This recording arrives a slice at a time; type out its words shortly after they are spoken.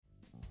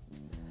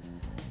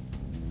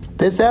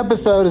This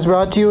episode is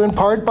brought to you in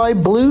part by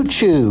Blue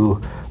Chew.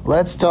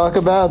 Let's talk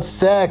about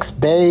sex,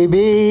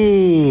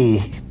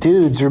 baby.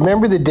 Dudes,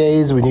 remember the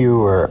days when you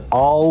were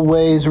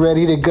always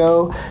ready to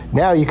go?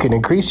 Now you can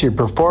increase your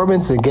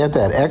performance and get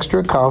that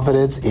extra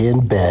confidence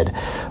in bed.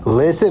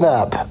 Listen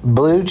up,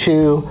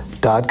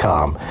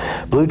 BlueChew.com.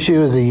 Blue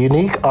Chew is a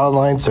unique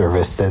online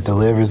service that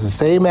delivers the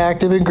same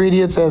active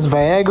ingredients as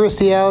Viagra,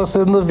 Cialis,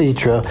 and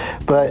Levitra,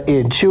 but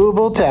in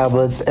chewable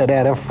tablets and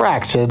at a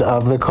fraction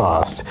of the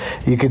cost.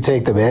 You can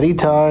take them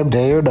anytime,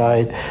 day or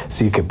night,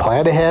 so you can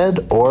plan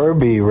ahead or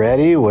be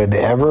ready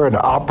whenever an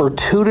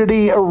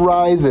opportunity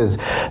arises.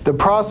 The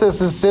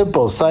process is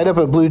simple. Sign up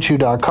at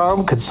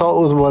BlueChew.com,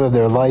 consult with one of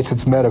their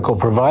licensed medical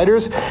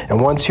providers, and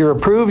once you're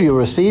approved, you'll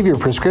receive your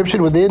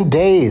prescription within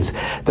days.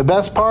 The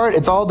best part,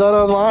 it's all done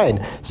online,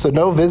 so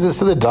no visits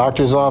to the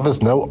doctor's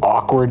office, no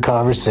awkward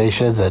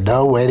conversations, and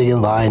no waiting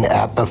in line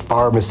at the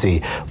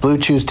pharmacy. Blue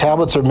Chew's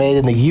tablets are made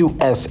in the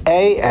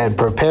USA and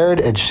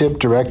prepared and shipped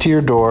direct to your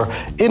door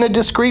in a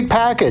discreet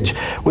package.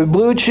 With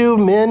Blue Chew,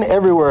 men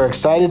everywhere are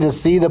excited to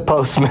see the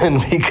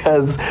postman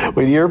because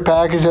when your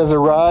package has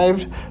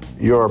arrived,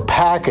 your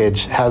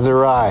package has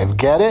arrived.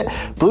 Get it?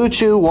 Blue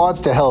Chew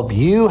wants to help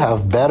you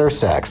have better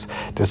sex.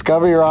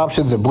 Discover your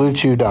options at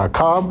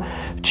BlueChew.com.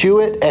 Chew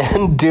it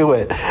and do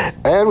it.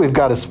 And we've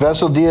got a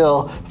special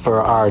deal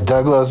for our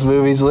Douglas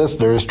Movies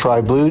listeners.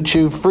 Try Blue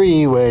Chew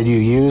free when you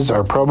use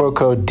our promo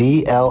code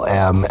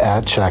DLM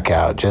at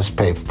checkout. Just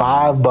pay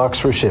 $5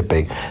 for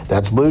shipping.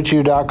 That's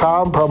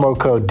BlueChew.com, promo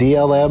code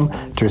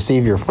DLM to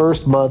receive your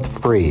first month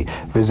free.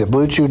 Visit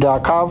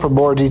BlueChew.com for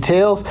more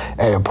details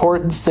and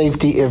important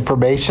safety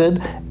information.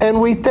 And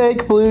we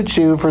thank Blue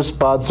Chew for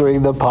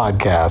sponsoring the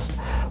podcast.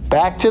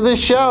 Back to the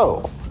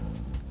show.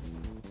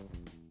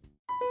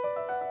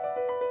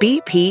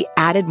 BP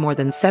added more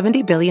than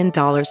 $70 billion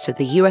to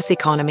the U.S.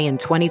 economy in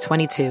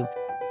 2022.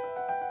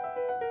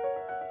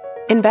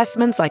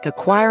 Investments like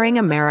acquiring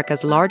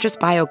America's largest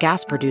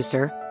biogas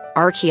producer,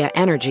 Archaea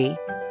Energy,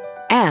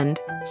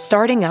 and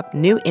starting up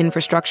new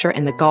infrastructure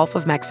in the Gulf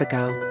of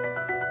Mexico.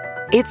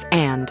 It's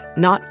and,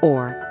 not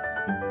or.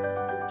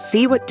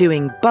 See what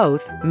doing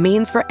both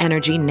means for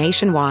energy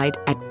nationwide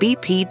at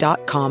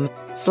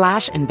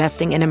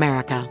bp.com/investing in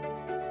America.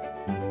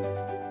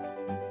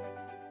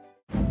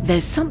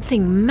 There's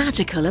something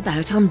magical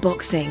about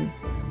unboxing.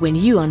 When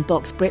you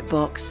unbox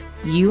BritBox,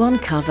 you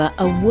uncover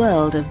a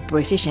world of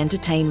British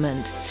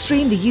entertainment.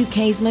 Stream the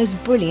UK's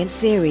most brilliant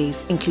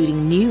series,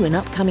 including new and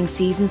upcoming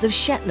seasons of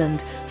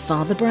Shetland,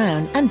 Father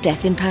Brown and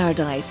Death in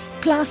Paradise.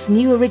 Plus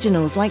new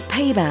originals like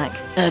Payback,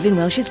 Irving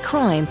Welsh's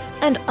Crime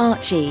and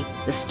Archie,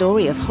 the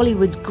story of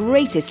Hollywood's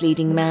greatest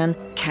leading man,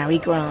 Cary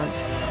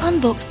Grant.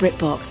 Unbox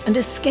BritBox and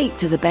escape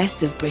to the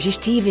best of British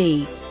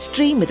TV.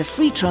 Stream with a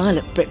free trial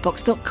at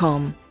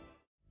BritBox.com.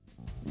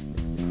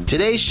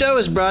 Today's show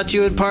is brought to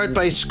you in part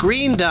by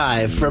Screen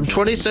Dive. From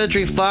 20th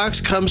Century Fox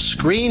comes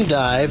Screen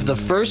Dive, the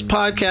first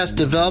podcast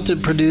developed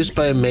and produced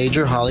by a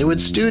major Hollywood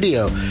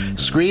studio.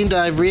 Screen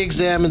Dive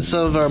re-examines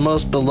some of our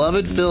most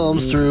beloved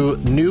films through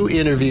new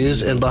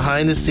interviews and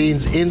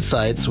behind-the-scenes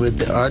insights with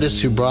the artists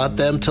who brought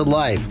them to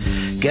life.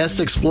 Guests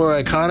explore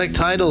iconic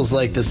titles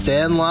like The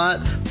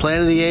Sandlot,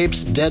 Planet of the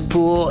Apes,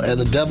 Deadpool,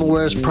 and The Devil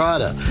Wears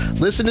Prada.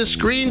 Listen to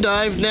Screen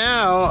Dive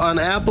now on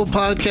Apple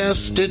Podcasts,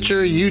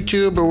 Stitcher,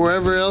 YouTube, or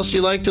wherever else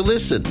you like to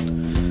listen.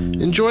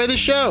 Enjoy the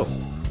show.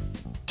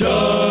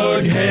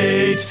 Doug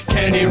hates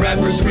candy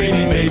wrappers,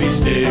 screaming baby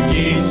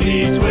sticky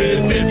seeds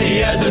with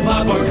 50 acid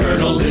popcorn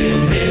kernels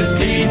in his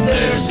teeth.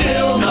 There's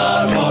still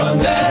not one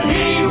that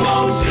he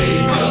won't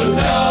see, 'cause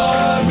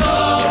Doug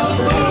loves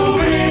movies.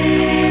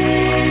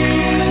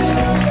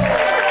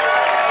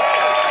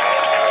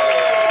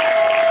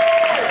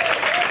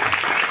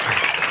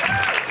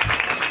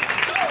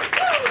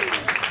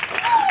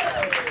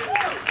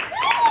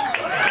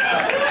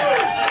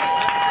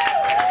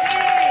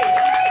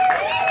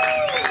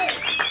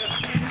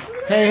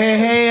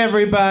 Hey,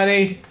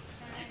 everybody.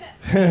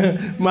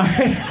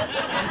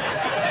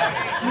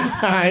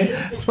 Hi,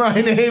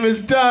 my name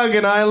is Doug,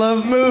 and I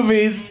love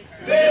movies.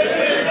 This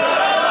is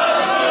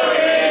I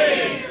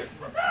Love Movies.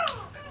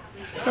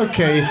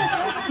 Okay,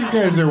 you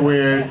guys are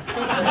weird.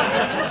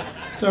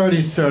 It's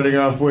already starting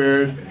off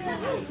weird.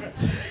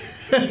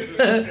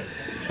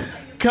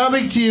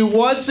 Coming to you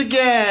once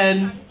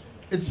again.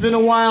 It's been a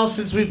while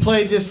since we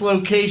played this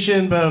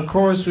location, but of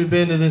course we've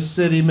been to this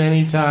city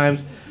many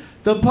times.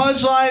 The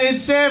Punchline in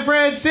San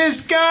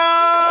Francisco!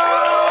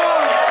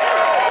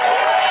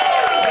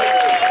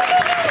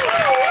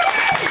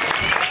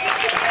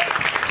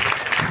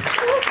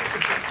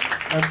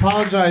 I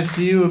apologize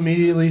to you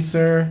immediately,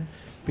 sir,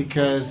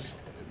 because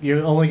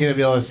you're only going to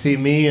be able to see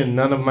me and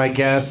none of my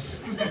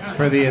guests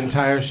for the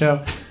entire show.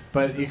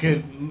 But you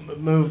could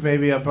move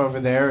maybe up over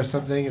there or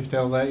something if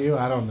they'll let you.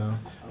 I don't know.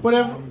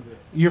 Whatever.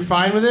 You're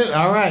fine with it?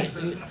 All right.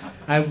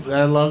 I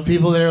love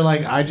people that are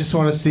like, I just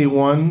want to see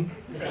one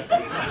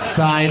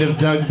side of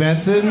Doug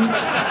Benson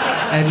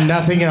and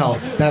nothing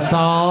else. That's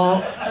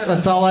all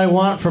I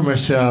want from a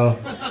show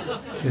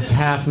is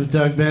half of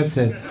Doug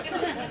Benson.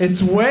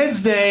 It's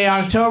Wednesday,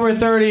 October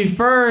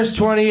 31st,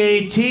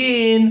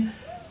 2018.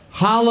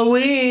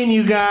 Halloween,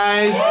 you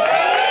guys.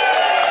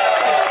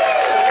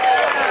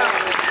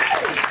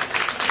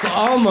 It's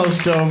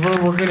almost over.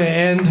 We're going to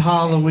end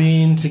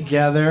Halloween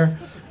together.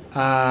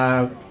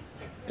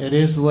 It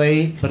is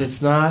late, but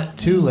it's not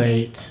too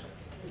late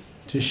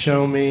to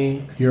show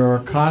me your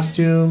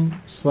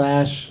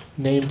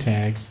costume/name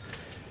tags.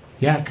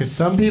 Yeah, because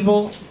some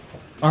people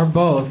are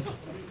both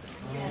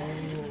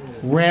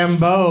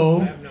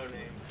Rambo,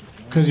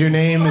 because your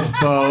name is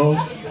Bo.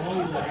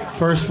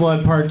 First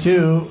Blood Part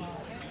 2.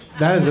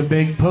 That is a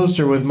big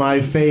poster with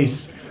my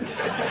face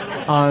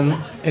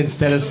on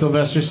instead of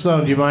Sylvester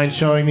Stallone. Do you mind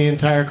showing the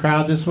entire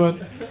crowd this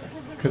one?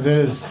 Because it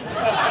is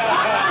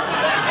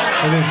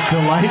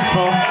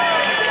delightful.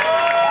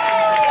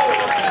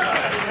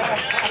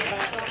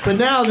 But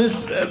now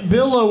this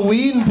Bill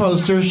O'Ween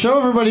poster, show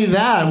everybody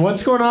that.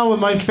 What's going on with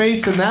my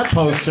face in that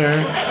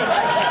poster?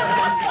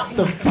 What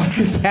the fuck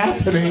is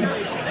happening?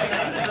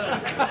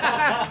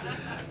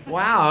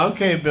 Wow,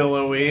 okay, Bill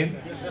O'Ween.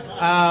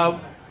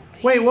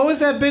 Wait, what was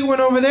that big one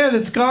over there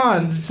that's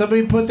gone? Did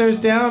somebody put theirs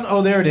down?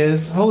 Oh, there it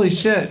is. Holy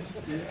shit.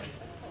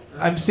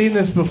 I've seen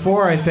this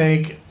before, I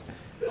think.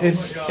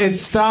 It's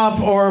Stop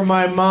or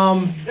My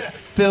Mom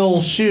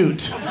Phil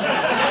Shoot.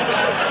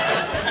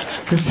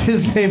 Because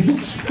his name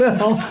is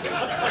Phil.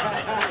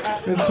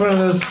 It's one of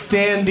those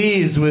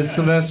standees with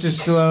Sylvester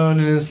Stallone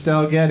and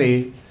Estelle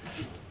Getty.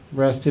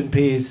 Rest in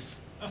peace.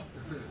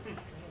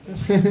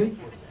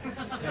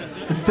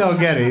 Estelle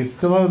Getty.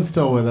 Stallone's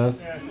still with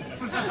us.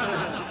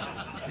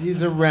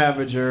 He's a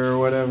Ravager or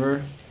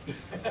whatever.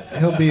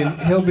 He'll be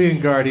in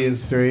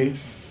Guardians 3.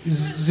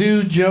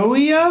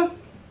 Zoojoia?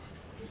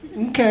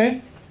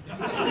 Okay.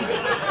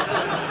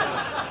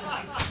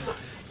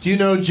 Do you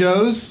know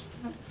Joe's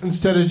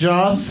instead of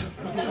Jaws?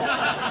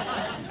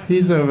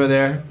 He's over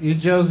there. You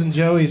Joes and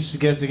Joeys should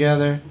get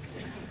together.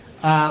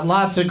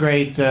 Lots of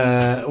great...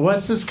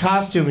 what's this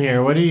costume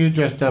here? What are you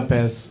dressed up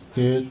as,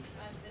 dude?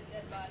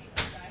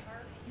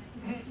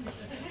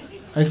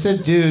 I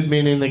said dude,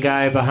 meaning the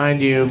guy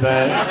behind you,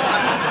 but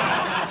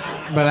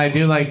I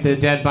do like the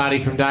dead body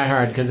from Die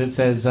Hard because it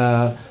says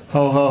ho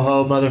ho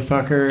ho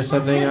motherfucker or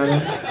something on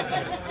it.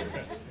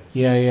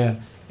 Yeah.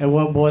 And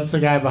what's the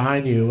guy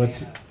behind you?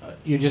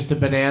 You're just a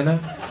banana?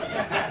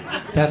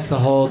 That's the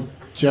whole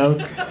joke?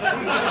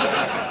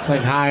 It's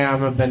like, hi,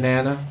 I'm a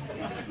banana.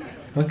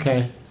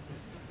 Okay.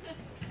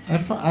 I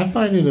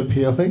find it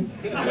appealing.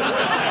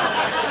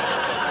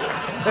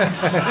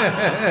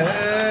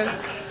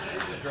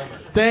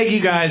 Thank you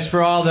guys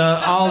for all the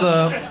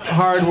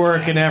hard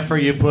work and effort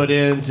you put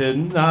into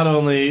not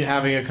only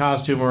having a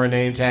costume or a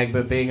name tag,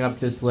 but being up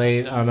this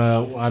late on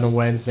a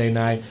Wednesday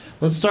night.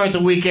 Let's start the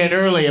weekend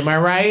early. Am I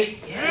right?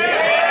 Yeah!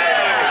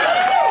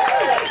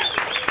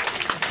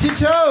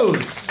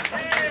 Tito's.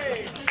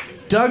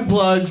 Doug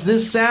Plugs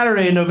this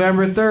Saturday,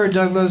 November 3rd.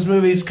 Doug Loves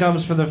Movies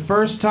comes for the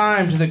first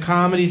time to the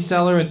Comedy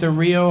Cellar at the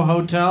Rio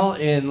Hotel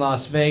in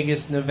Las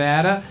Vegas,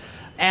 Nevada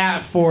at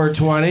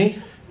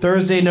 4:20.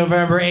 Thursday,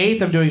 November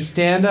 8th, I'm doing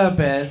stand-up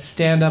at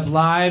Stand Up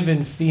Live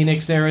in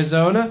Phoenix,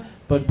 Arizona.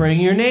 But bring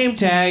your name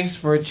tags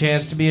for a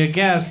chance to be a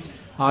guest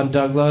on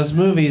Doug Loves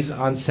Movies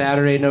on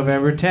Saturday,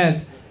 November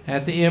 10th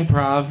at the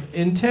Improv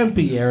in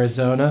Tempe,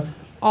 Arizona.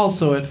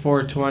 Also at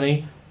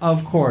 4:20,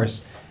 of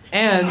course.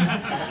 And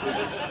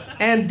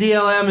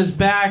DLM is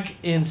back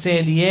in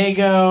San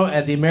Diego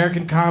at the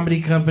American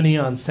Comedy Company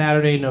on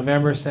Saturday,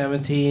 November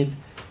 17th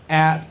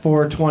at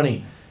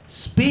 4:20.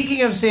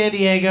 Speaking of San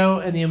Diego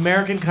and the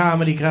American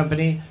Comedy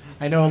Company,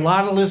 I know a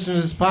lot of listeners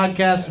to this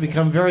podcast have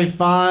become very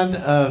fond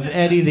of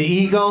Eddie the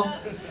Eagle,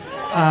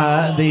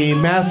 the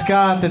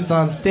mascot that's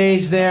on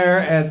stage there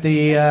at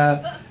the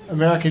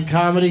American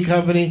Comedy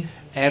Company,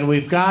 and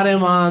we've got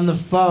him on the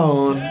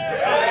phone.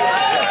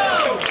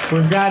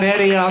 We've got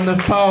Eddie on the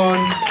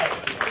phone.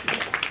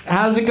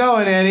 How's it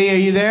going, Eddie? Are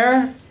you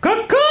there?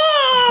 Caw-caw!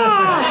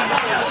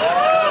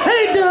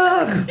 Hey,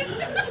 Doug!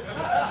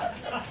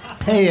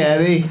 Hey,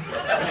 Eddie.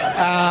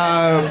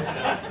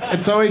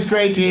 It's always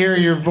great to hear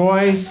your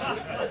voice.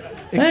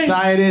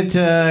 Excited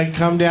to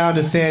come down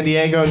to San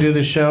Diego and do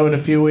the show in a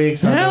few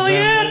weeks. Hell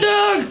yeah,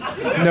 Doug!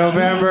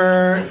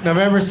 November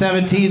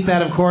 17th.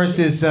 That, of course,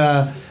 is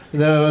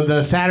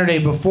the Saturday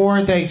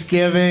before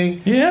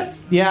Thanksgiving. Yeah.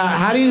 Yeah.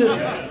 How do you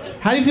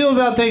feel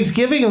about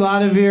Thanksgiving? A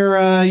lot of your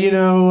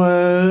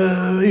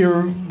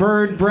your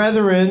bird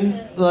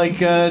brethren, like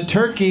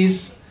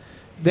turkeys,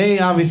 they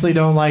obviously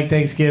don't like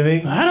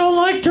Thanksgiving. I don't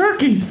like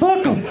turkeys.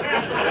 Fuck them.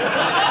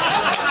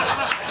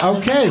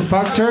 Okay,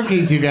 fuck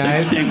turkeys, you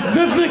guys. They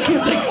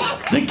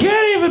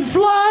can't even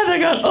fly. They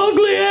got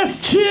ugly ass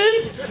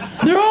chins.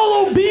 They're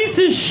all obese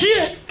as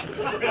shit.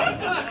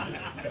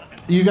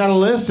 You got a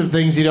list of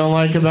things you don't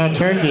like about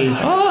turkeys.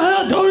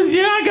 Oh, hell,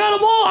 yeah, I got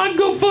them all. I can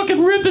go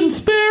fucking ripping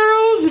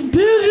sparrows and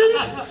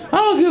pigeons. I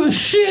don't give a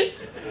shit.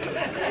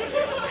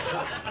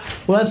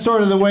 Well, that's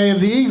sort of the way of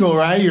the eagle,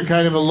 right? You're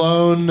kind of a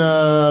lone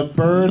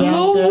bird The out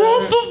lone there.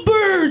 wolf of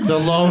birds. The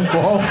lone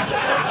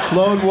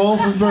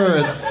wolf of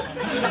birds.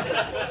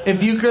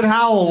 If you could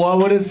howl, what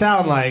would it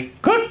sound like?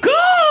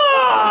 Caw-caw!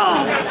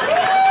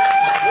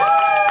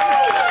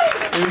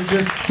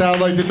 just sound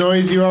like the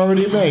noise you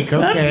already make. Okay.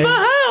 That's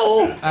my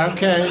howl.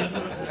 Okay,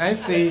 I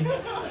see.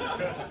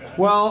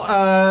 Well,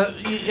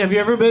 have you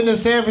ever been to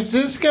San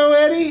Francisco,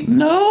 Eddie?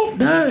 No,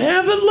 I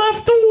haven't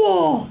left the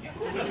wall.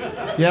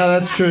 Yeah,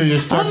 that's true. You're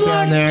stuck I'm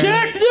down like there.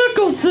 Jack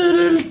Nicholson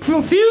in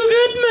A Few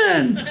Good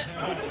Men.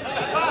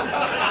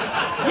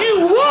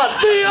 You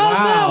want me on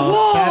that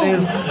wall. That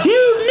is...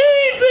 You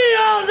need me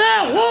on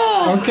that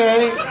wall.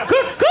 Okay.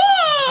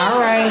 Caw-caw! All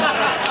right.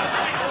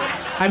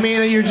 I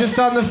mean, you're just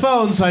on the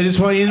phone, so I just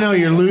want you to know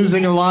you're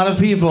losing a lot of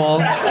people.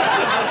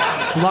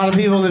 There's a lot of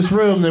people in this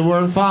room that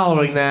weren't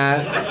following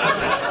that.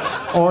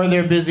 Or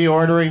they're busy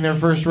ordering their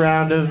first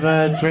round of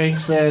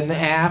drinks and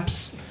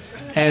apps.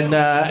 And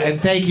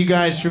thank you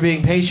guys for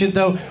being patient,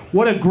 though.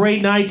 What a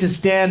great night to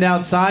stand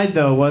outside,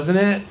 though, wasn't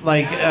it?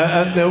 Like,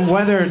 the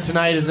weather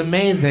tonight is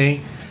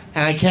amazing.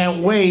 And I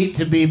can't wait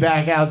to be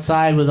back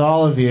outside with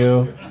all of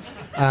you.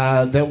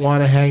 That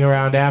want to hang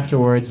around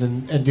afterwards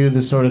and do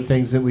the sort of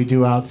things that we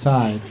do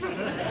outside.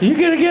 You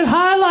gonna get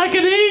high like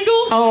an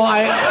eagle? Oh,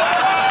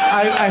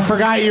 I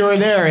forgot you were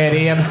there,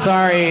 Eddie. I'm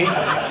sorry.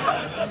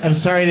 I'm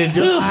sorry to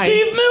do. Little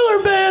Steve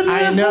Miller band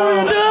there I know.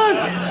 for you,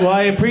 Doug. Well,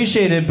 I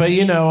appreciate it, but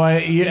you,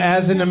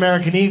 as an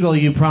American Eagle,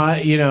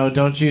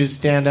 don't you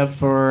stand up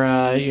for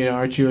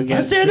aren't you I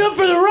against? stand up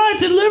for the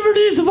rights and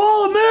liberties of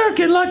all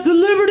Americans, like the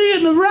liberty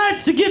and the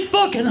rights to get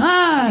fucking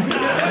high.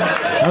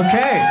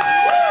 Okay.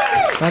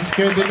 That's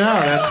good to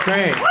know. That's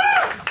great. I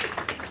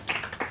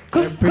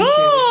appreciate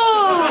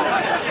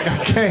it.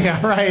 Okay,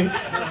 all right.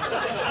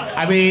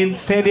 I mean,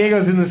 San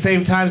Diego's in the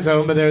same time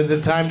zone, but there's a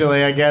time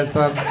delay, I guess,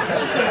 on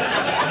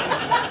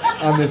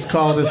this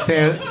call to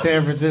San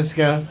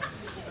Francisco.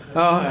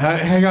 Oh,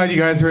 hang on, you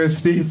guys. We're going to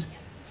sneeze.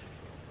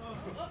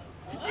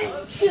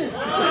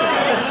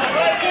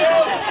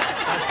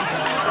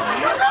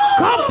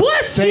 God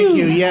bless you. Thank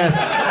you,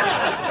 yes.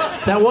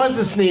 That was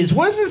a sneeze.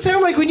 What does it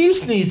sound like when you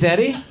sneeze,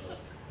 Eddie?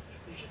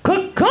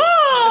 Caw-caw!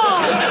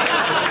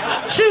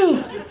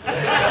 Chew.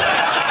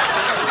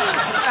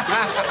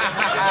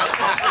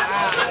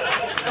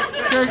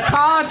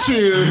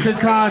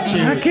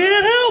 Kakachu. I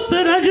can't help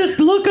it. I just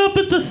look up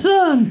at the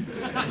sun.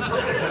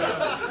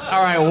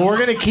 All right, well, we're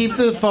going to keep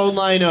the phone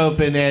line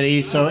open,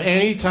 Eddie, so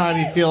anytime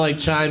you feel like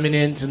chiming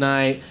in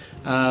tonight,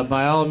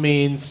 by all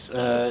means,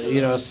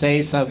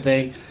 say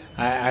something.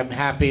 I'm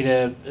happy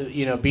to,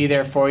 be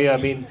there for you. I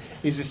mean,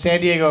 is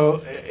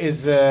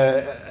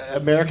the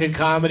American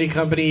Comedy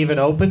Company even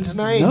open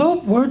tonight?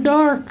 Nope, we're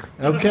dark.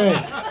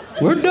 Okay.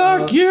 We're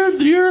dark.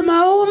 You're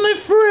my only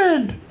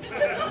friend.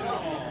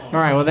 All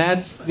right, well,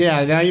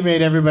 now you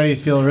made everybody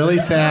feel really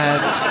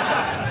sad.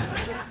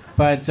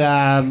 But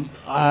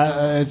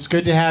it's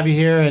good to have you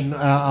here, and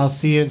I'll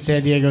see you in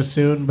San Diego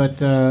soon.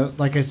 But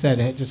like I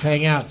said, just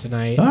hang out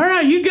tonight. All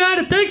right, you got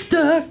it. Thanks,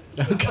 Doug.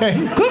 Okay.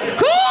 Cool.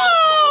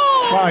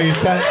 Wow, he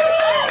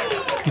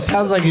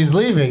sounds like he's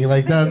leaving.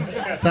 Like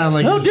sound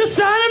like. No, just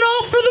signing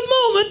off for the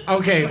moment.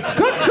 Okay.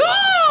 Cool.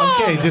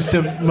 Okay, just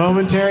a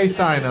momentary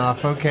sign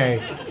off.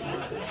 Okay.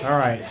 All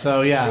right.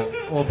 So yeah,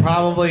 we'll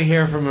probably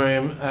hear from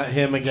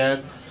him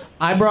again.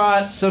 I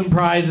brought some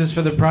prizes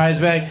for the prize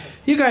bag.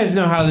 You guys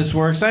know how this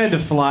works. I had to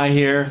fly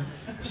here,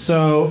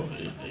 so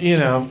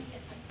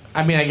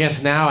I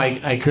guess now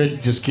I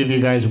could just give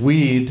you guys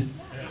weed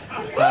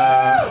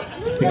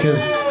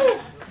because.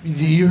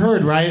 You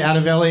heard, right? Out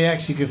of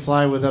LAX, you could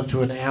fly with up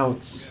to an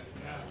ounce.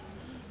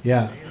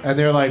 Yeah, and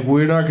they're like,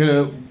 we're not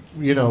gonna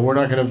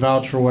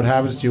vouch for what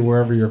happens to you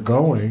wherever you're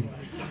going.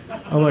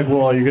 I'm like,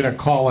 well, are you gonna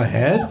call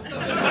ahead?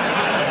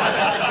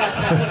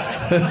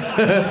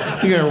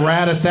 You gonna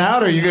rat us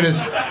out, or are you gonna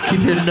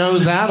keep your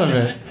nose out of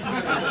it?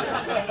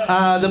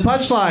 The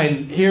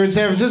Punchline here in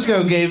San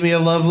Francisco gave me a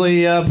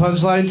lovely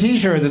Punchline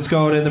T-shirt that's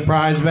going in the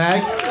prize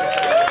bag.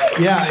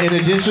 Yeah, in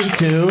addition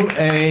to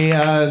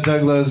a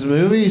Doug Loves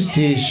Movies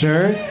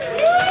T-shirt.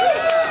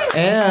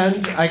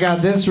 And I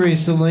got this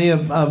recently,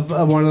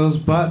 one of those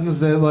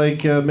buttons that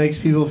makes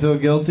people feel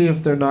guilty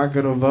if they're not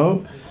going to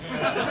vote.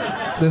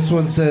 This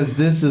one says,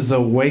 "This is a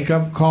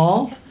wake-up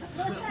call,"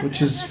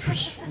 which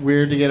is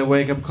weird to get a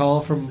wake-up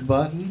call from a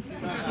button,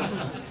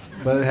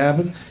 but it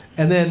happens.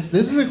 And then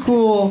this is a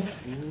cool.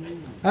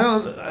 Do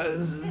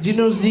you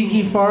know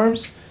Ziggy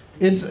Farms?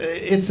 It's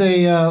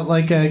a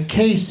a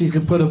case you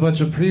can put a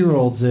bunch of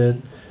pre-rolls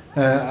in.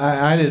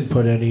 I didn't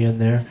put any in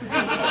there.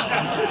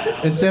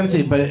 It's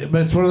empty, but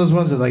it's one of those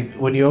ones that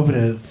when you open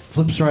it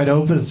flips right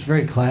open. It's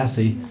very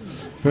classy,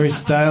 very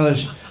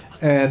stylish,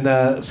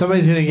 and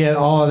somebody's gonna get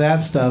all of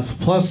that stuff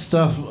plus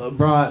stuff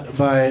brought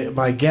by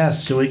my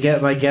guests. Should we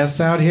get my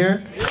guests out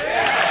here?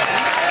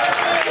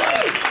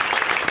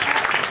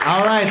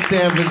 All right,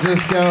 San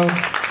Francisco.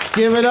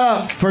 Give it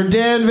up for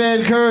Dan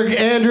Van Kirk,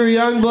 Andrew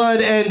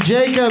Youngblood, and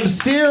Jacob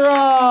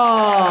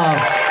Sirof.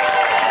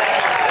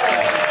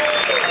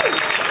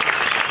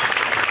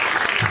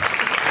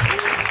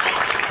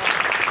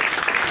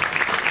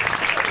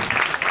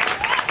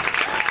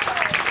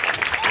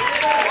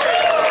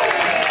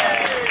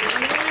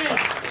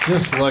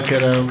 Just look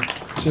at him.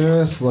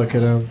 Just look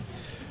at him.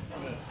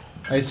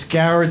 I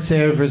scoured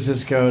San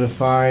Francisco to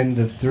find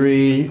the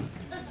three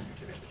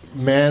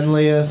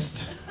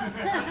manliest,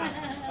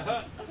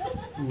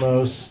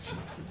 most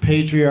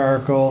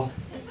patriarchal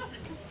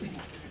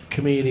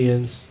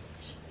comedians.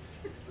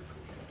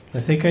 I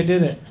think I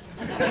did it.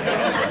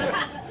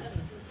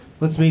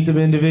 Let's meet them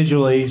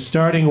individually,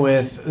 starting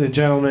with the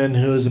gentleman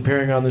who is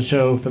appearing on the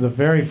show for the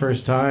very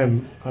first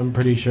time, I'm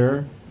pretty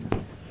sure.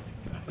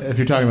 If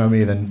you're talking about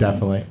me, then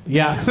definitely.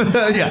 Yeah.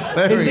 Yeah.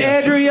 There It's we go.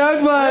 Andrew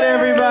Youngblood,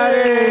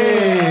 everybody!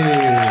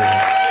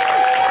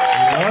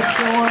 What's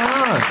going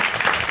on?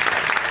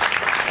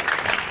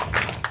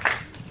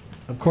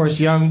 Of course,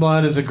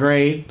 Youngblood is a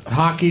great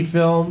hockey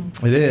film.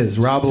 It is.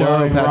 Rob Lowe,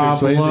 Starring Patrick Rob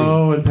Swayze.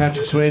 Lowe and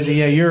Patrick Swayze.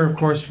 Yeah, you're of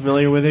course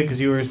familiar with it because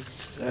you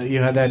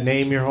had that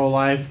name your whole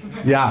life.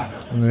 Yeah.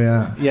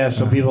 Yeah. Yeah,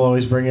 so people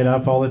always bring it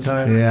up all the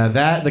time. Yeah,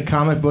 that, the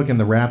comic book, and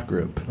the rap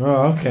group.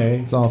 Oh, okay.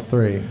 It's all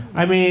three.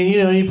 I mean,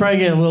 you probably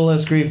get a little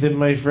less grief than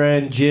my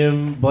friend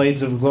Jim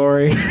Blades of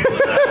Glory.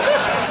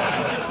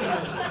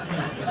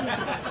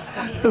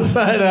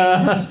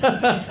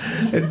 But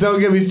don't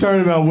get me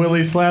started about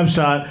Willie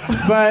Slapshot.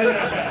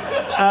 But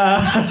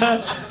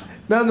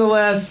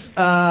nonetheless,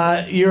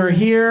 you're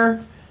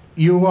here.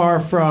 You are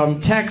from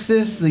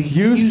Texas, the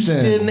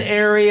Houston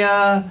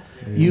area.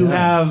 You Yes.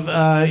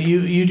 have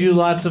you do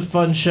lots of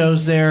fun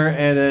shows there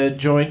at a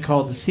joint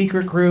called the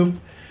Secret Group,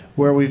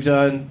 where we've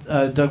done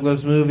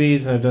Douglas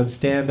movies, and I've done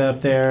stand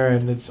up there,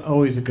 and it's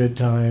always a good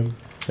time.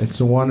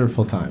 It's a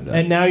wonderful time, Doug.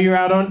 And now you're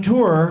out on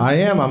tour. I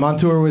am. I'm on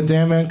tour with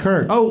Dan Van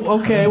Kirk. Oh,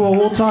 okay. Well,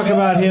 we'll talk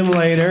about him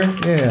later.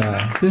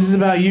 Yeah. This is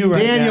about you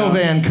right Daniel now.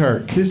 Van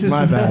Kirk. This is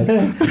my bad.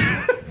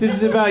 This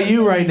is about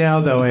you right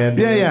now, though,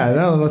 Andrew. Yeah.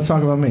 No, let's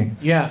talk about me.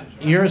 Yeah.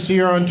 You're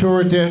on tour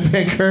with Dan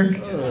Van Kirk.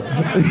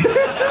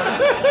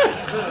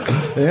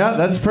 Yeah,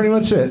 that's pretty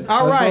much it.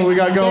 All that's right. what we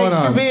got going Thanks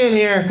on. for being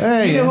here.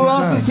 Hey, you know who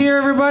else anytime. is here,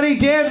 everybody?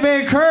 Dan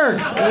Van Kirk.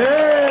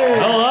 Hey!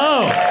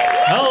 Hello.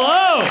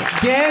 Hello.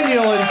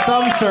 Daniel in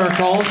some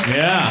circles.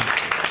 Yeah.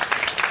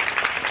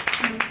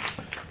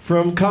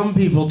 From Come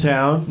People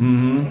Town.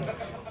 Mm-hmm.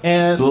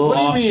 And It's a little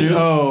what do you mean? offshoot.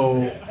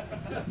 Oh,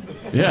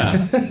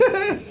 Yeah.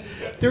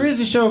 there is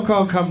a show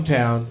called Come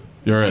Town.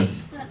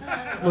 Yours.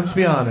 Let's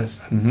be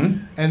honest. Mm-hmm.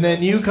 And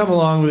then you come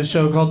along with a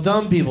show called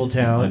Dumb People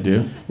Town. I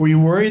do. Were you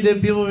worried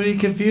that people would be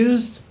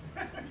confused?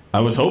 I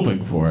was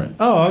hoping for it.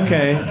 Oh,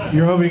 okay.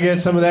 You're hoping to get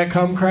some of that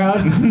cum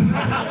crowd?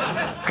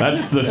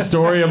 That's the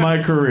story of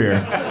my career.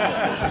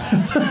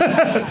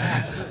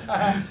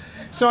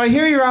 So I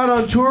hear you're out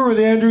on tour with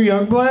Andrew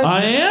Youngblood.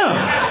 I am.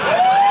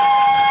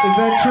 Is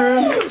that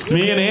true? It's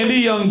me and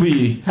Andy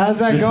Youngby. How's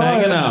that Just going?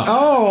 hanging out.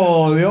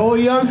 Oh, the old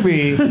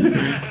Youngby.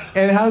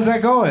 And how's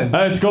that going?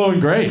 It's going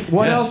great.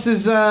 What Yeah. else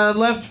is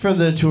left for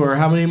the tour?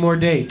 How many more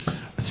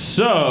dates?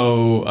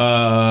 So,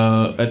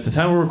 at the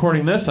time we're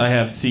recording this, I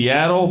have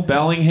Seattle,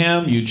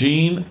 Bellingham,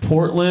 Eugene,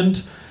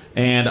 Portland,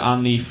 and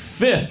on the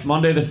 5th,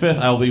 Monday the 5th,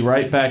 I'll be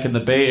right back in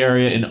the Bay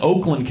Area in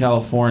Oakland,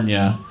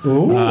 California, at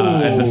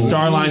the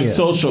Starline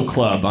Social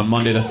Club on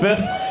Monday the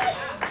 5th.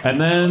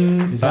 And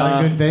then... Is that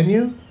a good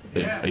venue?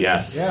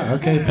 Yes. Yeah,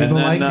 okay, people and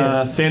then,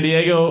 like it. San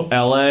Diego,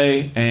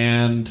 LA,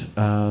 and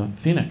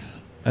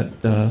Phoenix at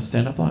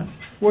Stand Up Live.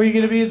 Where are you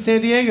going to be in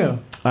San Diego?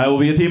 I will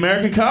be at the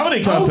American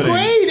Comedy Company. Oh,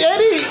 great,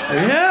 Eddie!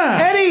 Yeah.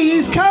 Eddie,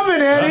 he's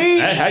coming,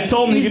 Eddie! I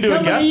told him he He's could do a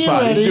coming to guest you,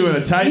 spot. Eddie. He's doing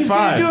a tight He's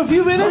five. gonna do a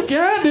few minutes?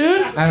 Yeah,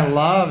 dude. I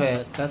love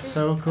it. That's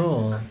so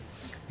cool.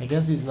 I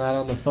guess he's not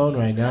on the phone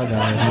right now,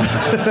 guys.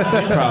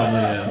 He probably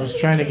I is. was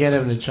trying to get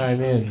him to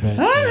chime in, but...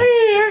 I'm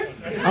here.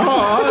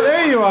 Oh,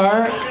 there you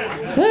are.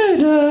 Hey,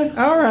 Doug.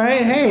 All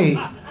right, hey.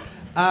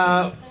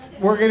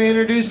 We're going to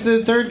introduce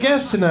the third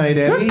guest tonight,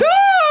 Eddie.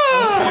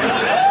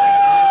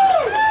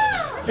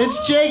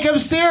 It's Jacob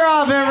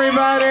Sirof,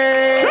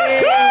 everybody!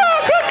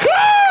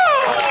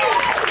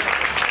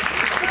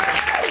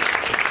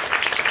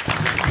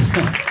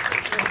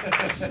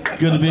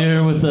 Good to be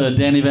here with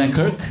Danny Van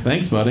Kirk.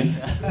 Thanks, buddy.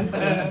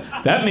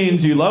 That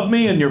means you love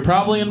me and you're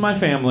probably in my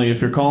family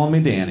if you're calling me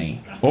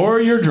Danny.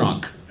 Or you're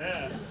drunk.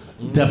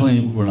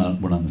 Definitely, we're not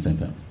in the same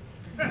family.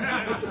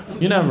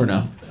 You never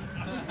know.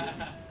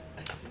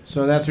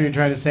 So that's what you're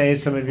trying to say?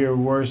 Some of your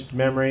worst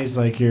memories,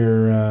 like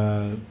your,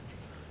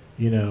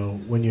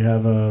 when you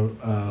have a,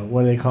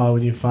 what do they call it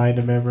when you find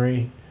a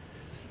memory?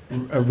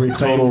 A reclaimed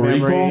Total memory?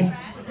 recall?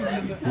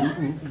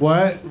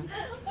 What?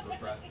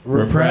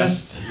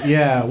 Repressed?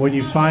 Yeah, when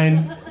you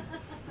find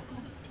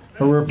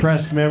a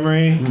repressed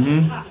memory.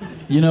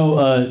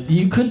 Mm-hmm.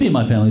 You could be in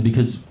my family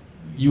because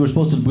we were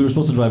supposed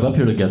to drive up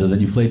here together. Then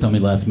you flaked on me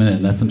last minute,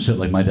 and that's some shit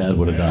like my dad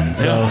would have done.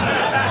 So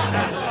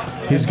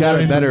He's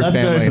got a better that's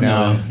family very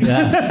now. familiar.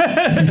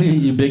 Yeah,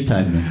 you big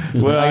time me. He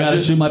was Well, like, I gotta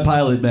just- shoot my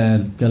pilot,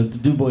 man. Gotta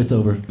do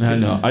voiceover. I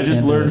know. I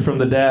just Can't do learned it. from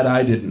the dad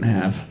I didn't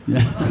have.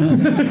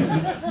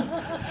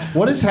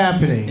 What is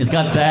happening? It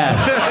got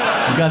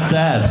sad. It got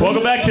sad.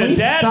 Welcome back to Please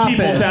Dad stop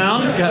People it.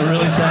 Town. It got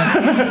really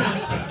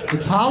sad.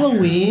 It's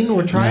Halloween.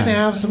 We're trying to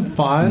have some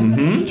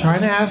fun.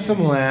 Trying to have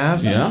some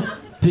laughs. Yeah.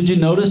 Did you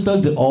notice,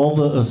 Doug, that all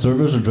the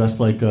servers are dressed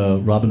like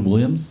Robin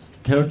Williams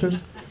characters?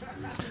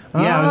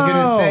 Yeah, I was going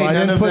to say I none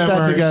didn't of put them that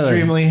are together.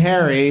 extremely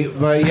hairy,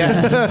 but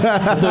yes,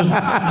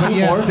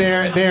 Morks.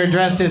 they're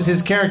dressed as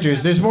his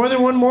characters. There's more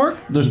than one Mork?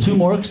 There's 2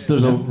 Morks.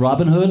 There's a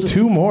Robin Hood.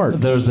 2 Morks.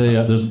 There's 2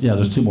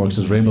 Morks.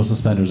 There's rainbow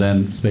suspenders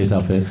and space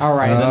outfit. All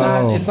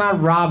right, it's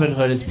not Robin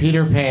Hood, it's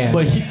Peter Pan.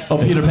 But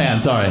Peter Pan.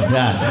 Sorry,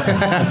 yeah,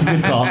 that's a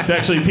good call. It's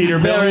actually Peter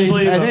Very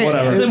Billingsley, but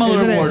whatever. Similar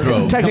Isn't it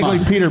wardrobe. Technically,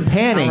 Come on. Peter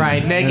Panning. All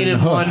right,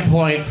 negative 1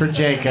 point for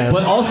Jacob.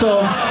 But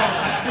also,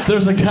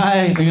 there's a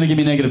guy. You're gonna give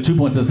me negative 2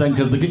 points in a second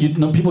because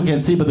people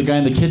can't see, but the guy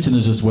in the kitchen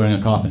is just wearing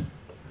a coffin.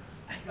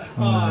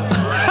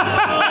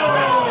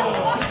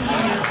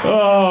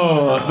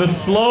 Oh, the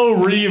slow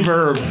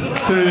reverb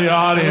through the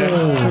audience.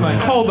 I'm like,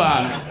 hold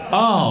on.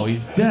 Oh,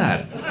 he's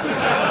dead.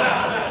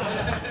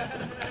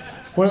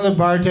 One of the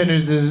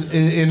bartenders is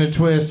in a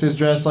twist is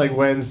dressed like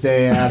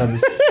Wednesday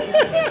Addams.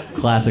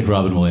 Classic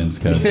Robin Williams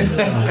character.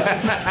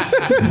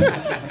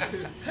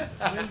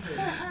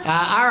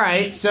 All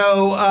right,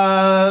 so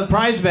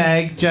prize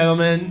bag,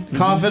 gentlemen.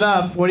 Cough it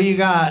up. What do you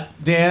got,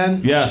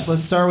 Dan? Yes.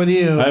 Let's start with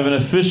you. I have an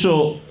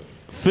official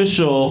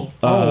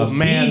oh,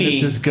 man,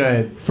 beanie this is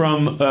good.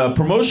 from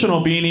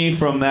promotional beanie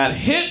from that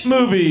hit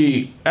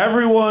movie.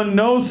 Everyone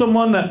knows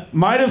someone that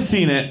might have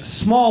seen it,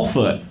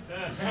 Smallfoot.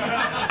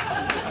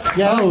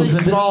 Yeah, I don't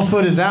think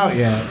Smallfoot is out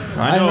yet.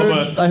 I know,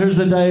 but I heard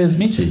Zendaya is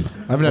Michi.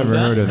 I've never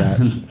heard of that.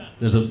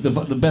 There's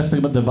the best thing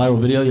about the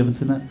viral video. You haven't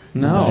seen that?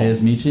 No. Zendaya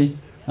is Michi.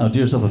 Oh, do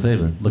yourself a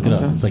favor. Look it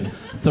up. It's like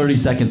 30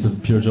 seconds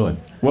of pure joy.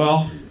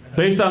 well,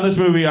 based on this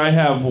movie, I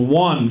have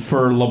 1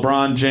 for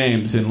LeBron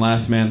James in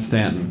Last Man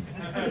Standing.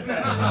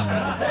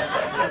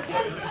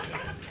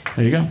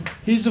 There you go.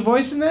 He's the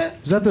voice in that?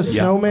 Is that the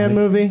Snowman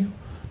movie?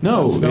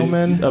 No,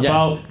 Snowmen? it's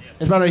about.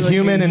 It's about a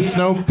human and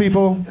snow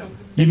people.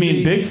 You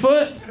mean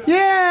Bigfoot?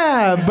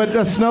 Yeah, but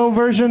a snow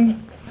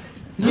version.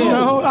 Yeah.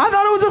 No, I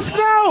thought it was a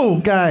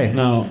snow guy.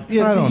 No.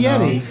 Yeah, it's I a don't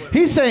Yeti. know.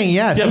 He's saying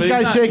yes. Yeah, this but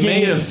guy's it's not shaking.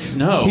 made of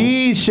snow.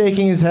 He's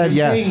shaking his head.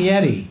 You're Yes.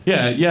 saying Yeti.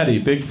 Yeah,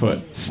 Yeti,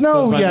 Bigfoot.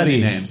 Snow Goes by many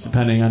Yeti. names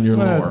depending on your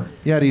lore.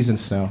 Yetis and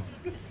snow.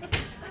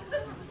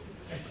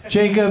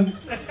 Jacob,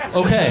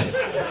 Okay.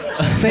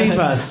 save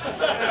us.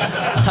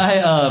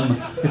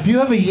 If you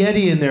have a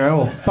Yeti in there, I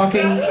will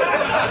fucking...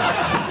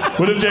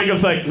 What if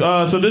Jacob's like,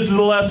 so this is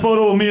the last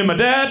photo of me and my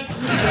dad?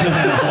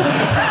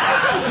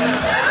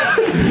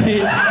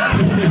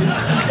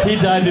 He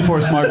died before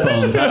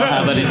smartphones. I don't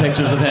have any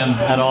pictures of him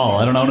at all.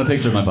 I don't own a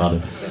picture of my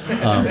father.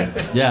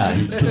 Yeah,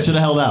 he should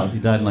have held out. He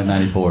died in like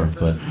 94,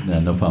 but yeah,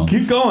 no phone.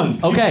 Keep going.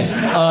 Okay,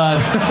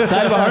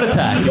 died of a heart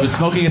attack. He was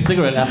smoking a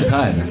cigarette at the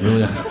time. It's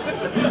really.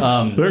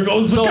 There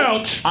goes the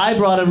couch. I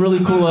brought a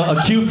really cool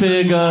a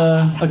Q-Fig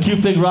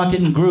Rocket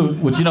and Groot,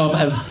 which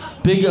as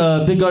big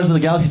Guardians of the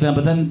Galaxy fan.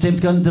 But then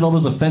James Gunn did all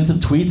those offensive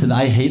tweets, and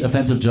I hate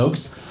offensive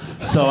jokes.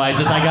 So I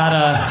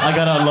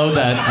gotta unload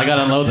that. I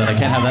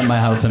can't have that in my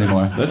house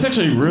anymore. That's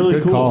actually really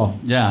Good cool. call.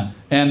 Yeah,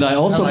 and I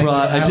also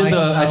brought. I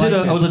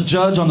was a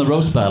judge on the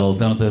roast battle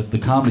down at the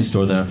comedy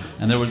store there,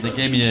 and they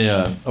gave me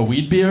a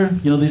weed beer.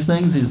 You know these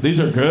things. These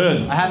are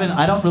good.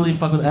 I don't really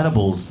fuck with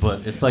edibles,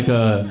 but it's like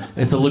a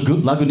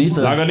Lagunitas.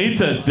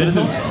 Lagunitas. This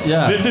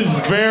is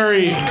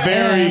very,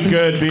 very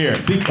good beer.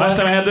 Last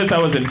time I had this,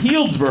 I was in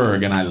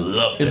Healdsburg, and I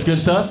loved it. It's good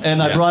stuff,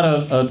 and I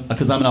brought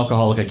because I'm an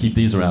alcoholic, I keep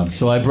these around.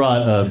 So I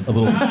brought a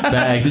little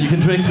bag that you can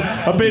drink.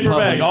 A paper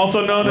bag,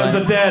 also known as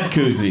a dad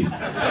koozie.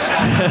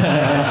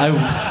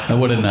 I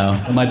wouldn't know.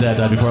 My dad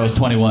died before I was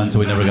 21, so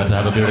we never got to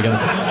have a beer together.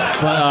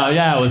 But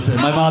yeah, it was.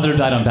 My mother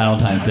died on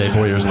Valentine's Day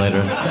 4 years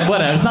later.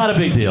 Whatever. It's not a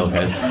big deal,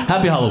 guys.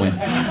 Happy Halloween.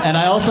 And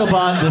I also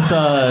bought this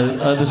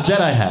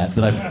Jedi hat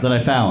that I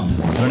found. I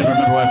don't even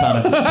remember where I found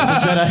it.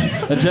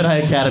 It's a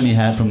Jedi Academy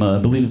hat from I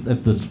believe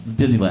at this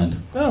Disneyland.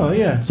 Oh,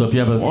 yeah. So if you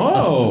have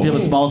a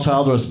small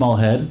child or a small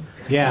head.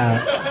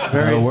 Yeah,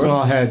 very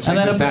small head. Check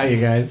this out,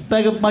 you guys.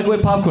 Bag of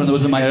microwave popcorn that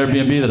was in my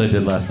Airbnb that I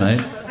did last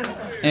night.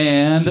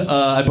 And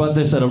I bought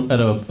this at a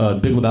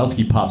Big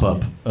Lebowski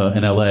pop-up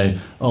in LA,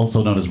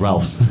 also known as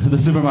Ralph's, the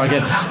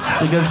supermarket,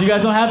 because you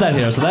guys don't have that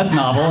here, so that's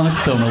novel and it's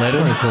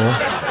film-related. Very cool.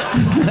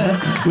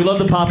 We love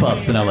the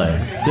pop-ups in LA.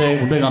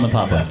 We're big on the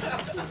pop-ups.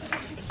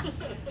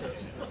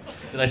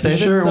 Did I say it?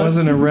 Sure it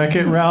wasn't a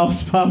Wreck-It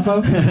Ralph's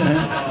pop-up?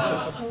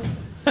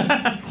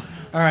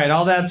 All right,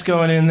 all that's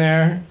going in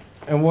there.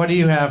 And what do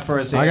you have for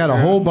us, Andrew? I got a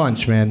whole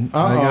bunch, man.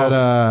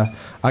 Uh-oh.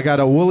 I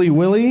got a Woolly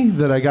Willy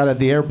that I got at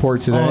the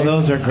airport today. Oh,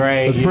 those are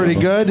great. It's pretty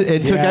good.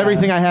 It took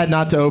everything I had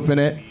not to open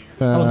it.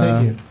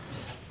 Thank you.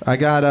 I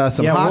got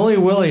some hot... Woolly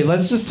Willy.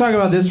 Let's just talk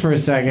about this for a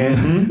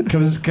second.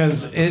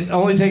 Because it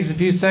only takes a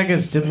few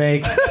seconds to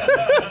make...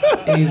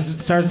 He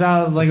starts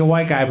out like a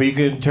white guy, but you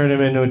can turn him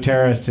into a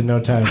terrorist in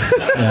no time.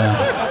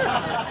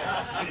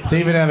 Yeah. They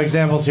even have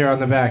examples here on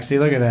the back. See,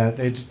 look at that.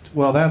 That's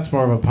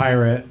more of a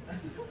pirate.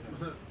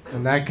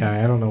 And that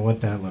guy, I don't know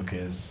what that look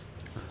is.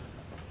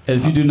 And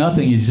if you do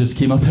nothing, he's just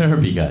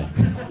chemotherapy guy.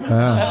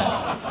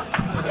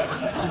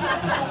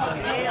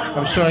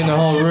 I'm showing the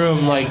whole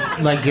room like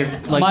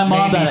My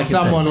mom maybe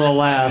someone will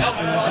laugh.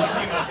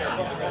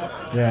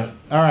 Yeah.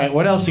 All right.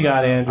 What else you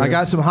got, Andrew? I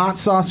got some hot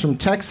sauce from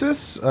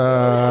Texas.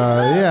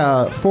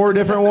 4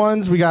 different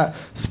ones. We got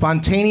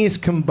spontaneous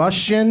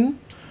combustion.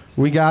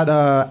 We got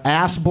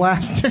Ass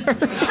Blaster.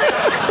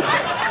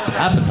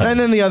 Appetite. And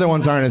then the other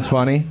ones aren't as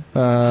funny.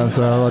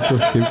 So let's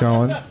just keep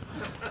going.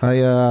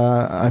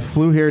 I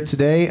flew here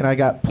today and I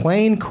got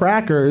plain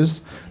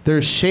crackers.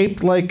 They're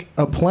shaped like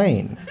a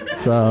plane.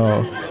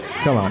 So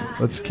come on,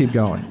 let's keep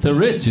going. The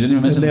Ritz. You didn't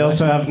even mention. They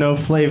also have no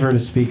flavor to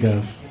speak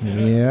of.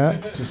 Yeah.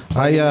 Just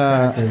plain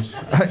crackers.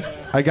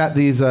 I got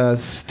these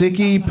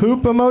sticky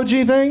poop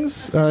emoji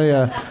things.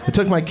 I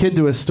took my kid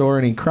to a store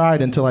and he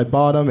cried until I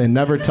bought them and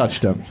never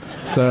touched them.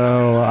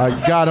 So I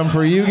got them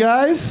for you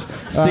guys.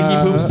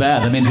 Sticky poop's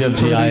bad. That means you have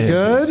GI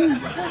issues.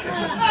 Good.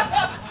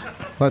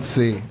 Let's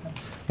see.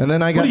 And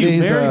then I got What are you,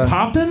 these. Mary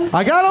Poppins?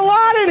 I got a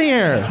lot in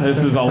here.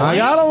 This is a lot. I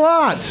got a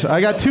lot.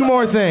 I got two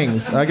more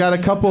things. I got a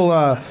couple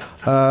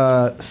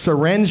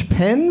syringe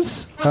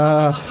pens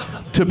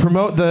to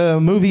promote the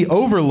movie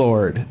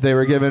Overlord. They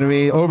were giving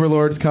me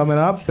Overlord's coming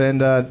up,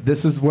 and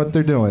this is what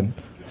they're doing.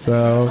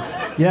 So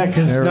Yeah,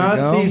 because there we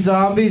Nazi go.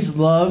 zombies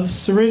love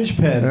syringe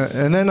pens.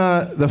 And then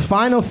the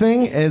final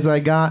thing is I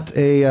got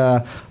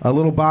a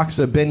little box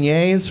of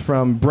beignets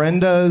from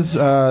Brenda's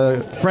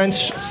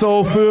French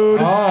soul food.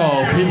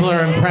 Oh, people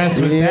are impressed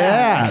with that.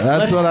 Yeah,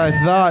 that's what I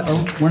thought.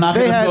 We're not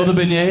going They to had- throw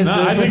the beignets.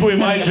 No, I think we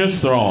might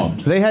just throw them.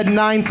 They had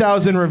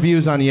 9,000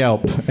 reviews on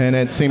Yelp, and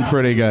it seemed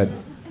pretty good.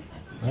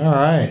 All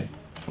right.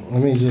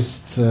 Let me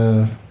just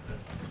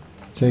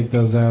take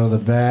those out of the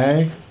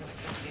bag.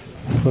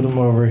 Put them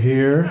over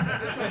here.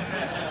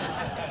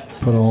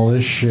 Put all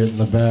this shit in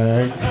the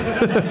bag.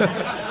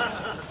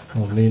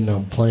 Don't need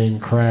no plain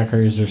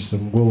crackers or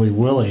some Wooly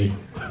Willy.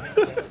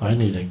 I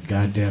need a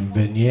goddamn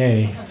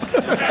beignet.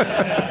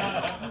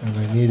 And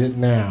I need it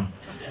now.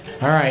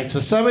 All right, so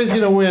somebody's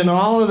going to win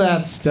all of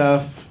that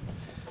stuff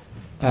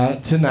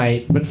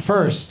tonight. But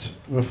first,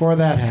 before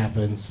that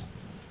happens,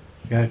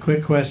 got a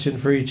quick question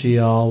for each of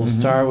y'all. We'll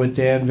start with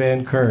Dan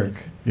Van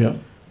Kirk. Yep.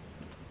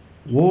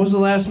 What was the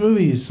last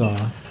movie you saw?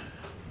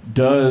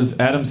 Does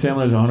Adam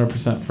Sandler's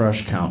 100%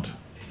 Fresh count?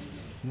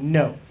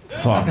 No.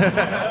 Fuck.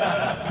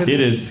 It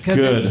is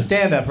good. It's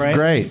stand-up, right?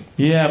 Great.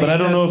 Yeah, but I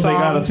don't know if does they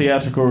got a songs.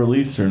 theatrical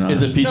release or not.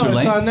 Is it feature No,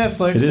 it's length? on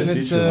Netflix, It is and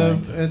it's feature a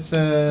length. It's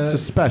a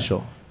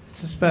special.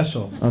 it's a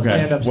special. Okay,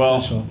 Stand-up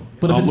well, special.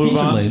 But if I'll it's move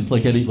feature on. length,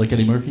 like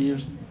Eddie Murphy or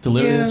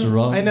Delirious Yeah, or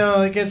Raw. I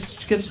know it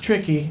gets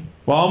tricky.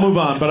 Well, I'll move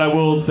on, but I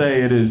will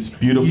say it is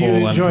beautiful You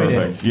and enjoyed it.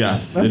 perfect.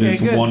 Yes, it Okay,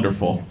 is good.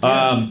 wonderful.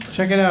 Yeah,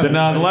 check it out. Then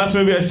the last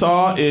movie I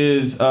saw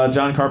is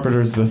John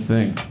Carpenter's The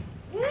Thing.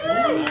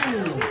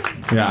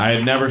 Yeah, I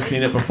had never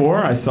seen it before.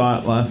 I saw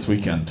it last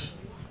weekend.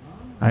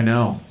 I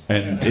know,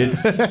 and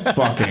it's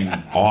fucking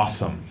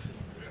awesome.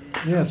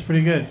 Yeah, it's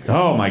pretty good.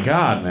 Oh my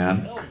god,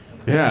 man.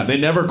 Yeah, they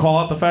never call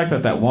out the fact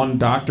that one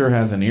doctor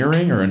has an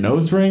earring or a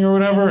nose ring or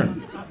whatever.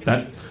 And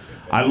that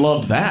I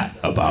loved that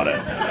about it.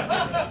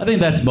 I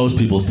think that's most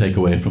people's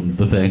takeaway from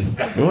The Thing.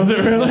 Was it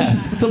really?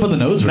 What's up with the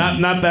nose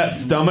ring? Not that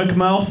stomach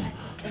mouth.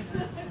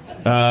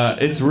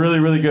 It's really,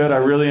 really good. I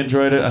really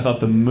enjoyed it. I thought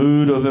the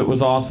mood of it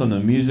was awesome. The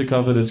music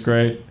of it is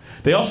great.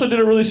 They also did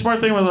a really smart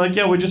thing where they're like,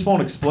 yeah, we just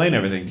won't explain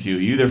everything to you.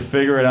 You either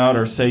figure it out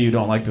or say you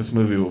don't like this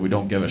movie, but we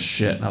don't give a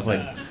shit. And I was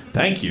like,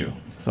 thank you.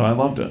 So I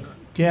loved it.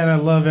 Dan, I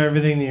love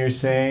everything that you're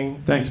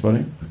saying, Thanks,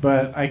 buddy.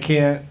 but I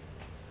can't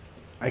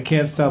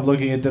stop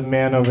looking at the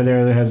man over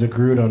there that has a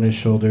Groot on his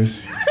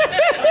shoulders.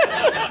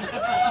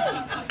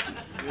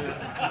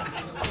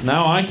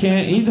 Now I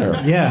can't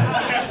either.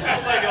 Yeah.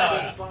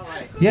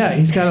 Yeah,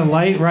 he's got a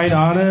light right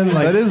on him.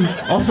 Like That is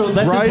Also,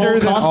 that's his brighter whole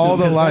than costume. all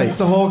the 'cause lights. that's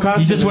the whole costume.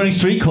 He's just wearing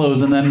street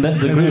clothes and then the And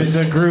Groot. there's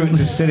a Groot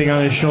just sitting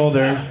on his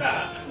shoulder.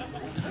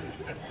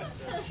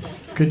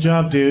 Good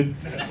job, dude.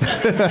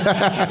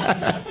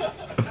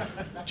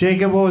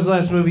 Jacob, what was the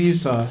last movie you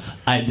saw?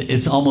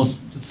 It's almost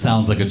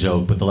sounds like a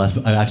joke, but the Last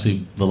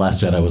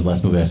Jedi was the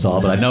last movie I saw.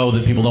 But I know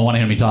that people don't want to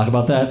hear me talk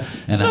about that,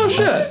 and No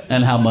shit.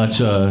 and how much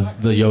the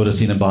Yoda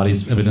scene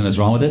embodies everything that's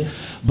wrong with it.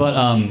 But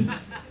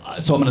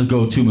so I'm going to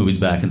go 2 movies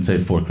back and say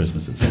 4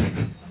 Christmases,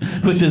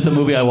 which is a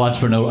movie I watched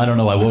for I don't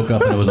know. I woke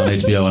up and it was on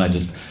HBO and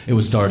it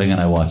was starting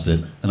and I watched it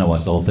and I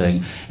watched the whole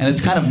thing. And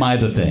it's kind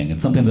of The Thing.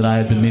 It's something that I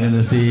had been meaning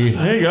to see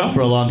There you go. for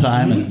a long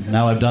time, and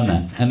now I've done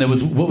that. And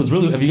what was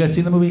really, have you guys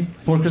seen the movie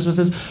 4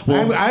 Christmases?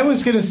 Well, I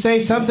was going to say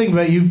something,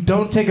 but you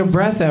don't take a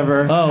breath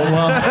ever. oh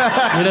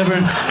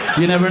well,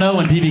 you never know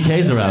when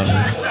DVK's around.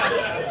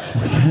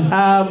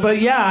 But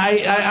yeah,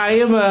 I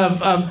am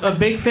a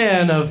big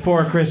fan of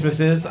 4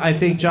 Christmases. I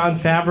think Jon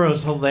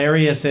Favreau's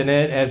hilarious in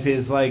it as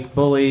his like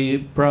bully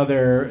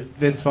brother,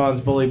 Vince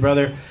Vaughn's bully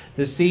brother.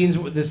 The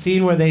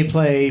scene where they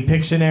play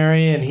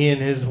Pictionary and he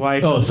and his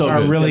wife Oh, so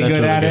are good. really Yeah, that's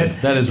good really at good.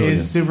 it. That is really good.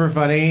 super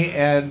funny,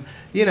 and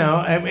you know,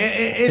 I mean,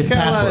 it's got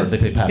Password. a lot of They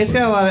play Password. it's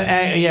got a lot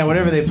of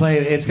whatever they play.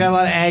 It's got a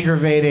lot of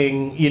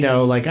aggravating. You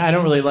know, like I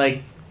don't really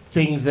like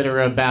things that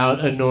are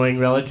about annoying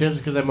relatives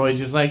because I'm always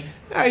just like,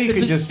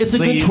 It's a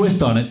good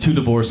twist on it. 2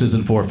 divorces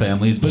and 4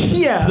 families. But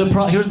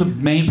here's the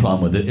main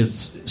problem with it.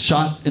 It's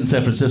shot in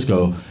San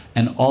Francisco,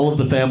 and all of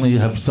the family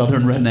have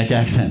southern redneck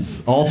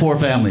accents. All 4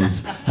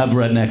 families have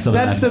redneck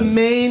southern accents. That's the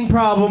main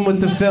problem with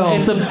the film.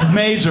 It's a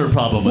major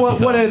problem with the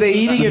film. What are they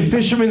eating at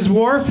Fisherman's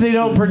Wharf? They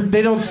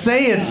don't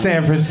say it's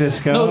San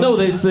Francisco. No,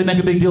 they make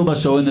a big deal about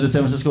showing that it's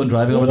San Francisco and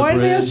driving over the bridge. Why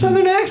do they have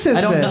southern accents?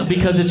 I don't know,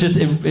 because it's just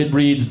it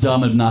reads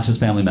dumb, obnoxious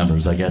family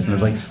members, I guess. And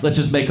it's like, let's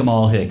just make them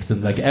all Hicks,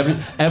 and like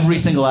every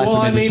single actor.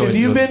 Well, I mean, have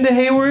you been to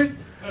Hayward?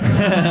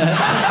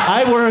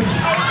 I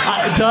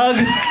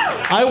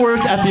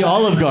worked at the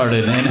Olive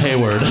Garden in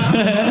Hayward.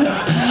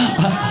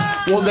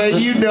 Well, then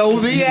you know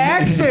the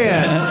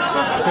accent.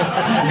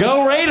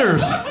 Go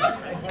Raiders!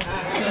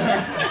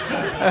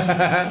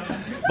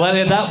 But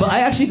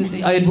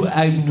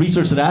I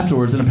researched it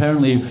afterwards, and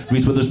apparently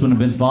Reese Witherspoon and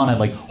Vince Vaughn had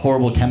like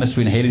horrible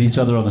chemistry and hated each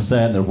other on the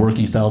set, and their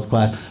working styles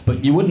clashed.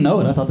 But you wouldn't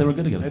know it. I thought they were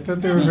good together. I thought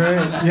they were very.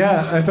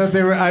 Yeah, I thought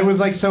they were. I was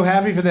like so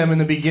happy for them in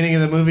the beginning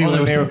of the movie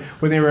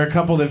when they were a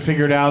couple that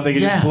figured out they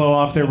could just blow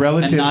off their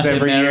relatives and not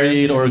every get married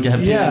year. or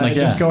have kids.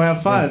 Just go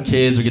have fun. Or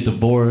kids or get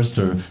divorced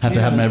or have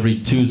to have them every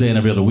Tuesday and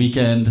every other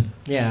weekend.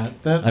 Yeah,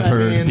 I've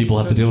heard people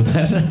have to deal with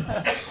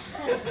that.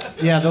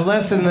 Yeah, the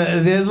lesson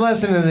at the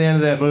end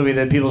of that movie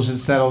that people should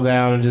settle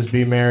down and just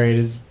be married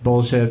is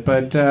bullshit.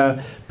 But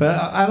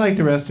I like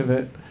the rest of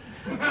it.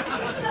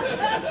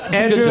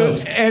 Andrew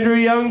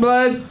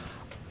Youngblood.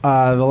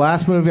 The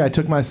last movie I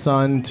took my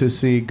son to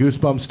see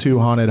Goosebumps 2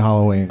 Haunted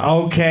Halloween.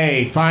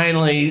 Okay,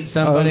 finally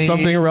somebody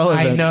something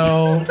relevant. I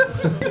know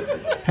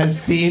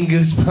has seen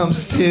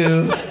Goosebumps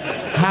 2.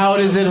 How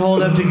does it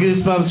hold up to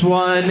Goosebumps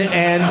 1?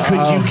 And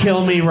could you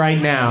kill me right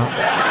now?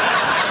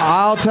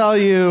 I'll tell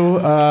you,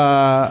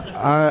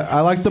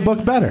 I like the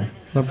book better.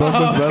 The book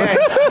was better.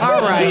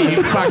 All right,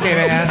 you fucking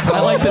asshole.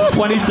 I like the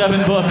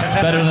 27 books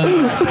better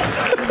than...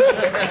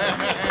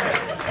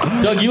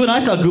 Doug, you and I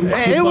saw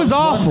Goosebumps. It was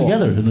awful.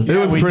 Together. It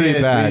was pretty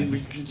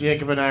bad.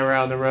 Jacob and I were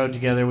out on the road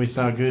together. We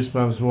saw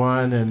Goosebumps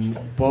 1, and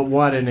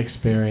what an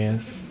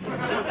experience.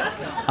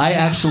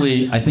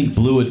 I think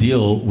blew a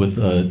deal with,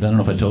 I don't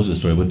know if I told you the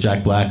story, with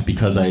Jack Black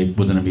because I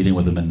was in a meeting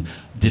with him and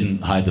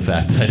didn't hide the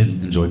fact that I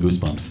didn't enjoy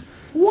Goosebumps.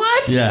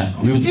 What? Yeah,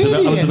 I was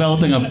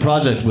developing a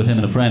project with him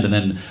and a friend, and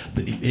then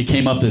it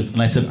came up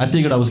and I said I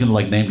figured I was gonna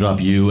like name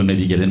drop you and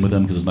maybe get in with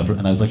him because it was my friend.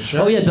 And I was like,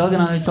 oh yeah, Doug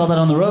and I saw that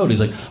on the road.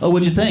 He's like, oh,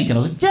 what'd you think? And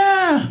I was like,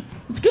 yeah,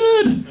 it's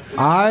good. And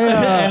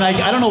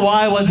I don't know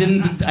why I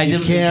didn't. You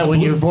can't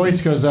when your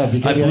voice goes up. You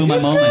can't I blew my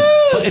moment,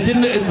 good. but it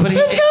didn't.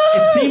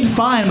 It seemed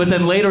fine, but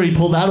then later he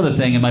pulled out of the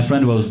thing, and my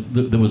friend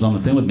that was on the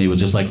thing with me was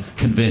just like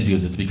convinced. He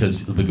goes, it's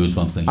because of the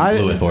Goosebumps thing. He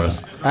blew it for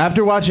us.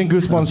 After watching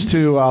Goosebumps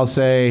 2, I'll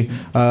say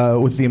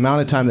with the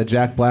amount of time that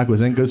Jack Black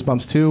was in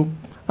Goosebumps 2,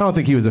 I don't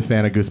think he was a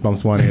fan of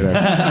Goosebumps 1 either.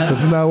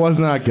 It was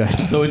not good.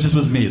 So it just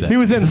was me then. He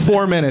was in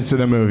 4 minutes of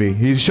the movie.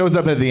 He shows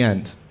up at the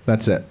end.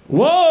 That's it.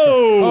 Whoa!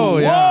 Oh,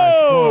 yeah.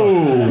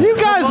 Whoa! You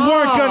guys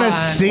weren't going to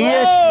see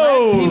it.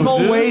 Let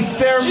people waste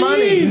their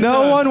money.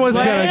 No one was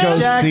going to go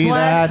Jack see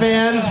Black that.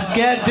 fans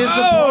get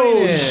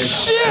disappointed. Oh,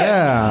 shit!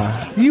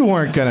 Yeah. You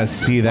weren't going to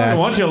see that.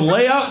 Why don't you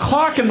lay out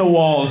clock in the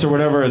walls or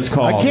whatever it's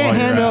called? I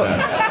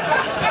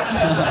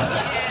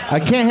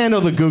can't handle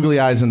the googly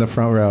eyes in the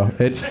front row.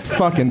 It's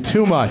fucking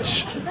too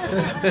much.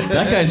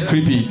 That guy's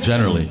creepy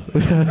generally.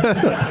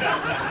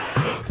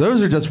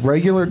 Those are just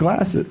regular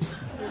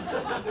glasses.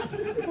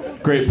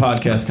 Great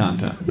podcast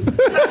content.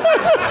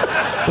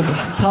 But it's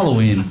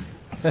Halloween.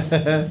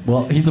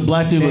 Well, he's a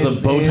black dude with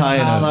a bow tie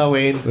and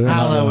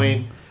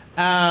Halloween.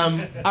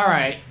 All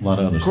right. A lot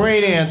of other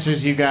Great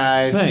answers, you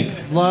guys.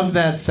 Thanks. Love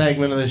that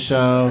segment of the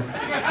show.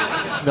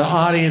 The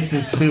audience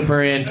is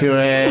super into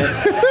it.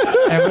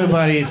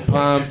 Everybody's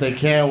pumped. They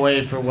can't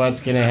wait for what's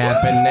going to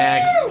happen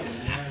next.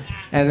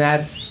 And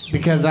that's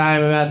because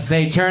I'm about to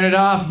say, turn it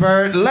off,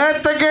 Bert.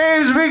 Let the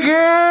games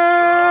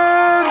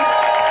begin!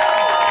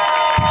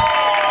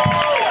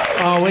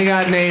 Oh, we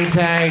got name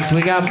tags,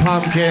 we got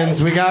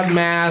pumpkins, we got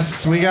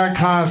masks, we got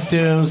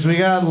costumes, we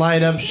got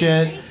light up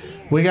shit,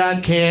 we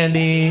got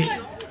candy,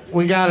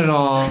 we got it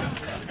all.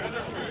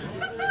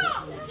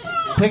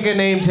 Pick a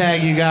name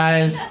tag, you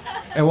guys.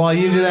 And while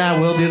you do that,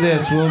 we'll do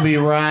this. We'll be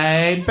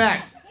right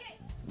back.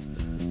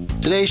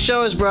 Today's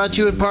show is brought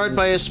to you in part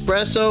by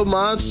Espresso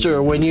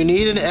Monster. When you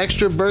need an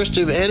extra burst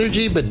of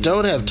energy but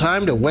don't have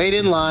time to wait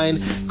in line,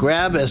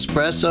 grab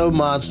Espresso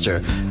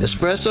Monster.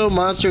 Espresso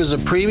Monster is a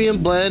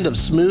premium blend of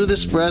smooth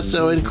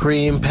espresso and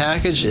cream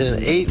packaged in an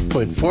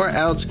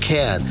 8.4-ounce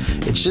can.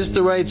 It's just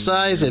the right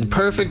size and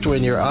perfect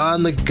when you're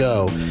on the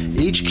go.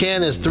 Each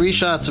can has 3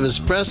 shots of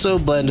espresso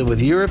blended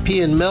with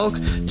European milk,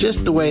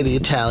 just the way the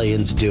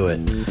Italians do it.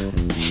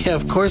 Yeah,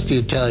 of course the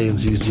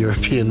Italians use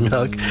European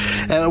milk.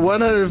 At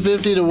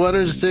 150 to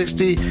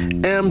 160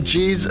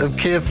 mgs of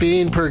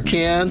caffeine per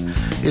can,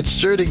 it's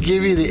sure to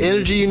give you the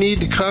energy you need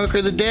to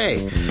conquer the day.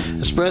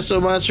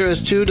 Espresso Monster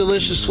has 2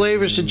 delicious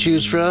flavors to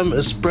choose from,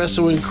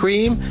 espresso and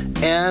cream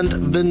and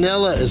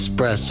vanilla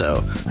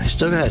espresso. I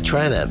still gotta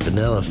try that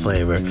vanilla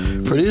flavor.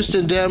 Produced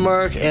in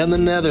Denmark and the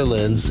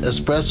Netherlands,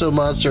 Espresso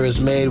Monster is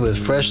made with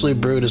freshly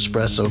brewed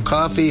espresso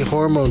coffee,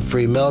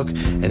 hormone-free milk,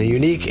 and a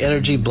unique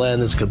energy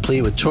blend that's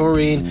complete with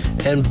taurine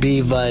and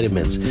B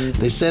vitamins.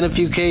 They sent a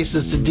few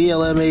cases to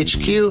DLM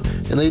HQ,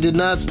 and they did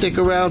not stick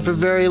around for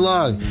very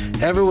long.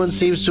 Everyone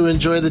seems to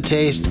enjoy the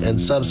taste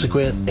and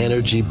subsequent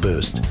energy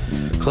boost.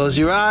 Close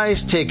your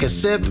eyes, take a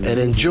sip, and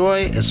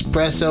enjoy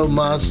Espresso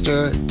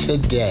Monster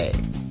today.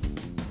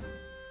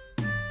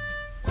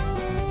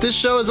 This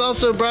show is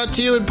also brought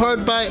to you in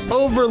part by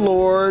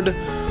Overlord.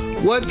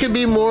 What could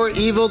be more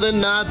evil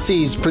than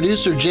Nazis?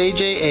 Producer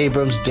J.J.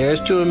 Abrams dares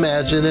to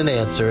imagine an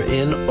answer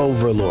in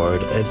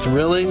Overlord, a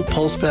thrilling,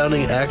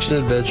 pulse-pounding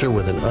action-adventure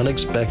with an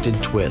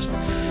unexpected twist.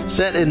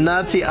 Set in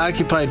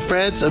Nazi-occupied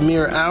France a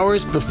mere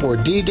hours before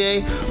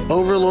D-Day,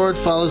 Overlord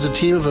follows a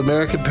team of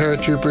American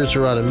paratroopers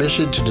who are on a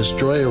mission to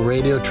destroy a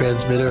radio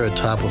transmitter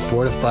atop a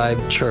fortified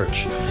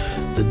church.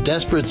 The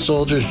desperate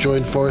soldiers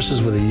join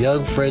forces with a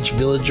young French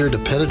villager to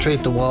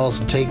penetrate the walls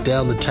and take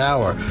down the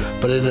tower.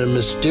 But in a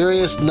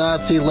mysterious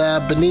Nazi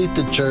lab beneath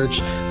the church,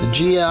 the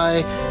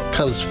GI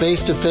comes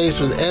face to face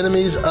with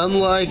enemies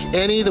unlike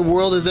any the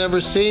world has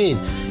ever seen.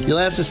 You'll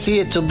have to see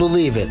it to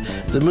believe it.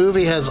 The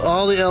movie has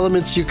all the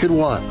elements you could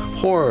want: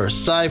 horror,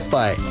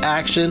 sci-fi,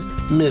 action,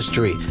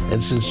 mystery.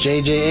 And since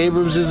J.J.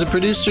 Abrams is a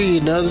producer,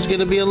 you know there's going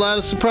to be a lot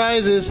of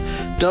surprises.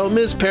 Don't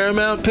miss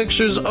Paramount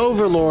Pictures'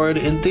 Overlord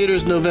in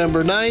theaters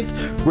November 9th.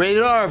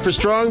 Rated R for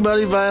strong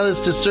bloody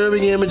violence,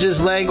 disturbing images,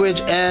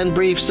 language, and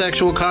brief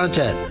sexual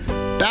content.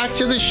 Back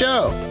to the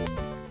show.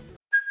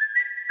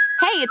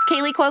 Hey, it's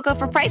Kaylee Cuoco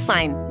for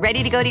Priceline.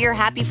 Ready to go to your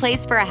happy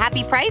place for a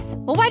happy price?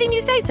 Well, why didn't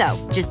you say so?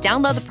 Just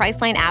download the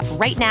Priceline app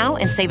right now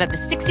and save up to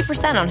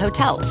 60% on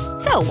hotels.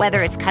 So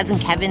whether it's Cousin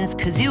Kevin's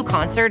Kazoo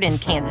Concert in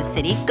Kansas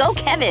City, go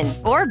Kevin,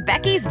 or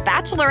Becky's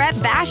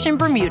Bachelorette Bash in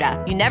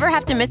Bermuda, you never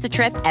have to miss a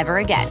trip ever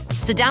again.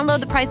 So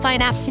download the Priceline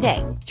app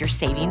today. Your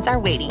savings are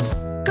waiting.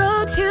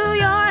 Go to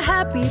your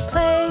happy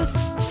place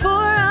for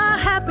a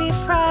happy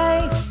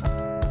price.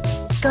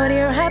 Go to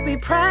your happy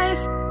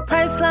price,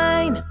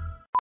 Priceline.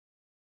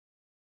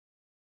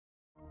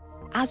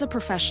 As a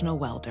professional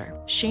welder,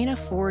 Shayna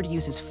Ford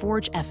uses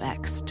Forge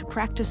FX to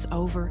practice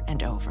over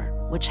and over,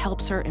 which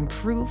helps her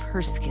improve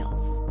her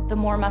skills. The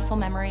more muscle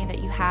memory that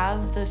you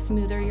have, the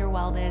smoother your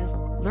weld is.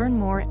 Learn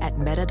more at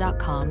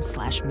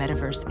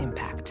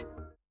meta.com/metaverseimpact.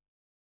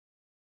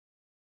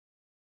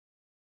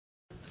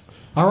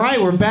 All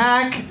right, we're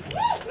back.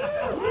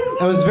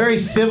 That was very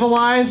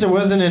civilized. There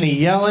wasn't any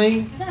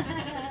yelling.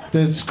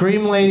 The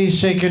Scream lady's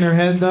shaking her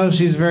head, though.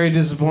 She's very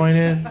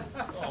disappointed.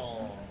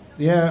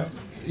 Yeah.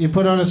 You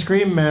put on a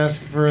Scream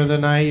mask for the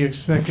night, you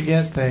expect to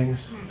get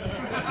things.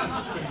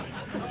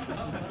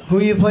 Who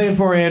are you playing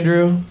for,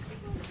 Andrew?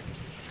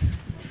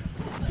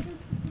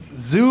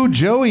 Zoo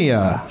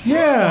Joia.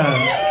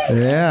 Yeah.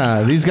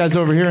 Yeah, these guys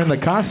over here in the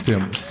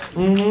costumes.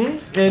 Mm-hmm.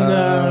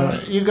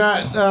 And you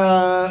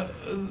got,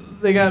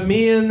 they got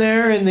me in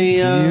there in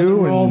the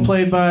role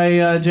played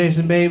by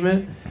Jason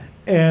Bateman.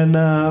 And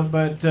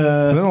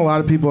then a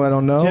lot of people I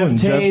don't know. Jeff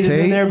Tate is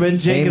in there, but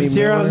Jacob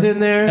Sirof's in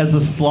there. As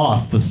the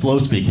sloth, the slow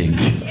speaking.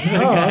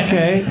 Oh,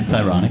 okay. It's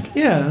ironic.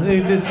 Yeah,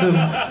 they did some.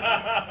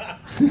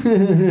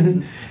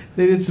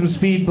 They did some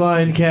speed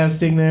blind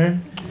casting there.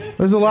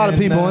 There's a lot of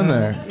people in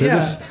there.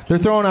 Yeah. They're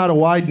throwing out a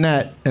wide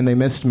net, and they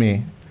missed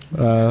me.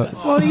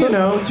 Well, you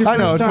know, it's your I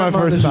know, first it's my time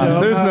on first the time.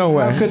 show. There's no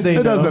way. How could they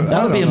It know? doesn't.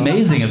 That would be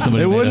amazing if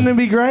somebody Wouldn't it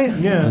be great?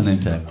 Yeah. a name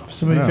tag.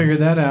 Somebody figured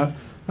that out.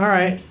 All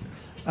right.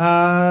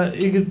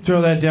 You could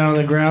throw that down on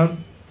the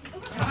ground.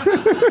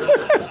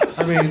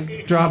 I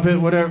mean, drop it,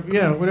 whatever.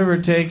 Yeah, whatever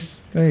it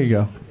takes. There you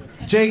go.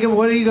 Jacob,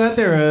 what do you got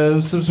there?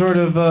 Some sort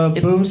of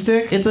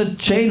boomstick? It's a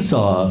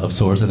chainsaw of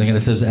sorts, I think, and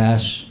it says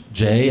Ash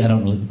J. I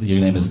don't know. Your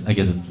name is, I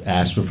guess it's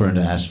Ash, referring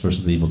to Ash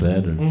versus the Evil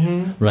Dead. Or,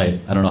 right.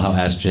 I don't know how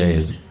Ash J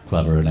is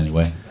clever in any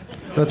way.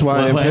 That's why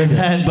I didn't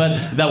take it.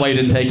 But that way you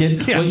didn't take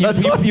it. Yeah,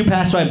 Well, you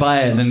passed right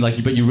by it, and then but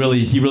he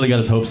really got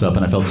his hopes up,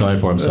 and I felt sorry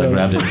for him, so I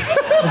grabbed it.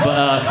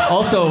 But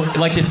also,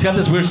 it's got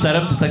this weird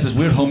setup. It's like this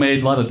weird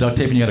homemade, lot of duct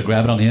tape, and you got to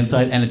grab it on the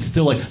inside, and it's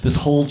still like this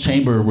whole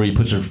chamber where you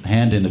put your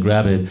hand in to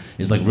grab it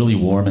is like really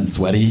warm and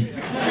sweaty,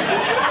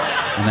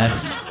 and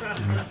that's.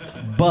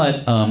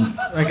 But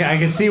I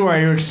can see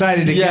why you're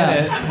excited to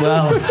get it.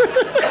 Well,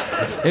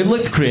 it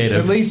looked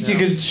creative. At least you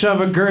could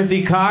shove a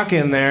girthy cock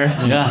in there.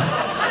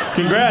 Yeah.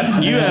 Congrats,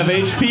 you have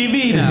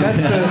HPV now.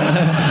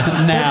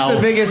 That's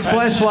the biggest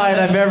fleshlight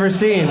I've ever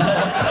seen.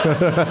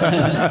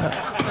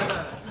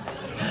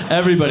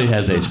 Everybody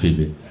has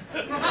HPV.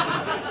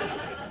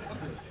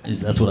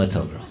 That's what I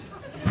tell girls.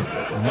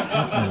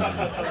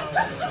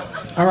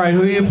 All right,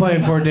 who are you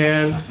playing for,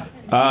 Dan?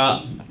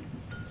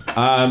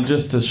 I'm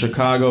just a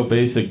Chicago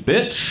basic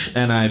bitch,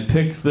 and I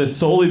picked this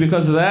solely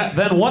because of that.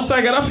 Then once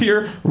I got up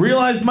here,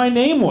 realized my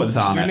name was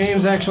on Your it.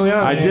 name's actually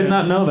on it. I did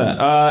not know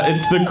that.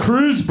 It's the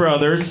Cruz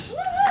Brothers.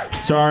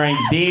 starring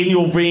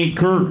Daniel Van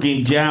Kirk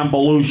and John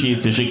Belushi.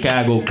 It's a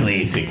Chicago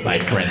classic, my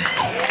friend.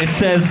 It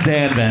says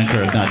Dan Van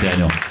Kirk, not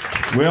Daniel.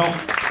 Well,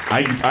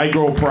 I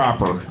grow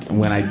proper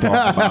when I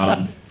talk about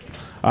him.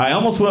 I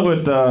almost went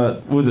with,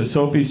 was it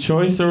Sophie's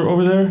Choice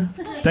over there?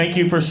 Thank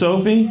you for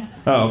Sophie?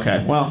 Oh,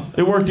 okay. Well,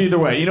 it worked either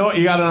way. You know what?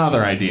 You got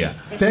another idea.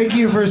 Thank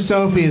you for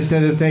Sophie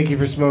instead of thank you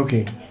for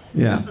smoking.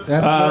 Yeah.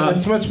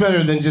 That's much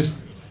better than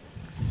just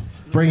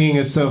bringing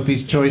a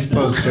Sophie's Choice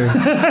poster.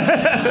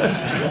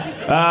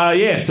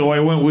 Yeah, so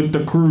I went with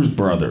the Cruz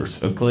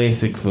Brothers, a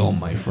classic film,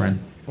 my friend.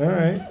 All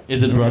right.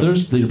 Is it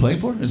brothers that you're playing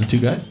for? Is it two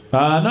guys? No,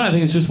 I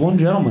think it's just one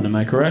gentleman. Am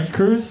I correct,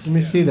 Cruz? Let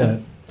me see that.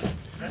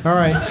 All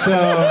right, so...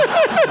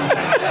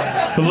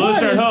 For the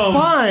listener at home...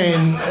 It's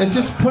fine. And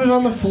just put it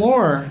on the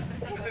floor.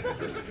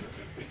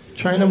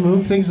 Trying to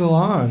move things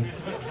along.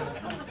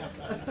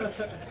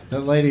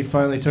 That lady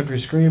finally took her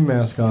scream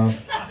mask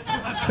off.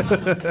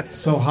 It's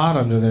so hot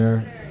under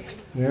there.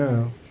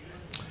 Yeah.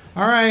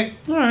 All right.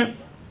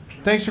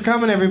 Thanks for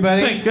coming,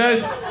 everybody. Thanks,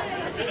 guys.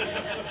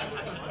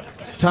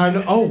 It's time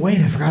to... Oh, wait,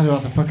 I forgot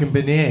about the fucking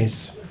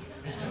beignets.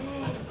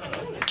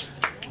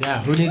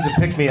 Yeah, who needs a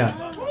pick-me-up?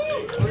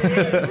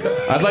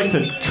 I'd like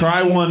to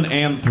try one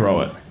and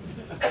throw it.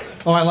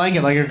 Oh, I like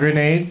it, like a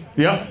grenade?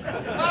 Yep.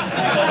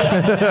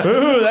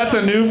 Ooh, that's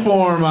a new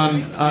form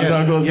on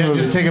Douglas movies.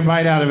 Just take a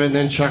bite out of it and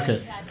then chuck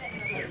it.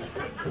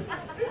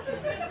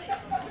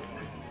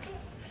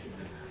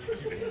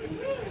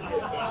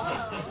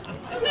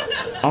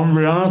 I'm gonna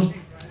be honest,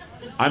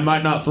 I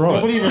might not throw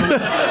it.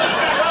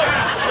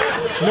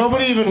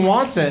 Nobody even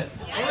wants it.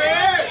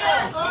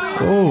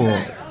 Oh.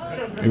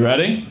 You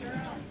ready?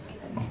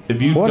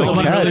 If you don't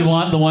really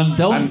want the one,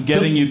 I'm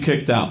getting you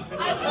kicked out.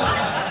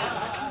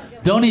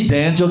 Don't eat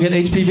Dan's, you'll get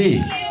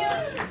HPV.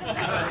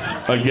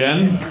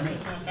 Again?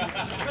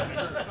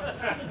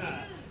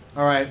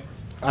 All right,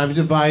 I've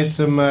devised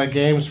some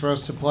games for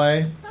us to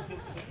play,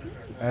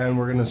 and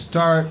we're gonna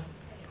start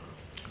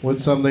with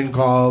something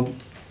called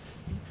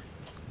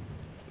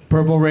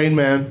Purple Rain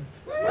Man.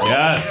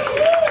 Yes.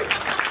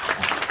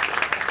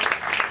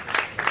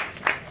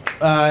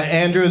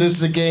 Andrew, this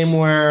is a game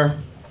where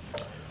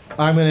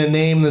I'm going to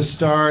name the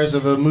stars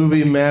of a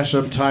movie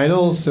mashup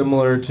title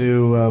similar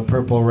to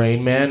Purple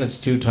Rain Man. It's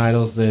two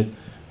titles that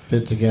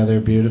fit together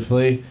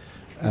beautifully.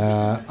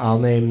 I'll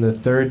name the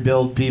third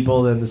billed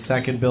people, then the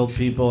second billed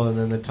people, and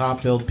then the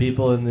top billed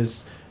people in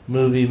this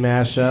movie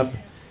mashup.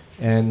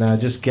 And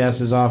just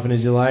guess as often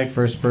as you like.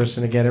 First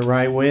person to get it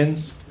right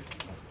wins.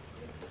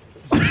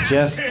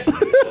 Just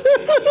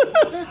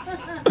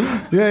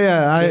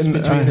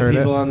between the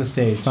people on the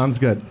stage. Sounds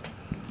good.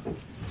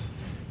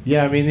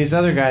 Yeah, I mean, these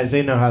other guys,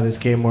 they know how this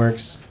game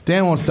works.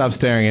 Dan won't stop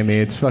staring at me.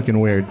 It's fucking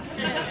weird.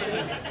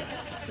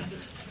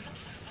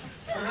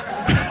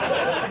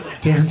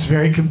 Dan's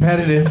very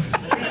competitive.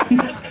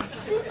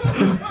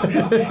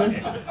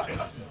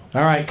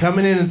 All right,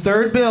 coming in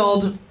third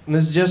build, and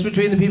this is just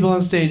between the people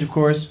on stage, of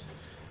course.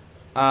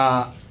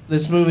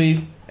 This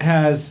movie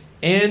has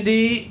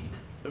Andy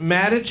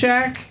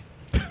Matichak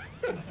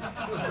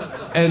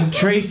and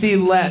Tracy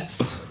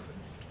Letts.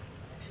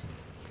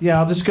 Yeah,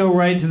 I'll just go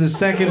right to the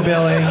second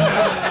billing.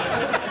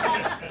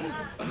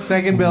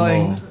 Second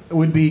billing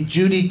would be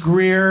Judy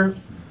Greer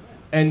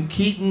and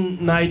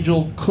Keaton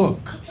Nigel Cook.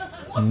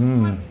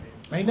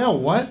 I know,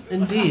 what?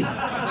 Indeed.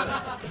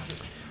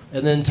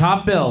 And then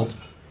top billed,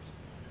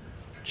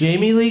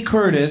 Jamie Lee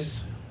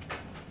Curtis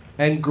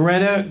and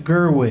Greta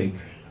Gerwig.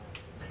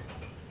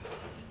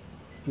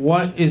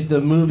 What is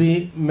the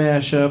movie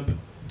mashup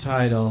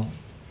title?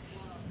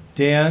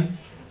 Dan?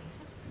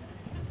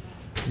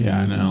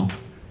 Yeah, I know.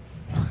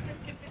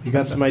 You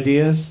got some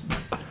ideas?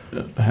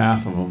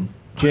 Half of them.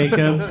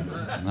 Jacob?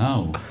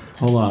 No.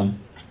 Hold on.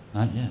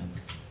 Not yet.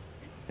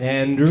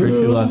 Andrew?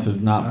 Tracy Letts has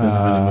not been in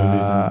many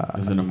movies and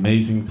is an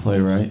amazing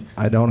playwright.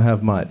 I don't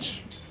have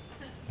much.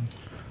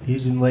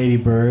 He's in Lady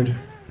Bird.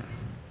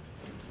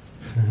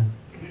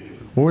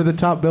 What were the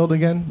top build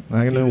again?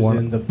 I know He was one.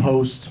 in The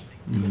Post.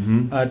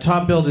 Mm-hmm.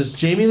 Top build is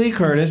Jamie Lee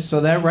Curtis,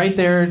 so that right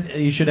there,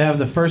 you should have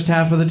the first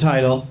half of the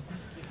title.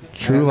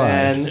 True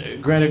Lies.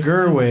 And Greta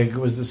Gerwig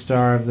was the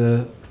star of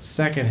the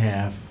second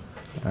half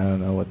I don't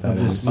know what that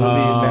of this is. movie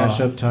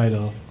mashup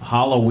title.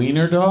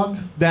 Halloweener Dog?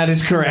 That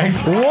is correct.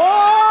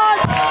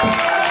 What?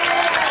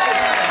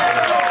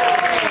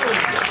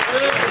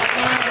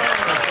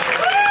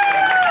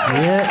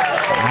 Get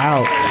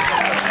out.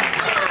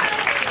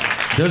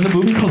 There's a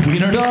movie called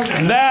Wiener Dog?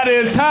 That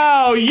is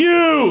how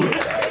you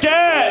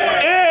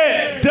get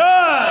it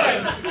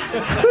done!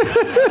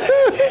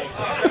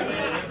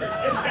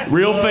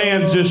 Real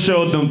fans just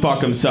showed them fuck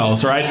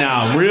themselves right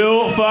now.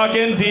 Real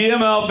fucking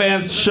DML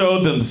fans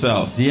showed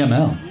themselves.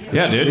 DML.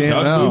 Yeah, dude.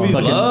 DML. Doug Movie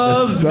Fucking-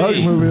 loves Doug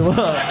me. movie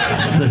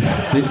loves.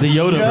 The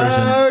Yoda version.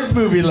 Doug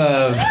Movie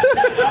Loves.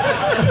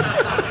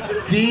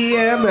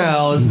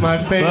 DML is my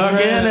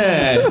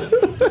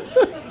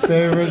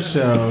favorite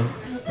show.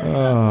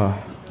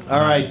 All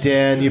right,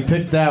 Dan, you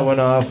picked that one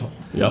off.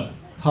 Yep.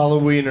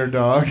 Halloweener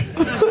Dog.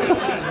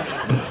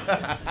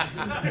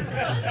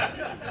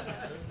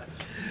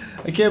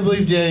 I can't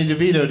believe Danny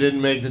DeVito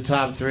didn't make the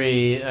top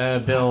 3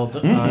 build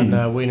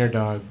on Wiener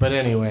Dog. But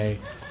anyway,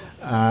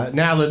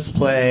 now let's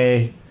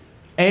play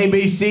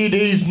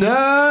ABCD's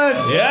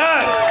Nuts!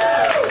 Yes!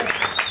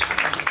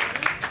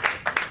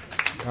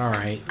 All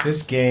right,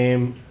 this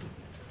game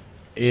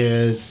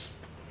is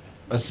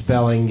a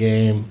spelling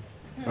game.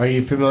 Are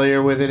you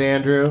familiar with it,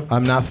 Andrew?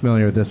 I'm not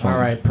familiar with this one. All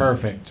right,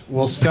 perfect.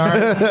 We'll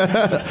start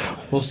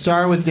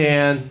with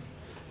Dan,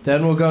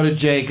 then we'll go to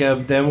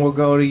Jacob, then we'll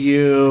go to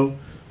you,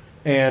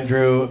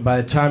 Andrew.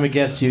 By the time it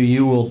gets to you,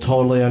 you will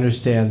totally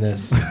understand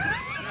this.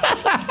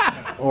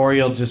 Or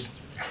you'll just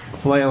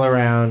flail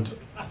around.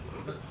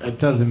 It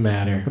doesn't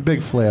matter. A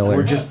big flailer.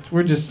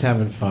 We're just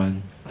having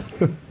fun.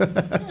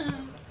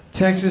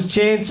 Texas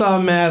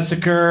Chainsaw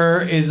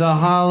Massacre is a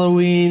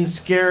Halloween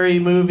scary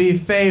movie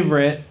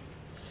favorite.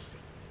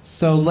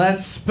 So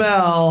let's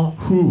spell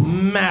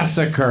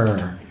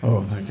massacre.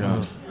 Oh, thank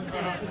God.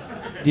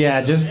 Yeah,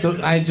 we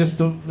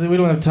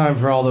don't have time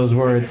for all those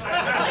words.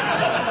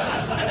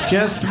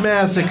 Just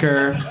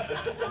massacre.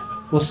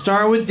 We'll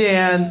start with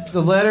Dan.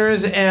 The letter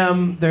is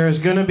M. There's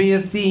going to be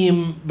a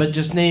theme, but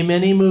just name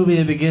any movie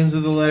that begins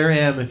with the letter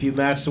M. If you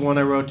match the one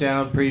I wrote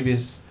down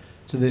previous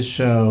to this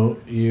show,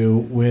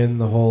 you win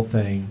the whole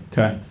thing.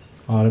 Okay.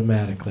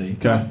 Automatically.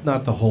 Okay.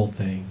 Not the whole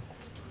thing.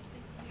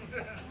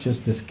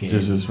 Just this game.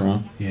 Just this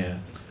round? Yeah.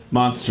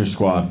 Monster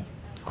Squad.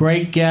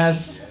 Great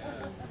guess.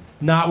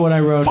 Not what I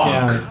wrote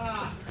down.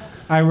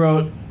 I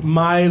wrote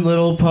My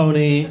Little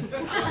Pony,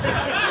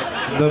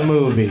 the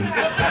movie. Is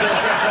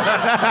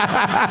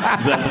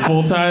that the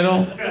full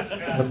title?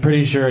 I'm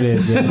pretty sure it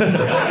is,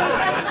 yes.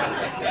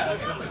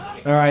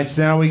 All right,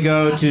 so now we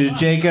go to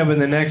Jacob,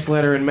 and the next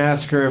letter in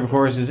Massacre, of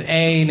course, is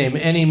A. Name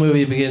any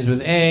movie that begins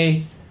with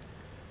A.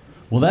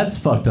 Well, that's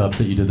fucked up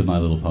that you did the My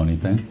Little Pony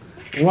thing.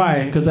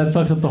 Why? Because that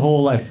fucks up the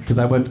whole life. Because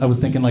I was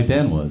thinking like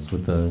Dan was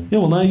with the. Yeah,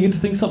 well now you get to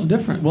think something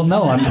different. Well,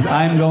 no,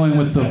 I'm going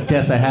with the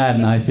guess I had,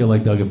 and I feel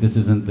like Doug, if this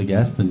isn't the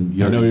guess, then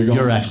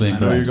you're actually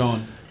incorrect. I know you're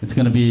going. It's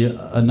going to be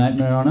A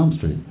Nightmare on Elm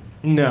Street.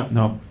 No.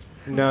 No.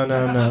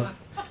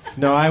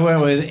 No, I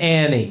went with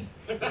Annie.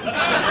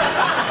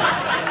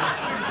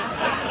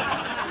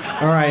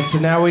 All right, so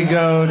now we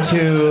go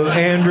to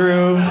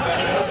Andrew.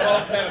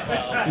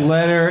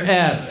 Letter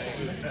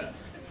S.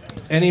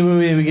 Any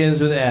movie that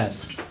begins with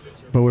S.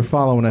 But we're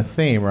following a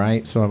theme,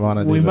 right? So I want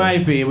to do We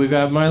might be. We've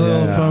got My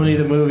Little Pony,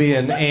 the movie,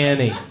 and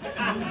Annie.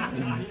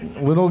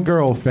 Little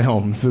girl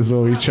films is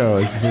what we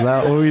chose. Is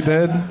that what we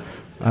did?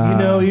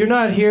 You're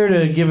not here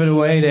to give it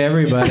away to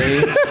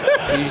everybody.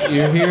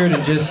 You're here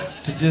to just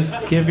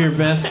give your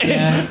best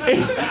guess.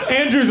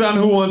 Andrew's on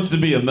Who Wants to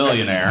Be a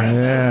Millionaire.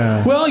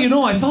 Yeah. Well,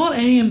 I thought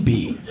A and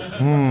B.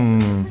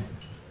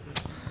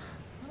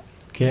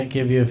 Can't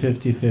give you a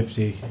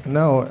 50-50.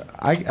 No,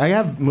 I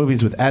have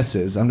movies with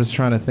S's. I'm just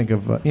trying to think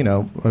of, a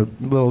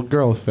little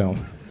girl film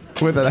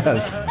with an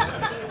S.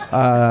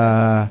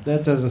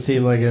 That doesn't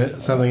seem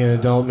like something an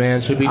adult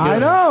man should be doing. I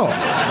know.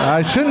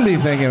 I shouldn't be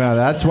thinking about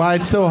that. That's why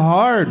it's so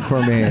hard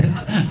for me.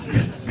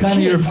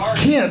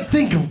 Can't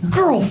think of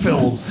girl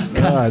films.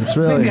 God, it's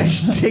really... Maybe I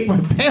should take my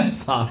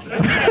pants off.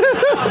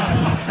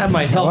 That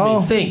might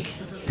help me think.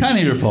 Kind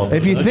of your fault.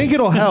 If you think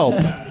it'll help...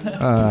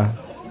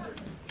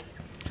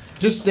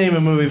 Just name a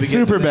movie.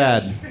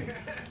 Superbad.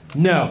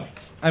 No.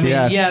 I mean,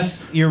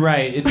 yes, you're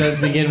right. It does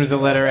begin with the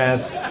letter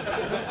S.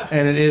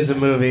 And it is a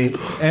movie.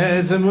 And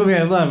it's a movie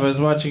I love. I was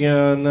watching it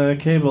on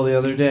cable the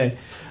other day.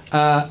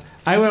 I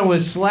went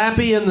with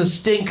Slappy and the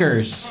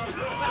Stinkers.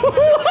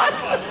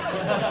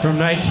 From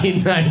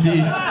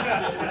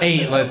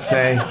 1998, let's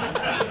say.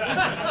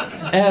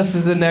 S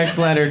is the next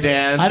letter,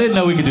 Dan. I didn't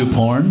know we could do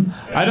porn.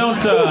 I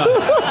don't...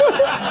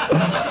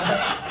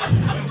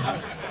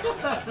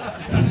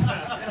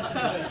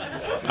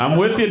 I'm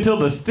with you till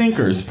the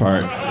stinkers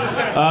part.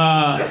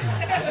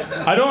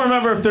 I don't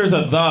remember if there's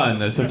a the in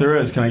this. If there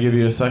is, can I give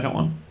you a second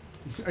one?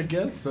 I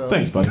guess so.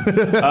 Thanks, buddy.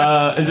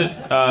 Is it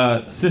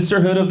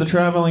Sisterhood of the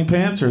Traveling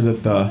Pants, or is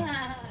it the...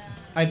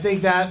 I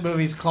think that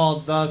movie's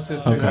called The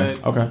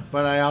Sisterhood. Okay.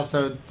 But I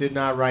also did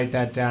not write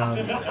that down.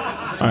 All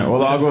right,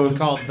 well, I'll go... It's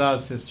called The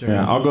Sisterhood.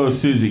 Yeah, I'll go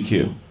Susie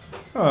Q.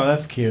 Oh,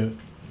 that's cute.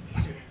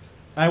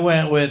 I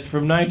went with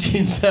from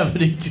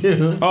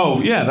 1972.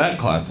 Oh, yeah, that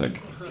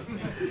classic.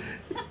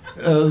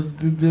 The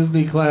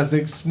Disney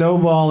classic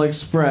Snowball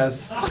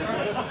Express.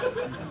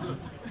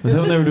 Was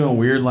that when they were doing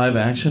weird live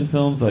action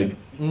films like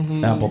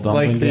Apple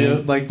Dumpling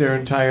Game? Like their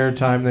entire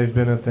time they've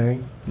been a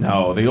thing?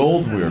 No, the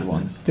old weird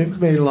ones. They've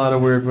made a lot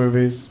of weird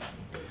movies.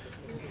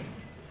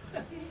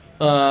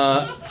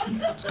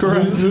 That's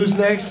correct. Who's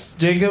next?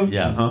 Jacob?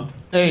 Yeah. Huh?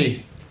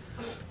 A.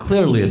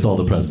 Clearly, it's All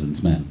the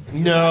President's Men.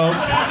 No.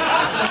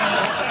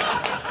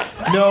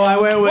 No, I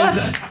went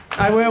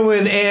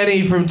with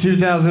Annie from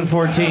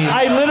 2014.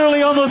 I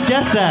literally almost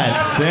guessed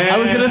that. Damn. I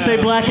was going to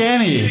say Black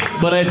Annie,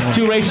 but it's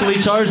too racially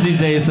charged these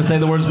days to say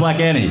the words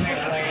Black Annie.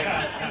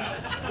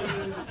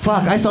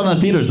 Fuck, I saw it in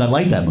the theaters and I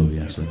liked that movie,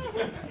 actually.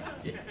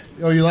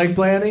 Oh, you like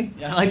Blanny?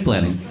 Yeah, I like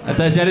Blanny. I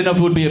didn't know if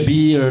it would be a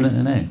B or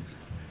an A.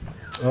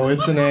 Oh,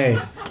 it's an A.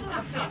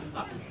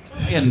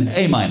 An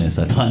A-, I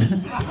thought.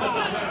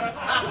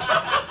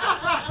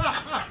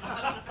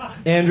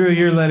 Andrew,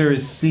 your letter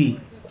is C.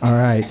 All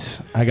right.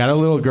 I got a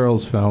little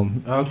girls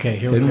film. Okay,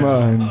 here we In go.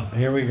 mind.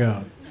 Here we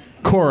go.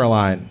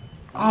 Coraline.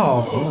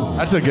 Oh,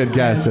 That's a good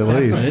guess, at that's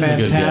least. a It's a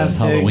good guess.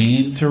 fantastic,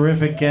 Halloween.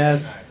 terrific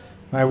guess.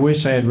 I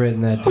wish I had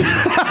written that down.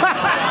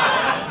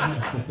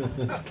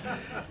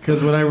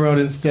 Because what I wrote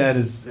instead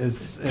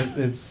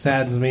it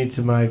saddens me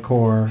to my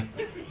core.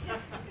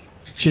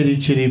 Chitty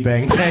chitty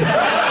bang bang.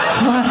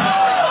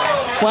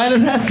 Why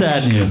does that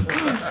sadden you?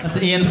 That's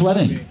Ian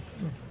Fleming.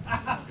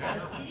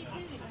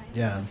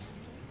 Yeah.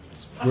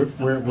 It's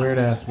weird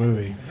ass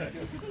movie.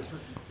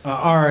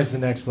 R is the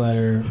next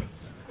letter.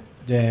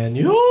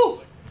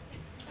 Daniel?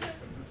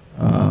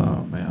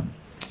 Oh, man.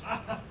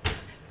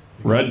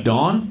 Red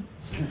Dawn?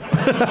 You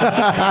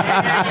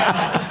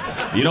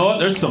know what?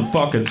 There's some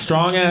fucking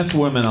strong-ass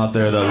women out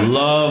there that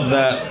love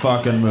that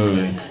fucking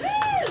movie.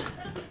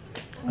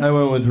 I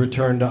went with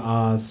Return to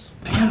Oz.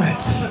 Damn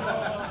it.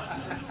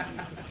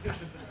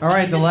 All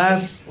right, the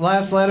last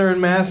letter in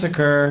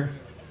Massacre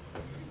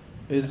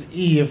is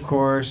E, of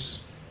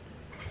course.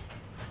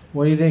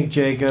 What do you think,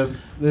 Jacob?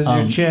 This is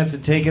your chance to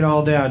take it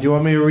all down. Do you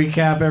want me to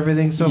recap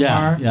everything so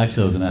far? Yeah,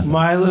 actually, it was an essay.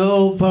 My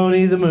Little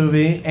Pony, the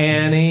movie.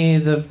 Annie,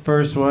 the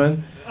first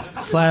one.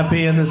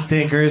 Slappy and the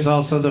Stinkers,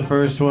 also the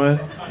first one.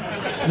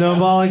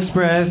 Snowball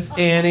Express,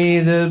 Annie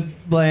the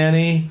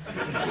Blanny.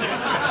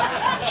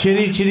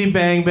 Chitty Chitty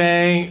Bang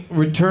Bang,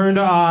 Return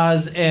to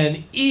Oz,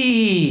 and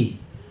E.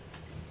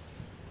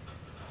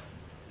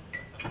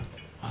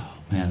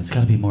 Man, it's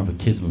got to be more of a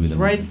kids movie than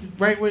Right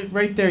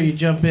there. You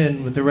jump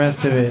in with the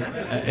rest of it.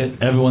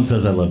 Everyone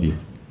says I love you.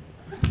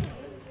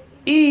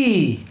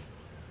 E.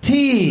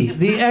 T.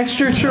 The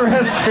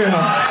extraterrestrial.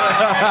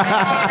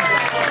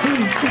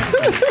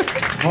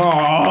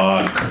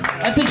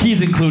 I think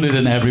he's included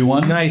in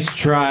everyone. Nice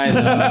try,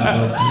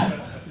 though.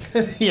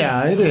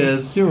 Yeah, it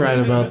is. You're right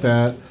about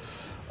that.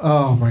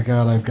 Oh my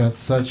God, I've got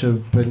such a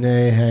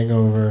Benet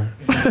hangover.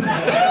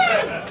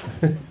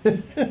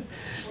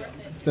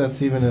 If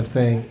that's even a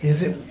thing.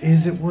 Is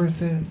it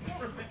worth it?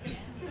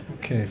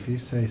 Okay, if you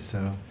say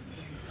so.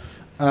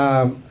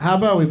 How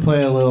about we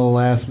play a little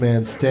Last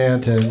Man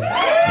Stanton?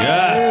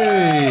 Yes.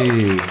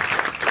 Hey.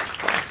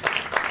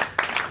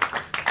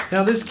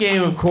 Now, this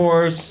game, of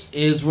course,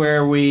 is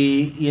where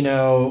we,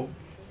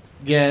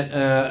 get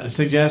a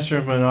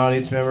suggestion from an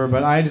audience member,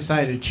 but I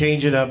decided to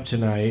change it up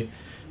tonight.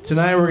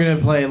 Tonight, we're going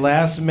to play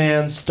Last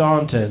Man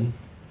Staunton.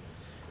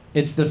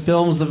 It's the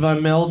films of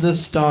Imelda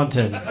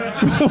Staunton.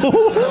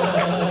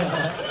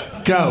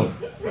 Go.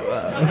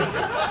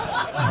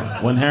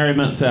 When Harry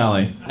Met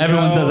Sally.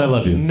 Everyone says I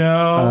love you. No.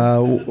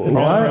 All the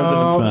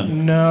President's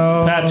Men.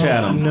 No. Patch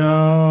Adams.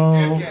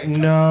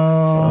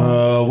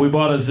 No. We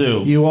Bought a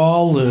Zoo. You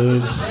all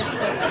lose.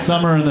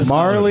 Summer in the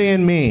Marley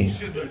and Me.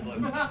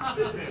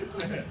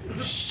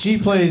 She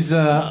plays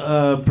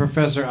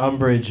Professor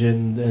Umbridge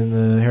in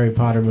the Harry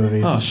Potter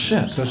movies. Oh,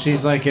 shit. So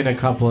she's like in a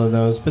couple of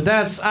those. But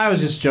I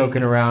was just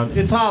joking around.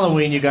 It's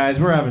Halloween, you guys.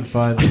 We're having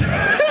fun.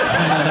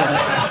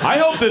 I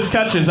hope this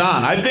catches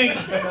on. I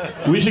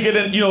think we should get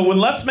in. When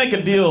Let's Make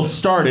a Deal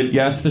started,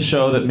 yes, the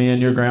show that me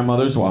and your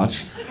grandmothers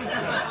watch,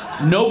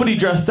 nobody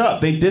dressed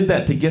up. They did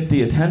that to get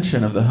the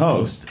attention of the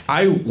host.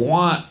 I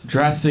want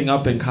dressing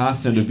up in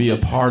costume to be a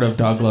part of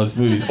Doug Loves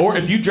Movies. Or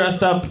if you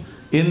dressed up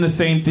in the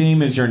same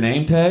theme as your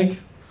name tag.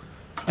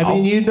 I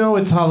mean,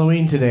 it's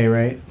Halloween today,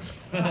 right?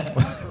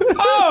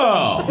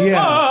 Oh!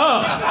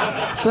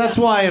 Yeah. So that's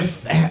why a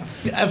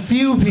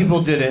few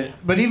people did it.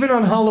 But even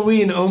on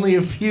Halloween, only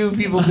a few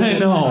people did it. I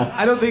know.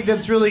 I don't think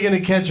that's really going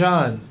to catch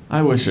on.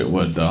 I wish it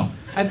would, though.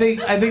 I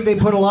think they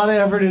put a lot of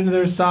effort into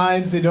their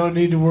signs. They don't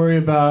need to worry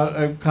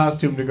about a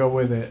costume to go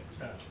with it.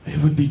 It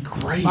would be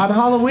great. On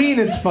Halloween,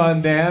 it's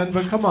fun, Dan,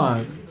 but come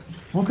on.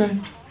 Okay.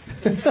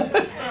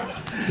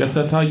 Guess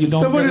that's how you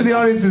don't. Someone in the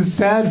audience is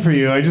sad for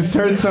you. I just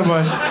heard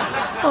someone.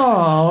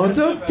 Oh,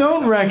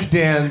 don't wreck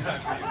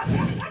Dan's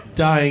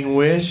dying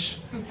wish.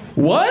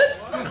 What?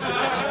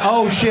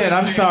 Oh shit!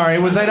 I'm sorry.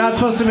 Was I not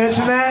supposed to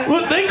mention that?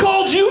 Well, they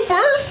called you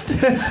first.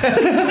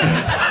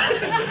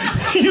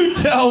 You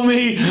tell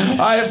me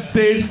I have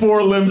stage 4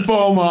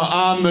 lymphoma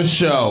on the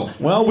show.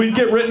 Well, we'd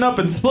get written up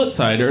in Split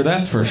Cider,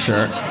 that's for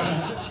sure.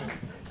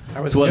 I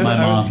was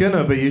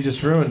gonna, but you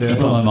just ruined it.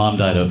 That's what my mom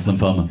died of,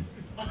 lymphoma.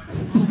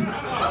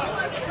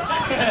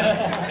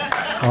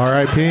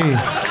 R.I.P.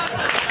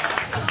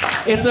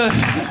 It's a...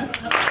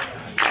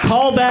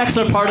 Callbacks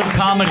are part of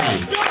comedy.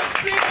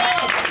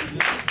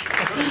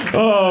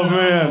 Oh,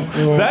 man.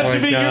 That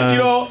should be,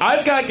 God.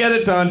 I've got Get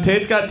It Done.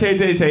 Tate's got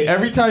Tate.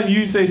 Every time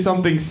you say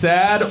something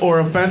sad or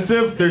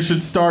offensive, there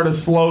should start a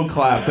slow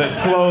clap that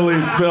slowly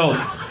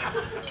builds.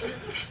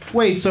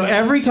 Wait, so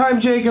every time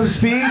Jacob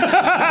speaks,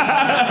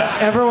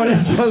 everyone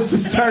is supposed to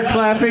start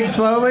clapping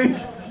slowly?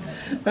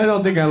 I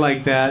don't think I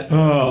like that.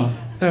 Oh.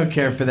 I don't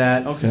care for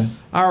that. Okay.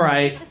 All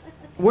right.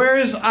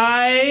 Where's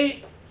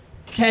Kaika?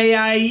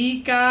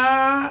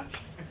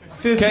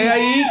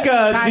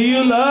 Kaika, do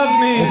you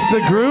love me? It's the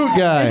Groot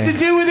guy. It's the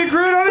dude with the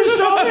Groot on his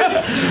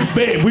shoulder?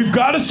 Babe, we've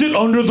got to sit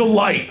under the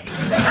light.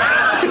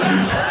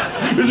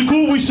 Is it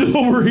cool if we sit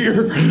over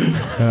here?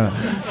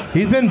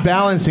 He's been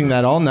balancing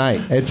that all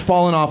night. It's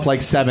fallen off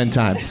like 7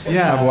 times.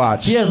 Yeah. I've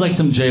watched. He has like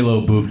some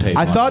J-Lo boob tape.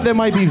 I on. thought there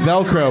might be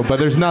Velcro, but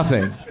there's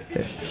nothing.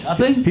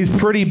 Nothing? He's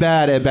pretty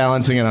bad at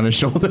balancing it on his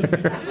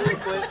shoulder.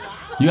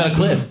 You got a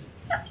clip.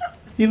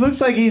 He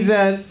looks like he's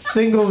at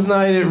singles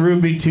night at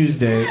Ruby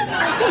Tuesday.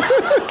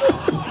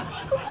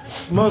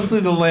 Mostly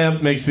the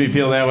lamp makes me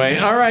feel that way.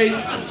 All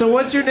right, so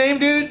what's your name,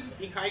 dude?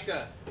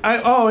 Ikaika.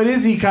 Oh, it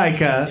is Ikaika.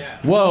 Yeah.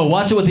 Whoa,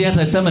 watch it with the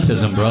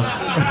anti-Semitism, bro.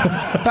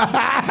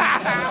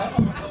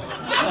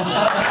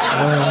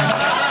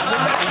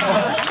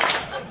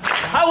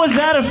 How was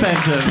that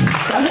offensive?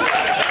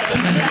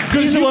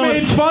 Because you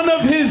made fun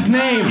of his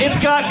name. It's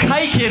got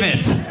kike in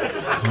it.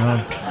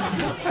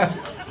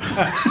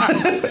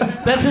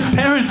 That's his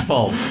parents'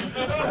 fault.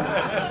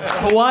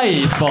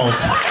 Hawaii's fault.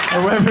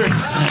 Or wherever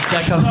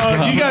that comes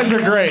from. You guys are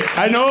great.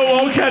 I know it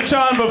won't catch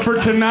on, but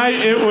for tonight,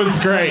 it was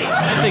great.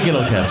 I think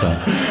it'll catch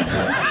on.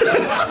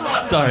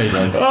 Sorry,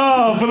 Doug.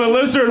 Oh, for the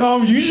listener at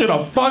home, you should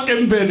have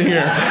fucking been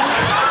here.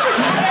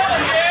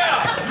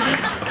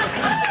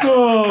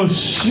 Oh,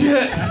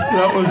 shit.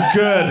 That was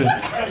good.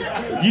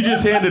 You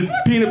just handed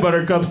peanut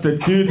butter cups to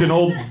dudes in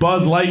old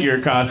Buzz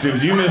Lightyear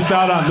costumes. You missed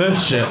out on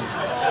this shit.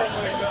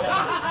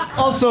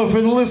 Also, for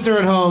the listener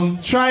at home,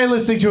 try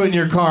listening to it in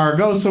your car.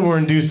 Go somewhere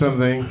and do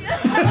something.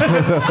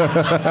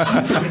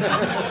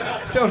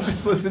 Don't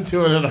just listen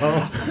to it at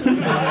home.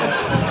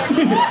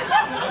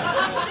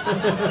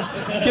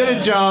 Get a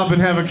job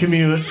and have a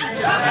commute.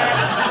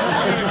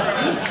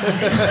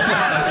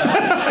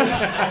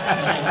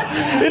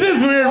 It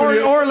is weird.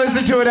 Or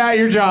listen to it at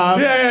your job.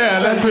 Yeah.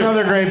 That's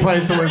another great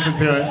place to listen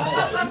to it.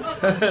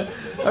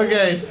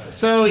 Okay,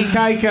 so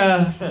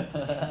Ikaika.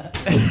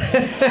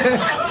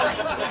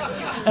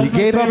 He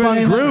gave up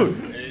on Groot.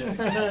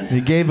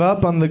 He gave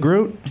up on the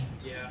Groot.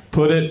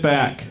 Put it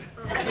back.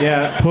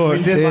 Yeah, Put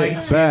we did it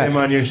like seeing back. him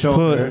on your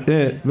shoulder. Put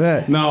it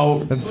back.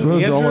 No. That's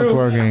almost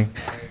working.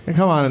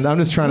 Come on, I'm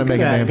just trying to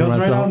make a name for goes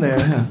myself. right on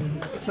there.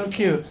 So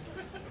cute.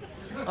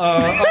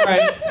 All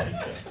right.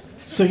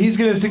 So he's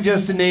going to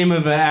suggest a name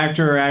of an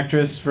actor or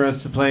actress for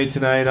us to play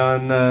tonight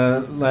on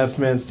Last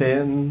Man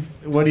Standing.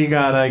 What do you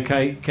got, Ike?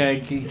 It's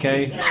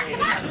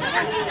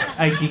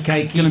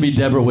going to be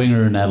Deborah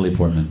Winger and Natalie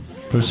Portman.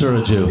 For sure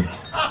a Jew.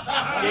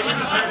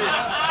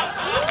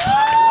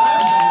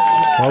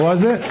 What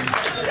was it?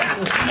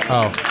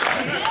 Oh.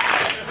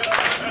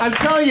 I'm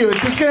telling you,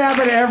 it's just going to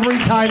happen every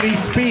time he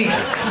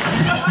speaks.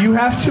 You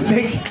have to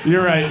make...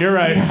 You're right. You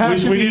have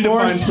to be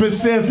more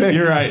specific.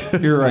 You're right.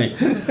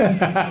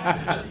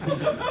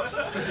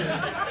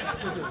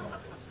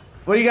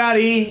 What do you got,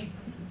 E?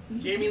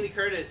 Jamie Lee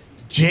Curtis.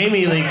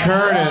 Jamie Lee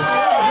Curtis.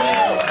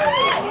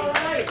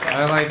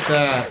 I like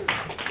that.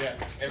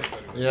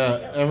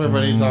 Yeah,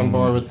 everybody's on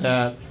board with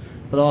that.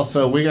 But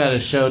also, we got a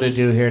show to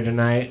do here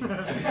tonight.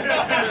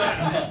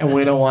 And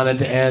we don't want it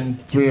to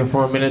end 3 or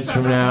 4 minutes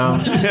from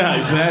now. Yeah,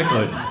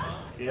 exactly.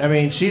 I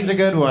mean, she's a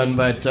good one,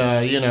 but,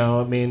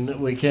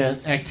 we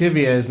can't...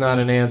 Activia is not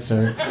an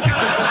answer.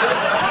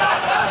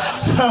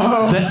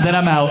 So... Then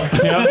I'm out.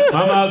 Yep,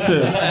 I'm out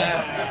too.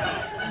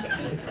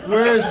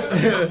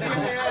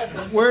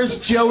 Where's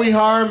Joey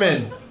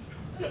Harmon?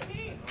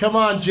 Come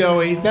on,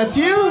 Joey. That's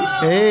you?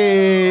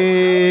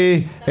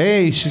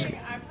 Hey, she's...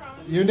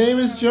 Your name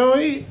is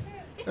Joey?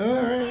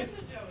 All right.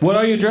 What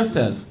are you dressed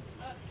as?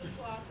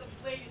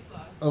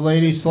 A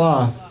lady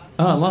sloth.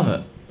 Oh, I love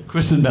it.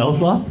 Kristen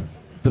Bellsloth?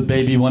 The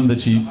baby one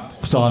that she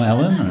saw on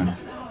Ellen? Or?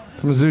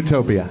 From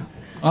Zootopia.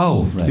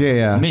 Oh, right.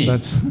 Yeah. Me.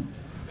 That's...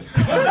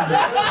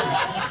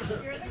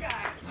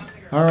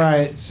 All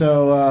right,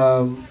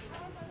 so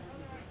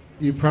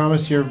you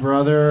promised your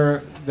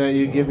brother that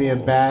you'd give me a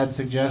bad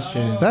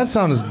suggestion. That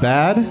sounds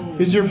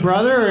bad. Is your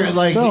brother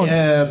like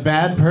a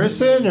bad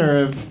person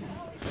or?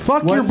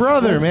 Fuck your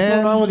brother, what's man.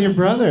 What's going on with your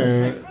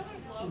brother?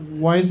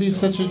 Why is he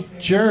such a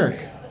jerk?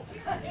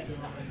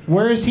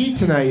 Where is he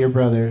tonight, your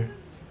brother?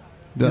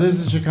 He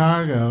lives in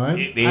Chicago.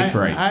 That's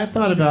right. I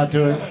thought about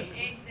doing.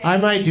 I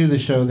might do the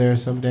show there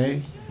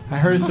someday. I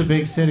heard it's a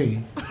big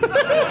city.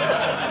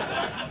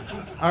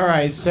 All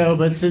right,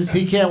 but since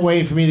he can't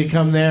wait for me to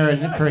come there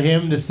and for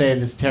him to say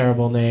this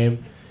terrible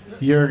name,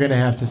 you're going to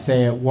have to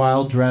say it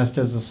while dressed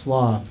as a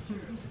sloth.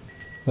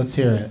 Let's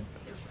hear it.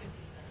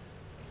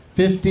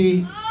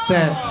 50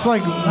 cents. It's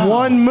like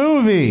one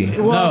movie.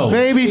 Well, No.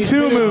 Maybe he's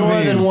 2 been in movies.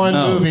 more than one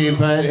No. movie,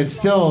 but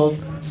it's not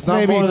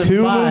Maybe more than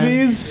 2 5.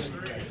 movies.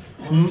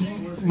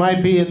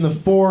 Might be in the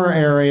 4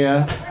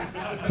 area.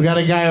 We got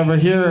a guy over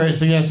here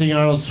suggesting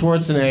Arnold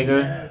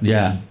Schwarzenegger.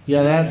 Yeah.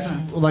 Yeah, that's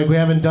like we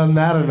haven't done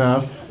that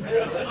enough.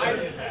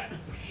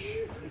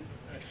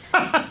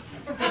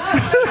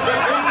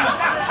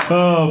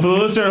 Oh, for the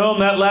listener at home,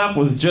 that laugh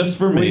was just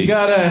for me. We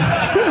got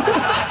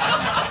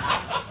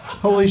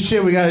holy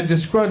shit, we got a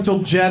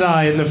disgruntled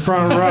Jedi in the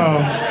front row.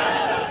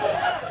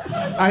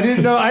 I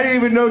didn't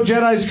even know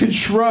Jedis could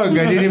shrug.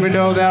 I didn't even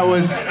know that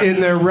was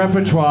in their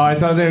repertoire. I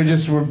thought they were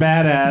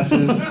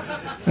badasses.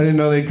 I didn't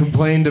know they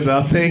complained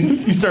about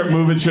things. You start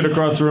moving shit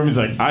across the room, he's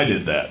like, I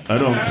did that. I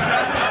don't...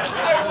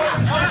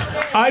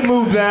 I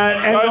moved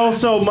that, and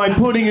also my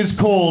pudding is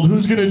cold.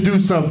 Who's gonna do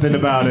something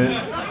about it?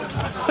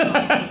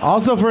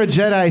 Also, for a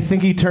Jedi, I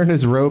think he turned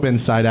his robe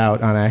inside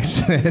out on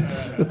accident.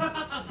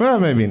 Well,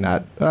 maybe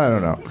not. I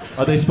don't know.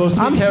 Are they supposed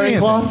to be terry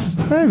cloths?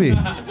 Maybe.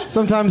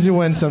 Sometimes you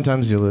win,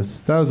 sometimes you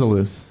lose. That was a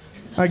lose.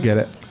 I get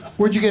it.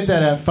 Where'd you get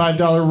that at?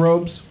 $5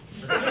 robes?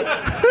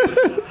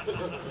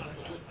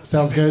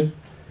 Sounds good?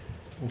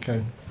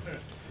 Okay.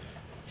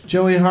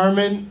 Joey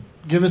Harmon,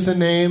 give us a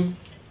name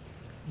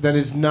that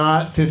is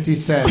not 50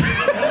 Cent.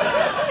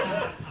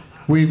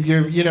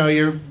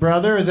 Your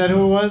brother, is that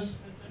who it was?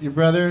 Your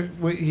brother,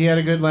 he had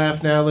a good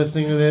laugh now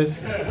listening to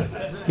this.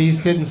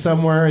 He's sitting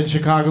somewhere in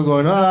Chicago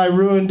going, "Oh, I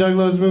ruined Doug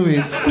Lowe's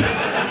movies.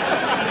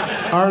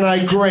 Aren't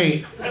I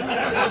great?"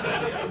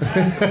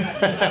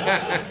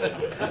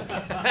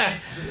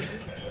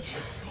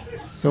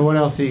 So what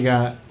else you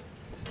got?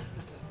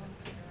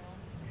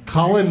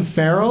 Colin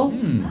Farrell?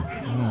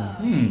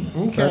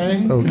 Okay.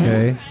 That's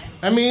okay.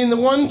 I mean, the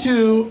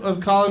 1-2 of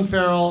Colin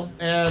Farrell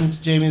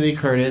and Jamie Lee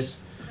Curtis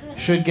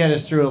should get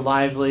us through a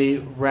lively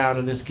round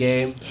of this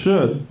game.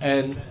 Should.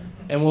 And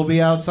we'll be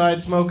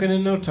outside smoking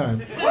in no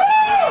time.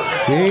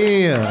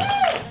 Yeah.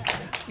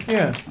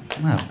 Yeah.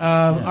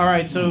 Wow. All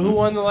right, so who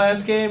won the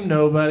last game?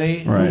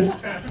 Nobody. Right.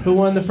 Who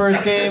won the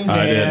first game?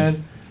 I Dan.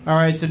 did. All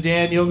right, so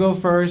Dan, you'll go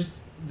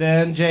first,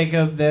 then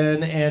Jacob,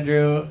 then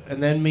Andrew,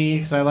 and then me,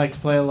 because I like to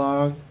play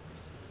along.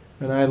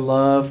 And I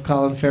love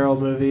Colin Farrell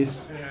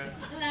movies.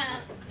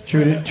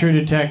 True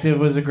Detective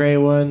was a great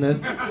one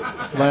that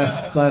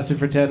lasted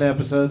for 10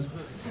 episodes.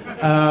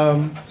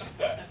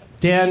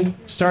 Dan,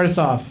 start us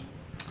off.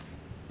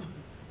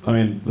 I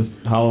mean, this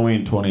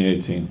Halloween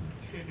 2018.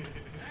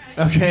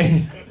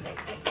 Okay.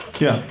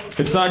 Yeah,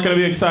 it's not going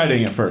to be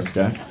exciting at first,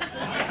 guys.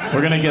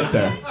 We're going to get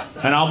there.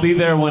 And I'll be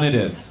there when it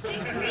is.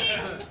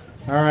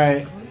 All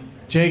right.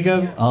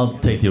 Jacob? I'll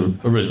take the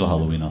original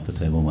Halloween off the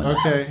table. Why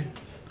not? Okay.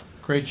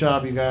 Great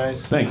job, you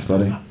guys. Thanks,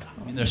 buddy. I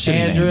mean, they're shitty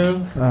Andrew?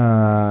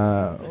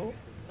 names.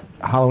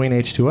 Halloween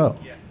H2O.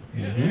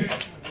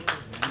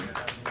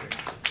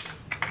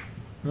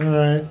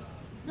 All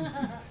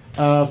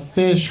right.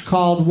 Fish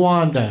called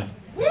Wanda.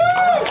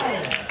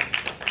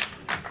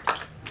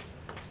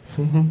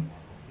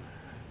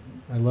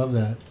 I love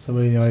that.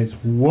 Somebody in the audience,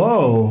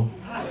 whoa.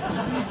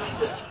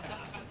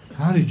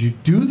 How did you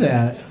do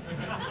that?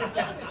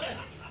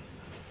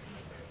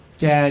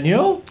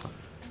 Daniel?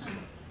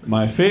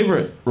 My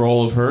favorite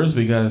role of hers,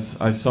 because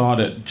I saw it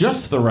at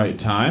just the right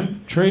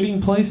time,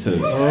 Trading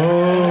Places.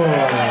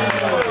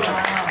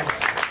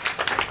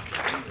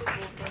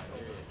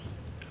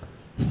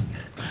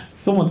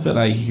 Someone said,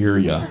 I hear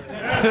ya.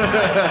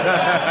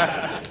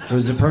 It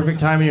was the perfect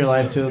time in your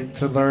life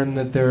to learn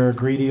that there are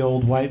greedy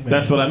old white men.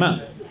 That's what I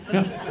meant.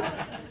 Yeah.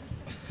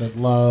 That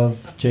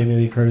love Jamie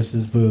Lee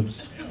Curtis's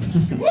boobs.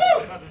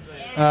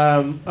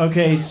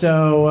 Okay,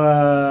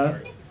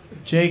 so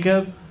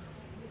Jacob?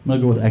 I'm going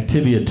to go with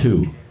Activia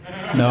 2.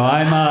 No,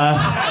 I'm,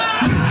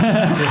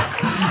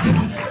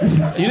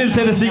 You didn't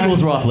say the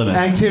sequels were off limits.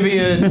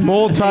 Activia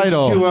Full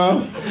title.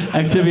 H2O.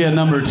 Activia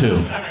number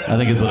 2, I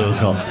think is what it was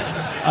called.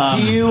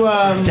 Do you,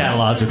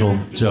 Scatological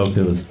joke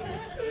that was...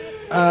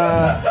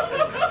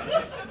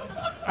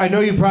 I know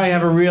you probably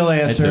have a real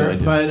answer, I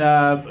do.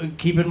 but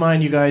keep in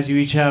mind, you guys, you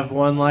each have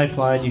one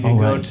lifeline. You can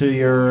go right. to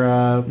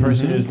your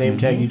person whose name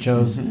tag you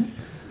chose.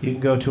 You can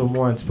go to him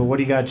once. But what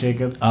do you got,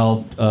 Jacob?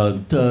 I'll,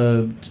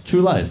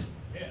 True Lies.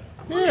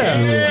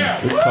 Yeah.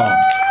 Good call.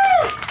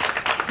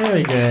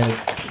 Very good.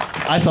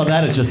 I saw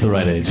that at just the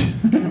right age.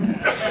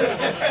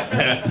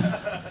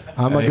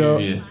 I'm going to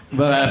go...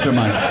 But after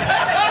my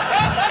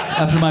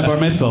bar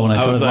mitzvah, when I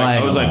started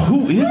lying. I was like,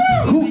 who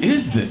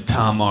is this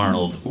Tom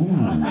Arnold? Ooh.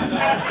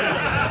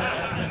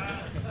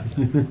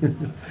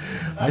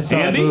 I saw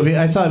Andy?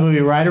 a movie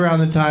right around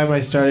the time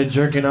I started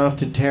jerking off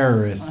to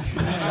terrorists.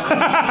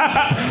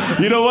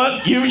 You know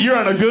what? You're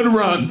on a good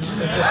run.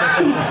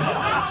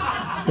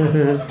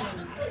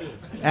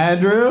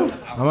 Andrew?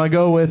 I'm going to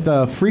go with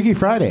Freaky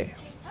Friday.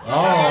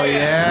 Oh,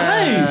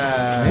 yeah.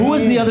 Nice. Who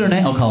was the other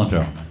name? Oh, Colin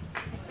Farrell.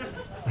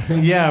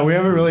 Yeah, we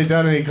haven't really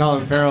done any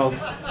Colin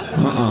Farrells.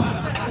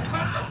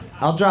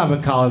 I'll drop a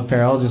Colin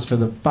Farrell just for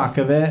the fuck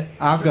of it.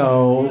 I'll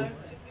go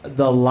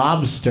The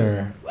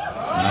Lobster.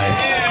 Nice.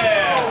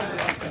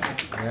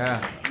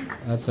 Yeah.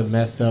 That's a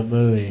messed up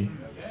movie.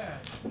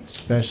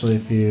 Especially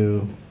if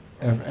you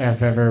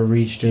have ever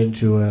reached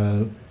into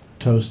a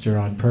toaster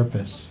on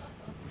purpose.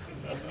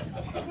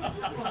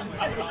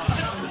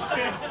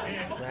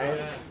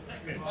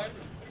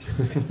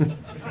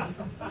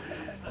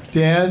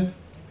 Dan?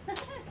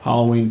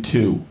 Halloween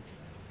 2.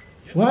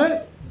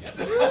 What?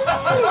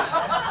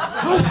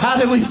 How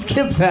did we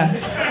skip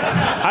that?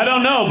 I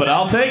don't know, but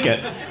I'll take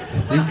it.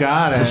 You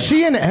got it. Is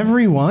she in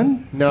every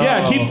one? No.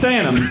 Yeah, keep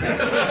saying them.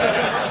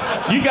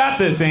 You got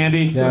this,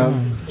 Andy. No,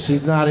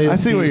 she's not in I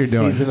see what you're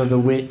doing. Season of the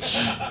Witch.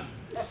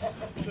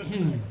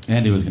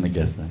 Andy was going to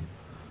guess that.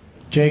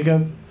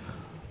 Jacob?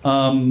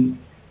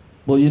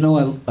 Well, you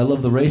know, I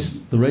love the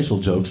racial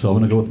joke, so I'm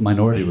going to go with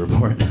Minority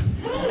Report.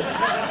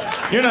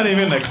 You're not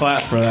even going to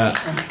clap for that.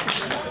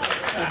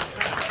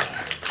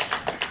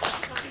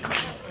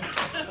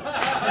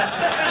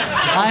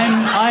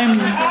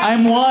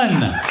 I'm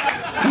one.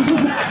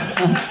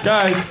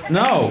 Guys,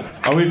 no.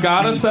 We've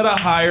got to set a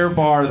higher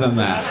bar than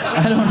that.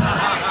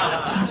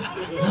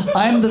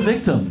 I'm the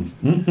victim.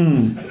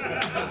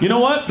 You know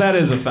what? That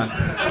is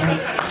offensive.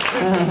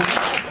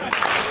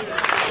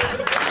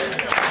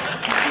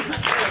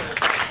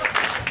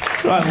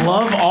 I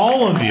love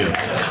all of you.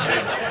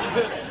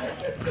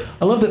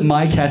 I love that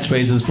my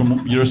catchphrase is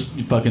from your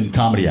fucking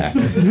comedy act.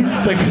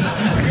 It's like,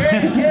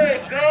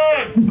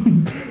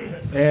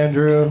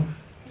 Andrew.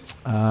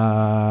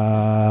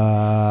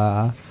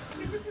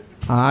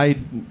 I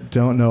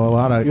don't know a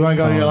lot of. You want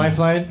to go to your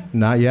lifeline?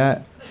 Not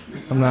yet.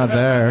 I'm not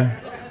there.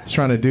 Just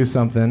trying to do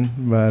something,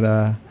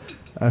 but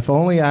if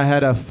only I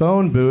had a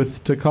phone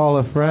booth to call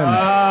a friend.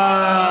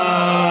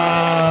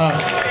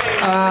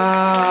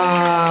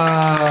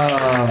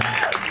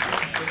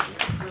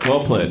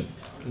 Well played.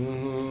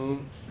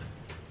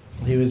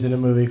 He was in a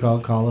movie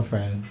called Call a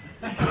Friend.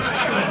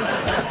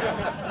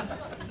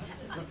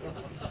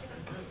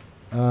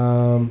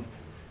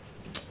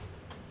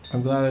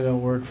 I'm glad I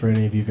don't work for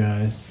any of you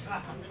guys.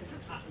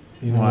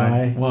 You know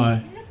why?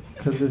 Why?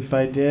 Because if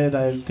I did,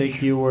 I'd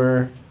think you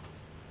were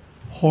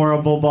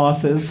horrible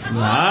bosses.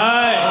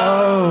 Nice.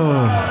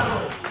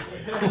 Oh.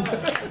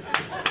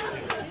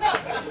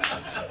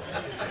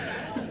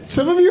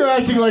 Some of you are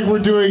acting like we're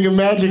doing a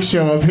magic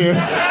show up here.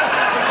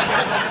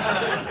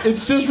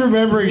 It's just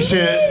remembering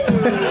shit. It's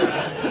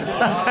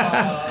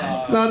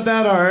not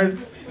that hard.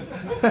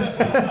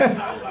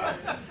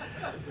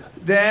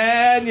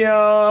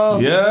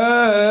 Daniel.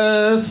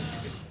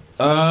 Yes.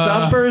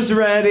 Supper's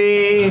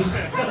ready.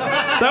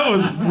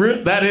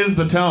 That is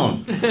the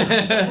tone.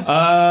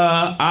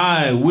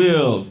 I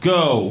will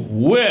go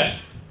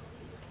with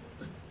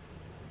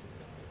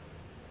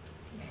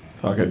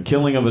fucking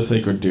Killing of a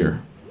Sacred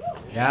Deer.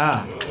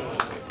 Yeah.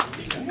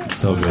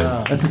 so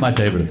good. That's my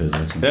favorite of his,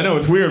 actually. I know,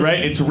 it's weird, right?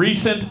 It's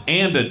recent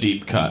and a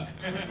deep cut.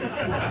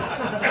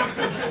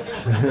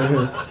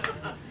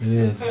 It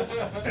is.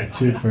 It's a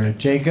twofer.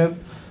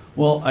 Jacob?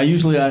 Well, I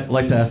usually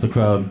like to ask the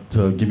crowd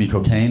to give me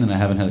cocaine, and I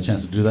haven't had a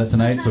chance to do that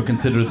tonight, so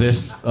consider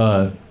this,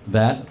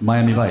 that,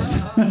 Miami Vice.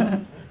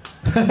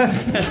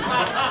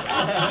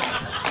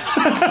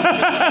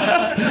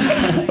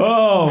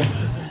 Oh.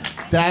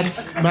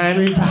 That's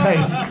Miami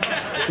Vice.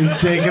 Is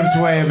Jacob's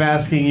way of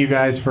asking you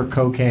guys for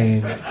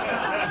cocaine.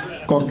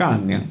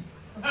 Cocaine.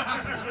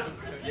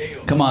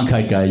 Come on,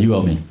 kite guy, you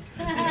owe me.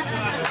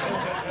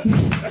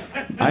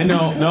 I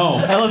know, no.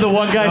 I love the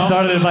one guy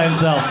started it by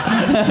himself.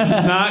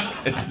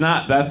 That's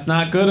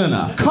not good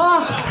enough.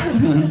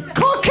 Cocaine!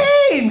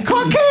 Cocaine!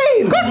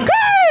 Cocaine!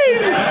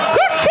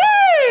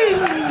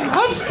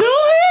 I'm still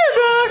here,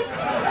 Doc.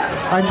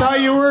 I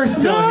thought you were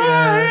still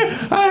here.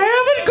 I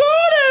haven't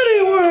gone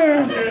anywhere.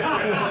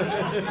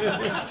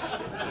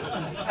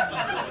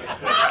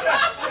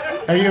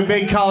 Are you a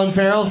big Colin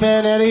Farrell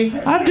fan, Eddie?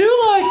 I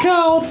do like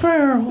Colin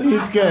Farrell.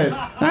 He's good.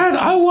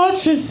 I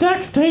watched his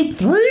sex tape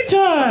 3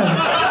 times.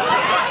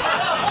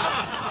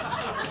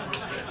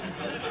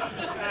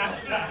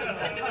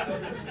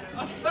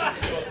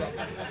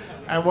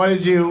 And what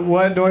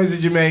noise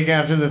did you make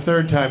after the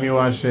 3rd time you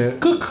watched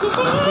it?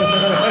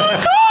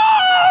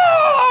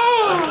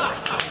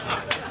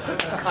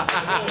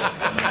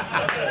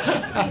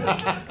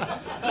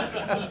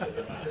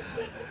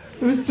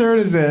 Whose turn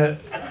is it?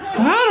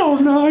 I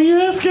don't know. Are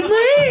you asking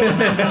me?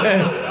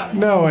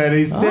 No,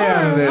 Eddie, stay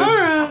out of this. All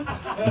right.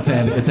 It's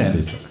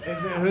Andy's.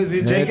 Who's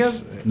he, Jacob?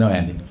 No,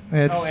 Andy.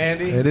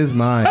 Andy? It is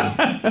mine.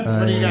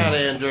 What do you got,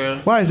 Andrew?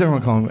 Why is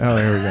everyone calling me? Oh,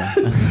 here we go.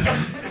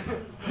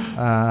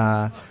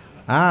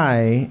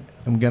 I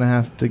am going to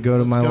have to go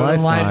to my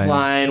lifeline.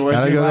 Lifeline. Where's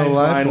Gotta your go to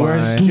lifeline?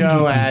 Where's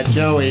Joe at?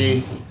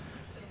 Joey.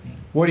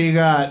 What do you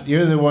got?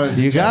 You're the one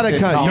who You gotta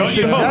cut. You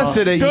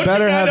suggested it. You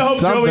better have hope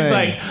something. Joey's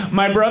like,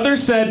 my brother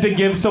said to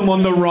give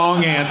someone the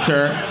wrong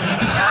answer.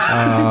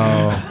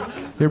 Oh,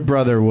 your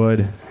brother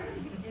would.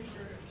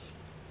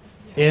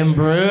 In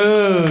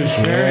Bruges.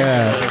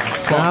 Yeah,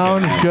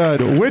 sounds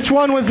good. Which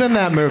one was in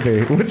that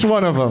movie? Which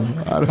one of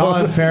them?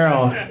 Colin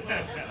Farrell.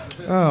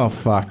 Oh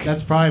fuck.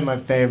 That's probably my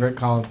favorite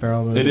Colin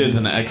Farrell movie. It is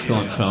an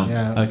excellent film.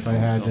 Yeah,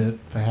 excellent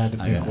if I had to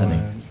pick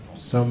one.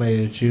 So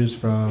many to choose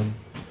from.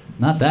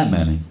 Not that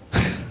many.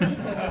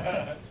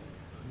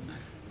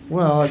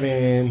 Well, I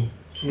mean,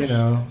 you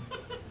know.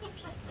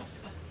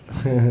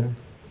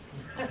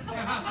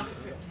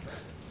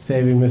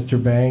 Saving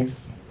Mr.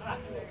 Banks.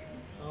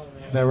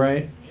 Is that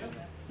right?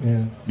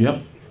 Yeah.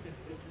 Yep.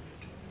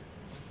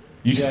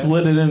 You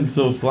slid it in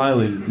so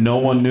slyly, no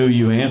one knew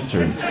you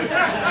answered.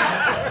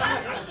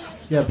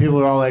 Yeah, people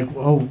are all like,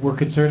 "Oh, we're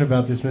concerned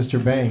about this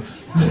Mr.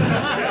 Banks."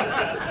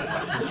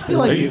 I feel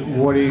like,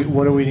 what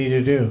do we need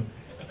to do?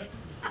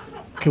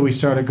 Can we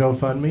start a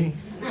GoFundMe?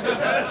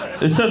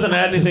 This doesn't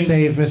add anything to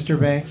save Mr.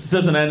 Banks. This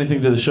doesn't add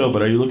anything to the show,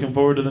 but are you looking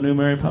forward to the new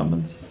Mary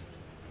Poppins?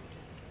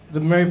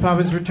 The Mary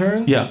Poppins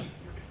Return? Yeah.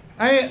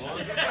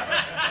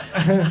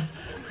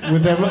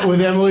 With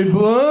Emily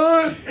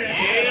Blunt.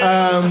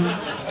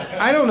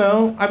 I don't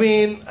know. I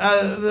mean,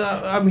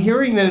 I'm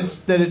hearing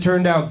that it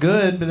turned out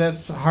good, but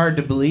that's hard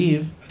to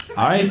believe.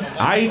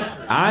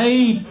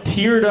 I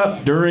teared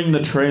up during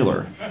the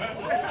trailer.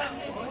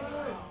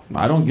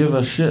 I don't give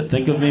a shit.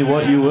 Think of me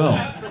what you will.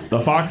 The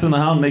Fox and the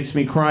Hound makes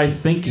me cry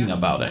thinking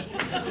about it.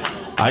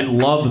 I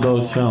love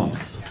those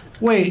films.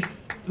 Wait,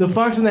 The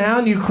Fox and the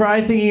Hound, you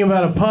cry thinking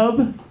about a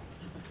pub?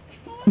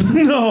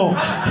 No.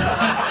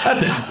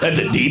 That's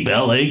a deep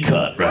LA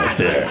cut right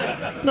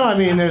there. No, I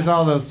mean, there's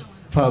all those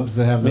pubs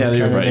that have those Yeah,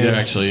 you're kind of right. names. There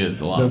actually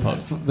is a lot of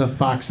pubs. The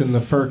Fox and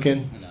the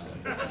Firkin.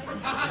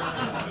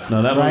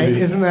 No, that Right?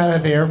 movie... Isn't that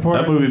at the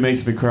airport? That movie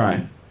makes me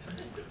cry.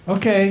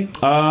 Okay.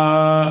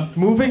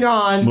 Moving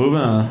on.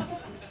 Moving on.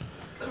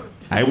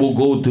 I will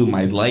go to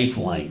my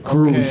Lifeline.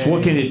 Cruz. Okay.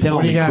 What can you tell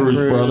What do me, you got, Cruz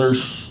Cruz?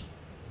 brothers?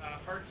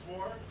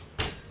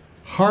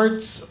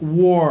 Hearts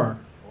War.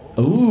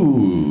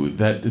 Ooh,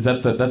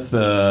 that's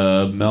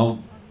the Mel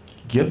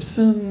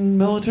Gibson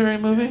military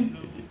movie?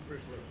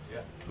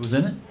 Who's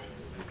in it?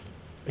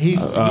 He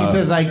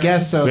says, I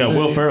guess so. Yeah, so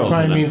Will Ferrell's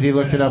probably in it. means he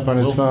looked it up on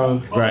his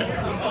phone. Right.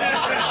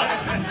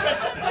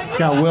 It's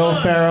got Will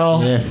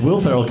Ferrell. Yeah, if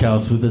Will Ferrell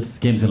counts, this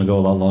game's gonna go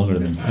a lot longer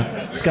than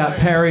that. It's got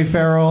Perry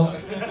Farrell.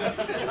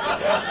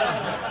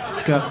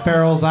 It's got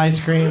Farrell's ice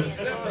cream.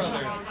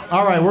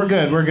 All right, we're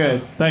good.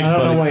 Thanks, I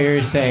don't buddy. know what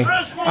you're saying.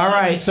 All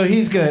right, so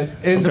he's good.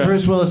 It's a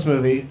Bruce Willis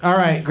movie. All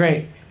right,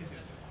 great.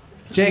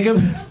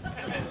 Jacob?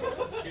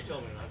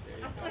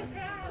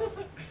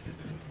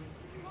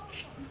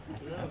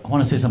 I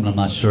want to say something I'm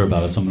not sure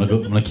about it, so I'm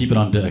gonna keep it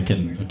on deck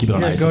and keep it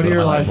on Yeah, ice. go and to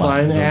your my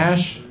lifeline.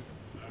 Ash?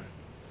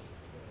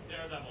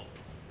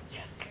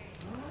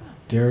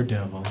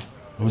 Daredevil.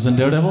 Who's in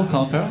Daredevil?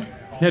 Colin Farrell?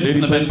 Yeah, dude,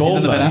 he played He's in the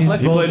Bullseye. Ben Affleck?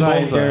 He played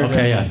Bullseye.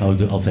 Okay, yeah,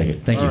 I'll take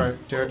it. Thank you. All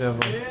right,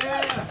 Daredevil.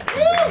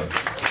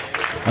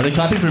 Are they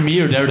clapping for me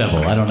or Daredevil?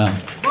 I don't know.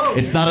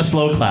 It's not a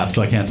slow clap,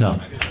 so I can't tell.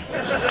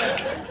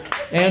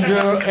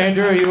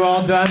 Andrew, are you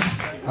all done?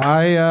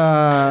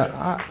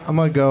 I'm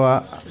gonna go.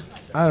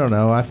 I don't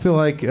know. I feel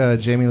like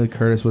Jamie Lee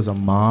Curtis was a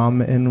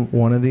mom in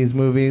one of these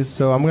movies,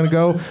 so I'm gonna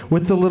go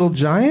with The Little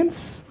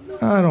Giants.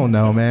 I don't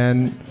know,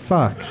 man.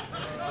 Fuck.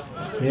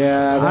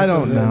 Yeah, I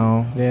don't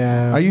know.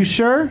 Yeah. Are you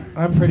sure?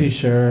 I'm pretty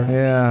sure.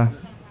 Yeah.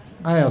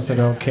 I also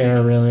don't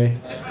care, really.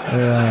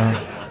 Yeah.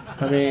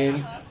 I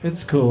mean,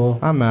 it's cool.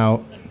 I'm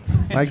out.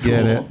 I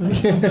get it.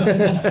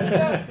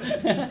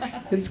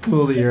 It's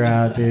cool that you're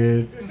out,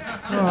 dude.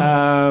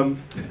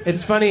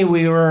 It's funny,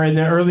 we were in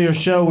the earlier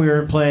show, we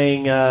were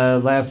playing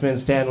Last Man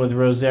Stand with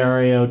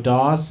Rosario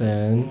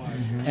Dawson,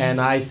 and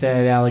I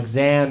said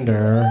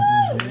Alexander,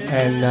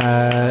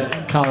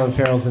 and Colin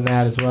Farrell's in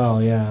that as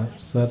well, yeah.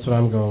 So that's what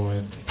I'm going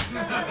with.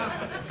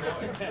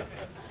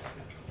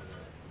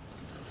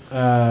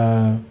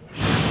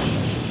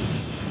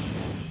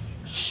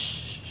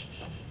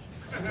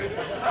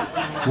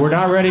 We're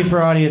not ready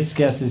for audience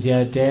guesses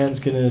yet. Dan's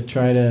going to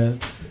try to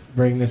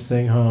bring this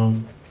thing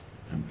home.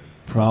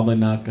 Probably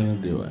not gonna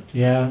do it.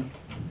 Yeah?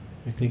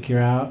 You think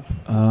you're out?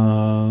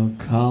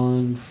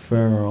 Colin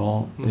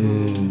Farrell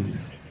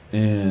is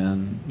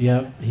in...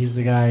 Yep, he's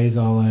the guy who's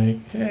all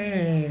like,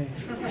 hey.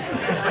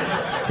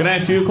 Can I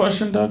ask you a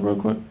question, Doug, real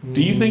quick?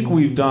 Do you think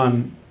we've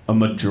done a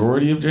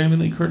majority of Jamie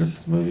Lee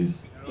Curtis's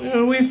movies?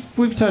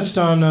 We've touched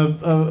on,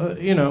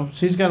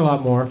 she's got a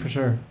lot more, for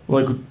sure.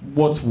 Like,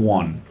 what's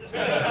one?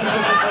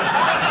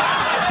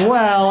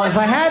 Well, if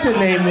I had to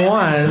name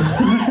one...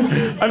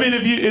 I mean,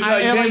 if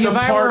if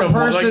I were a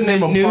person that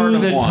knew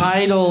the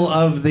title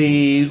of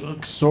the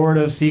sort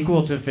of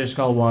sequel to Fish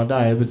Called Wanda,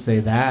 I would say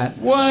that.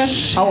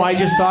 What? Oh, I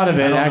just thought of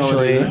it,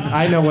 actually.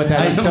 I know what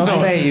that is. Don't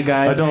say it, you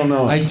guys. I don't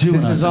know. I do.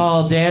 This is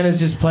all, Dan is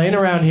just playing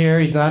around here.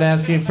 He's not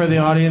asking for the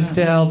audience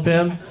to help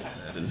him.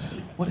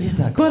 What is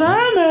that? But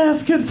I'm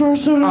asking for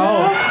some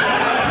help.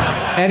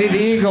 Eddie the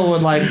Eagle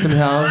would like some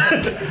help.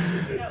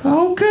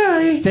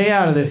 Okay. Stay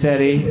out of this,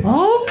 Eddie.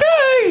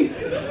 Okay.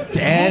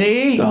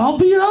 Eddie. I'll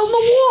be on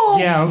the wall.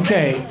 Yeah,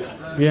 okay.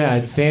 Yeah,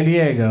 it's San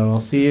Diego. I'll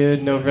see you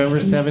November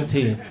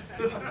 17th.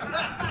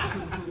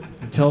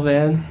 Until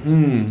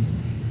then,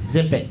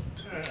 zip it.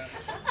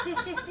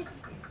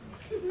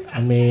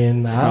 I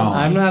mean,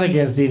 I'm not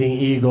against eating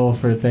eagle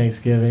for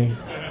Thanksgiving.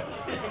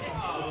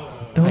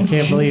 I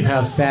can't believe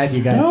how sad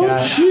you guys got.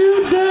 Don't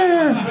you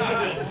dare!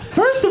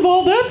 First of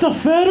all, that's a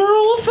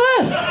federal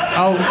offense.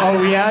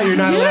 Oh yeah, you're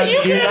not allowed.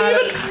 You can't even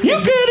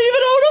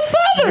own a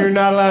feather. You're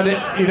not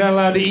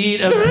allowed to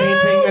eat a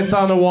painting that's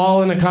on the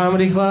wall in a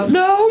comedy club.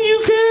 No,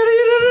 you can't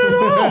eat it at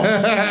all.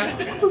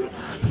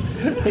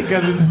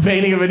 Because it's a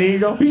painting of an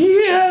eagle.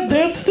 Yeah,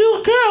 that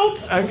still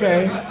counts.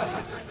 Okay.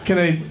 Can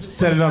I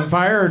set it on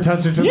fire or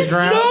touch it to the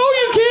ground? No,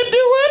 you can't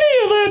do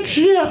any of that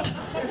shit.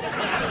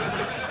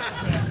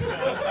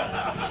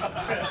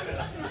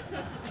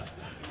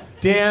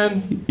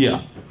 Dan.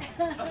 Yeah.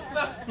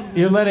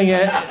 You're letting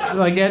it,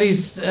 like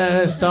Eddie's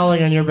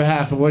stalling on your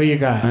behalf, but what do you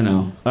got? I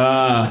know.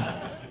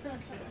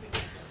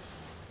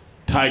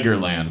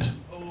 Tigerland.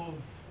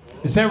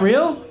 Is that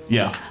real?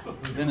 Yeah.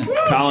 Who's in it?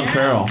 Colin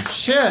Farrell.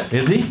 Shit.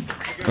 Is he?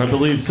 I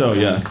believe so,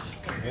 yes.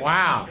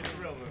 Wow.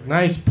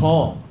 Nice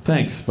pull.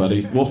 Thanks,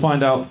 buddy. We'll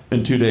find out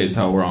in 2 days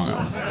how wrong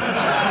I was.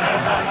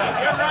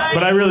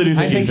 But I really do think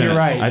I think he's in you're it.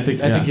 right. I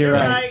think you're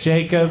right.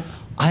 Jacob.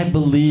 I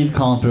believe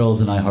Colin Farrell's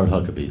in I Heart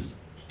Huckabees.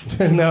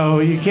 No,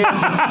 you can't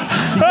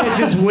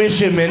just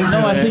wish him into it.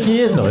 No, I think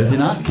he is, though. Is he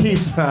not?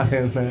 He's not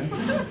in that.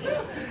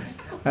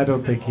 I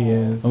don't think he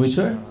is. Are we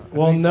sure?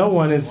 Well, no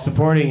one is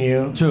supporting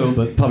you. True,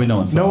 but probably no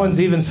one's. No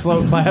one's even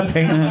slow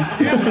clapping.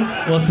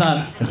 Well, it's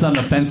not an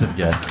offensive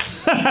guess.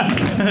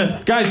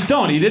 Guys,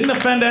 don't. He didn't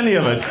offend any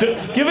of us.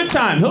 Give it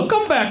time. He'll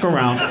come back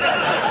around.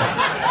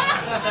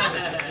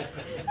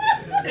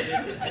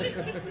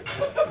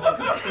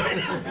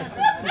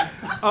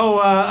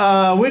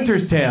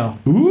 Winter's Tale.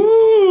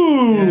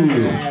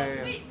 Ooh.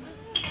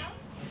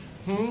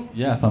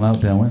 Yeah, if I'm out,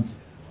 Dan wins.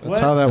 That's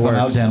how that If works.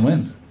 I'm out, Dan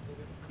wins.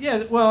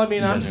 Yeah, well, I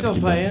mean, I'm guys still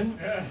keep playing.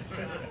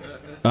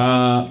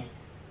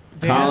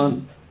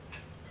 Colin,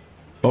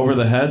 Over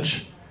the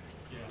Hedge.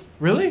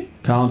 Really?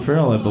 Colin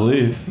Farrell, I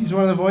believe. He's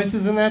one of the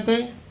voices in that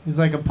thing? He's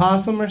like a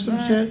possum or some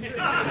shit? Is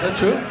that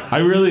true? I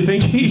really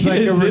think He's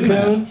like a is in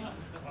that. raccoon?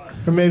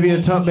 Or maybe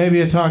a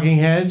talking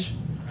hedge?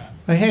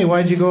 Like, hey,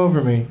 why'd you go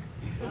over me?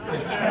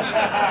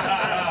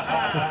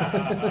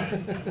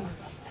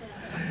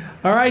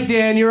 All right,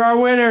 Dan, you're our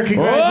winner.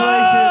 Congratulations.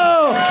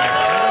 Whoa!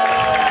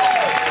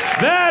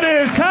 That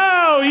is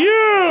how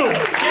you.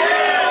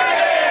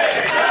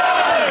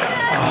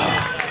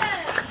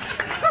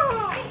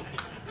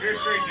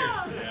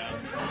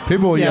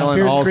 People yelling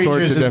Fierce all Creatures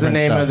sorts of is different the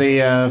name stuff. of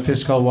the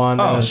Fish Called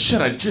Wanda. Oh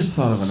shit! I just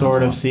thought of another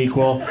Sort of one.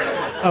 sequel.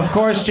 Of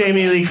course,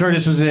 Jamie Lee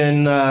Curtis was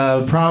in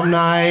Prom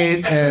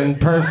Night and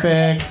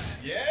Perfect.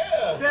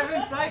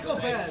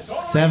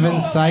 Seven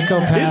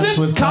Psychopaths Isn't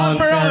with Colin Colin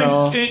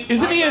Farrell? Farrell.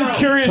 Isn't he in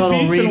Curious Total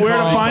Beasts and Where to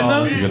Recall. Find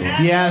That's a good Them?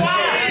 one.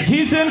 Yes.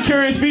 He's in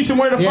Curious Beasts and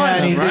Where to Yeah, Find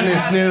and Them. he's right? in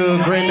this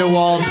new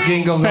Grindelwald's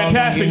Gingle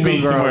Fantastic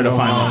Beasts and Where to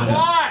Find Them.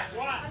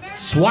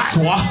 SWAT.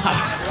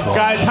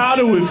 Guys, how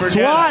do we forget?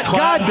 SWAT, a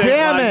classic God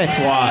damn like it.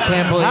 SWAT.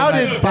 Can't believe How I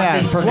did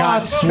fucking that?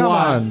 forgot SWAT, come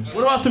on.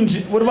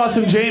 What about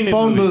some Jamie?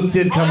 Phone movies? booth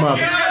did come up.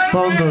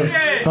 Phone booth.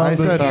 I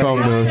said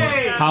phone booth.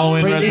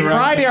 Halloween Freaky Resurrection.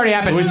 Friday already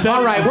happened. We said-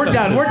 All right, we're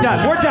done. We're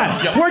done. We're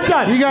done. We're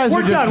done. You guys we're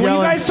are just done. When you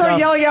yelling guys start stuff.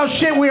 yelling out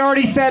shit, we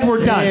already said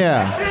we're done.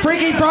 Yeah.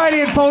 Freaky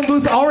Friday and phone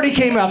booth already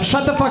came up.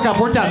 Shut the fuck up.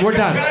 We're done. We're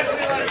done.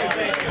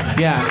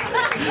 Yeah.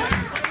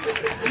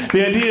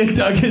 The idea,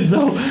 Doug, is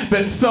though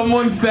that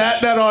someone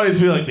sat in that audience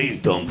and be like, these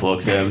dumb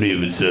fucks haven't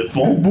even said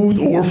phone booth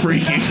or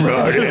Freaky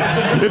Friday.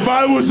 If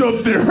I was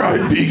up there,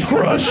 I'd be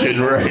crushing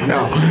right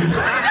now.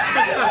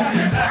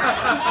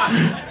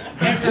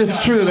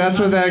 It's true. That's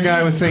what that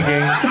guy was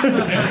thinking.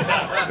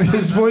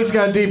 His voice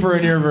got deeper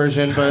in your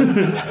version, but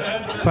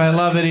I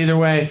love it either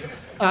way.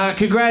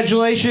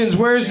 Congratulations.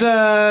 Where's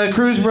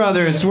Cruz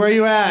Brothers? Where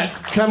you at?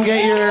 Come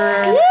get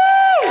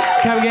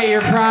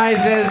your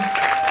prizes.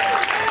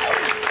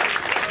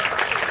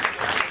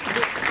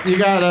 You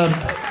got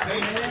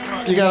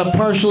a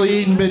partially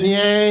eaten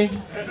beignet,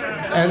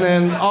 and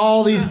then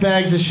all these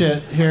bags of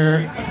shit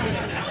here.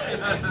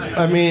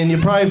 I mean, you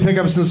probably pick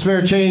up some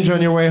spare change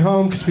on your way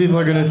home because people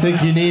are going to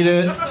think you need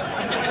it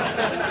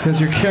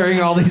because you're carrying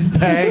all these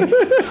bags.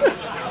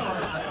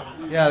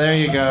 Yeah, there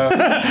you go.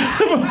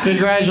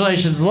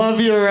 Congratulations.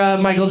 Love your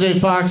Michael J.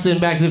 Fox in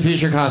Back to the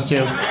Future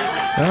costume.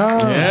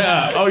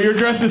 Yeah. Oh, you're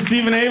dressed as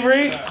Stephen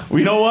Avery? Well,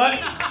 you know what?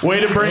 Way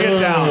to bring it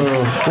down.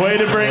 Way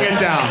to bring it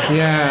down.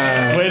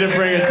 Yeah. Way to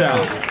bring it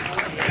down.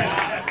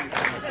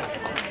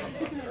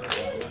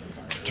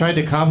 Tried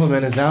to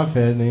compliment his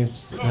outfit, and he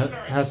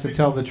has to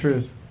tell the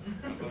truth.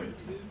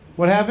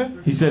 What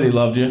happened? He said he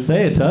loved you.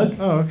 Say it, Tug.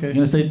 Oh, okay. You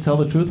gonna say tell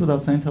the truth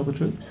without saying tell the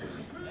truth?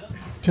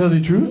 Tell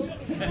the truth?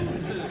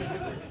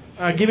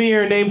 Give me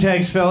your name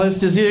tags, fellas.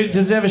 Does it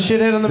have a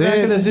shithead on the back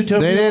of the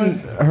Zootopia? They didn't.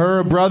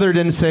 Her brother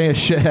didn't say a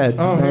shithead.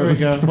 Oh, here we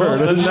go. Well,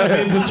 that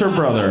means it's her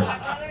brother.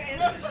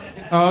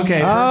 Oh,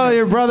 okay. Oh,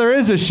 your brother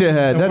is a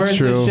shithead. That's Where's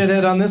true. the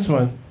shithead on this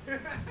one?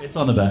 It's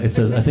on the back. It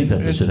says I think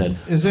that's a shithead.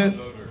 Is it?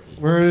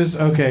 Where is?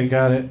 Okay,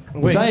 got it.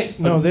 Wait, I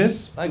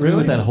this? I agree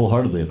with that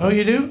wholeheartedly. Oh,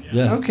 you do?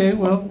 Yeah. Okay,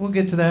 well, we'll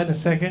get to that in a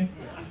second.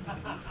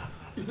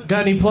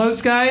 Got any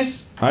plugs,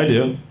 guys? I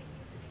do.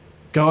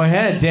 Go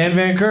ahead, Dan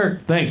Van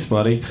Kirk. Thanks,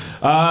 buddy.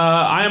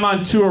 I am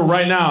on tour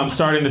right now. I'm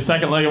starting the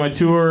second leg of my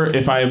tour.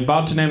 If I'm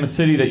about to name a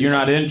city that you're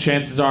not in,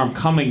 chances are I'm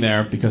coming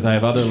there because I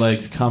have other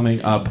legs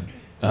coming up.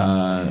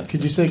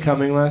 Could you say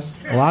coming less?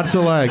 Lots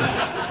of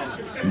legs.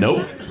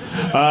 Nope.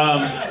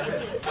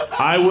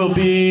 I will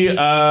be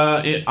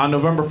on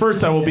November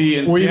 1st. I will be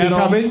in Will Seattle. you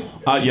be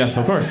coming? Yes,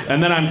 of course.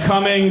 And then I'm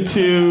coming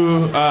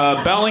to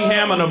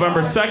Bellingham on November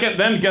 2nd.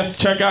 Then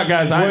check out,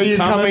 guys. Where are you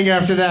coming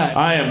after that?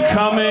 I am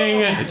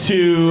coming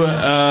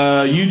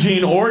to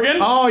Eugene, Oregon.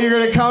 Oh, you're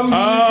gonna come to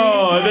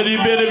Oh, then you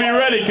better be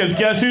ready, because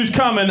guess who's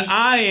coming?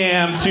 I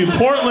am to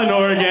Portland,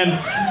 Oregon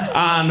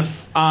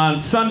on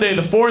Sunday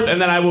the 4th, and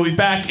then I will be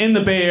back in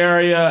the Bay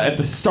Area at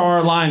the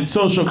Starline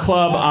Social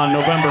Club on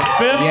November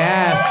 5th.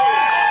 Yes.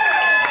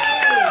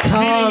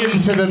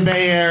 comes to the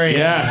Bay Area.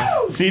 Yes,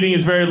 seating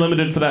is very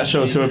limited for that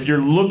show. So if you're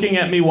looking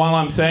at me while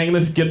I'm saying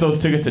this, get those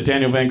tickets at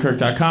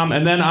danielvankirk.com.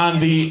 And then on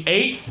the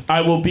 8th,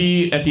 I will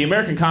be at the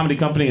American Comedy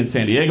Company in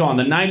San Diego. On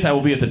the 9th, I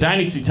will be at the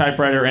Dynasty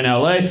Typewriter in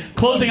LA.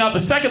 Closing out the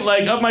second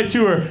leg of my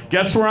tour.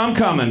 Guess where I'm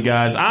coming,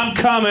 guys? I'm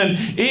coming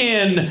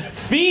in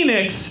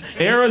Phoenix,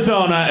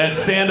 Arizona at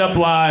Stand Up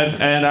Live.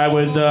 And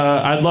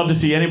I'd love to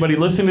see anybody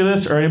listening to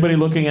this or anybody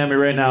looking at me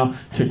right now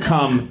to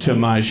come to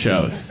my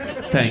shows.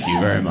 Thank you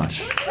very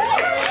much.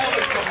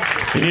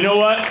 And you know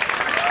what?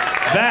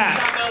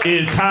 That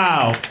is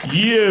how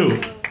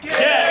you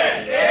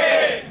get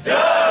it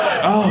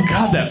done. Oh,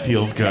 God, that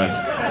feels good.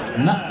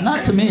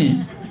 Not to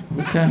me.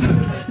 Okay.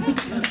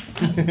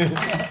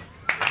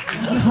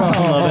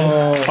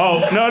 Oh,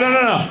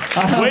 no.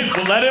 Wait,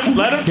 well, let him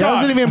talk. He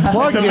hasn't even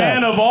plugged It's a yet.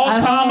 man of all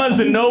commas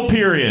and no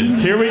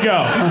periods. Here we go.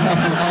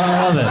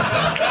 I love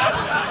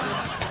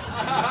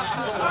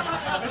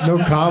it. No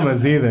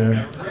commas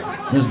either.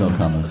 There's no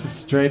commas. Just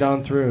straight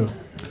on through.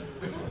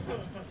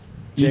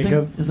 You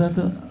Jacob? think, is that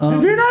the...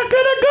 If you're not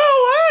gonna go,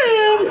 I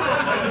am.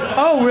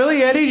 Oh,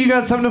 really, Eddie? You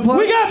got something to plug?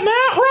 We got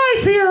Matt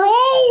Rife here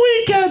all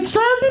weekend,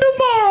 starting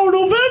tomorrow,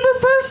 November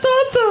 1st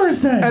on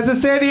Thursday. At the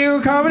San Diego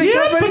Comedy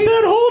Yeah, Company? but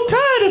then hold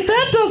tight. If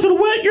that doesn't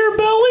wet your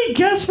belly,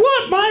 guess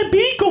what? My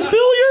beak will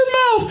fill your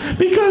mouth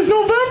because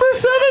November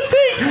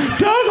 17th,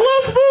 Doug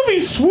Loves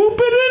Movies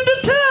swooping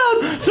into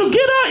town. So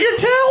get out your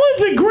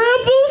talons and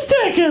grab those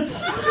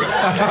tickets.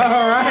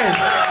 All right.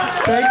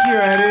 Thank you,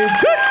 Eddie.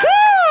 Good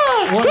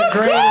God! What a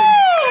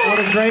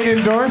great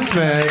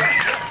endorsement.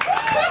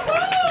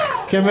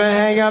 Can I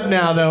hang up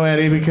now, though,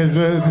 Eddie, because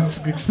it's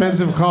an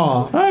expensive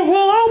call. All right,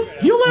 well,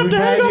 you'll have We've to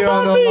had hang you up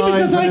on on the me line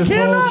because for I this whole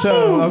cannot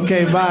show. move.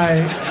 Okay,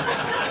 bye.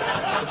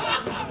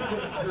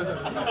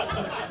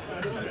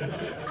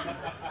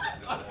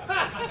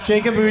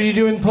 Jacob, are you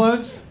doing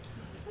plugs?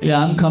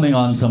 Yeah, I'm coming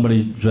on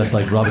somebody dressed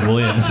like Robin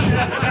Williams later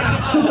tonight.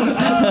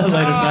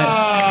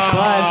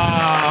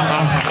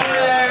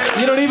 But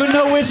you don't even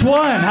know which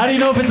one. How do you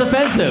know if it's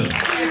offensive?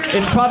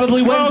 It's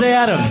probably Wednesday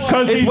Adams.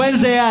 It's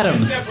Wednesday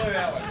Adams.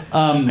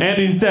 And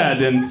he's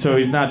dead, and so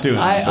he's not doing it.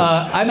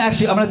 I'm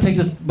gonna take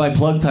this my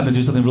plug time to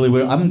do something really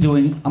weird. I'm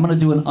gonna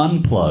do an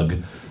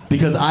unplug.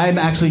 Because I'm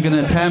actually going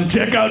to attempt...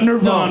 Check out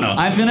Nirvana. No,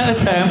 I'm going to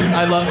attempt...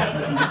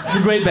 It's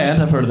a great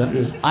band. I've heard of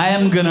them. I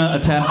am going to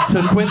attempt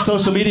to quit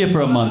social media for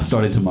a month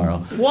starting tomorrow.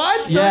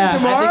 What? Starting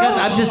tomorrow?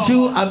 I'm just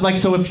too...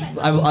 So if...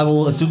 I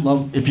will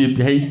assume... if you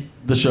hate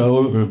the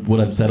show or what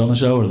I've said on the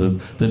show, or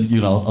then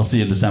I'll see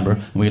you in December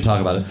and we can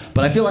talk about it.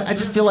 But I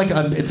just feel like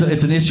it's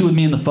an issue with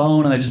me in the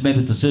phone, and I just made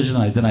this decision.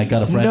 And then I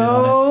got a friend.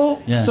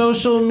 No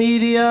social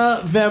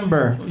media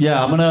Vember.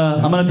 Yeah, I'm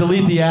gonna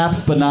delete the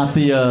apps, but not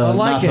the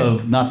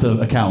not the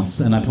accounts,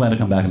 and I plan to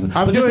come back.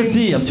 But just to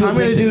see, I'm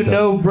gonna do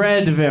no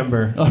bread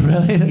Vember. Oh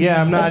really?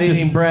 Yeah, I'm not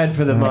eating bread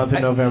for the month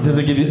of November. Does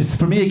it give you?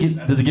 For me,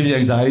 does it give you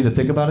anxiety to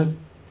think about it?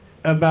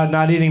 About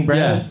not eating bread?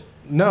 Yeah.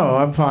 No,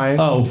 I'm fine.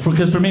 Oh,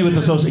 because for me with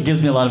the social, it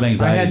gives me a lot of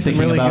anxiety. I had some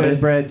thinking really about good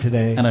it, bread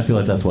today, and I feel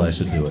like that's why I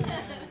should do it.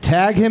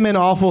 Tag him in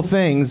awful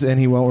things, and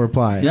he won't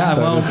reply. Yeah, so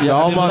well,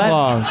 all month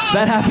long.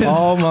 That happens.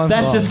 All month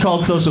that's long. just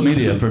called social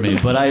media for me.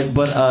 But I'm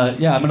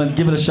gonna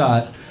give it a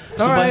shot.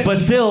 So, all right.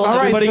 But still, all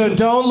right. everybody. So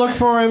don't look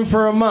for him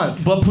for a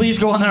month. But please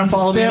go on there and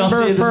follow me. And I'll see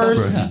you in December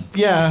December. 1st.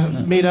 Yeah,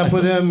 meet up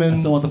with him and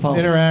still want to follow.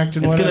 Interact.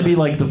 And it's whatever. gonna be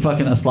like the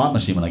fucking a slot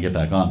machine when I get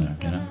back on there.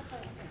 You know.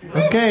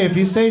 Okay, if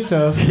you say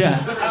so.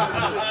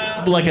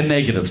 Yeah. Like a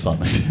negative slot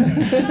machine.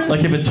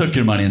 Like if it took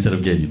your money instead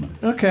of gave you money.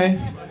 Okay.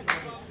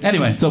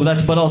 Anyway,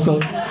 but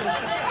also,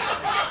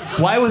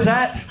 why was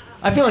that?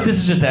 I feel like this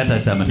is just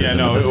anti-Semitism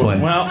at this point.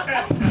 Well,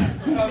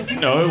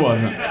 no, it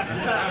wasn't.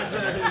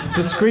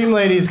 The Scream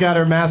Lady's got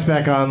her mask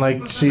back on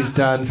like she's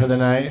done for the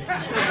night.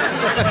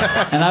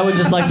 And I would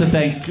just like to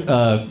thank,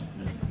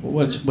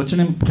 what's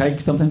your name?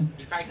 Kike something?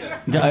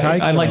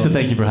 I'd like to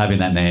thank you for having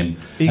that name.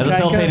 As a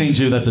self-hating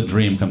Jew, that's a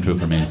dream come true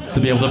for me.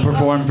 To be able to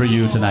perform for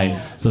you tonight.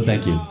 So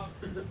thank you.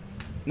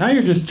 Now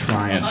you're just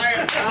trying.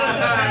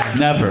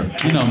 Never.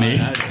 You know me.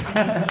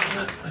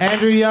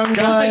 Andrew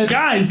Youngblood.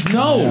 Guys,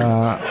 no.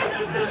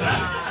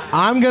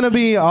 I'm going to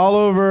be all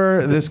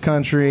over this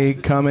country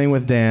coming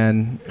with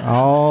Dan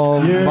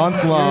all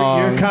month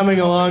long. You're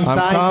coming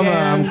alongside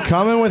Dan. I'm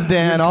coming with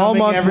Dan You're all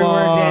month everywhere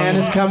long. Dan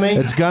is coming.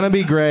 It's going to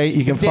be great.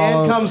 You can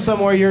follow. Dan comes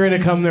somewhere, you're going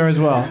to come there as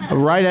well.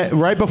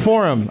 Right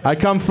before him. I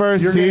come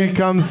first. He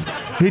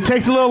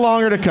takes a little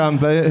longer to come,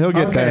 but he'll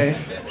get there.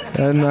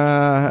 And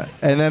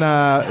then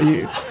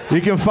you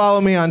can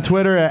follow me on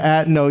Twitter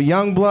at No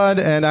Youngblood,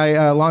 and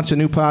I launched a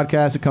new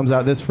podcast. It comes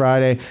out this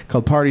Friday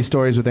called Party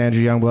Stories with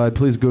Andrew Youngblood.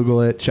 Please Google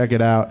it, check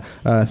it out.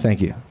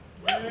 Thank you.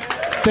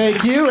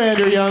 Thank you,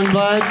 Andrew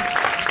Youngblood,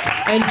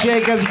 and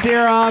Jacob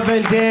Sirof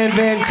and Dan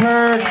Van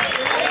Kirk.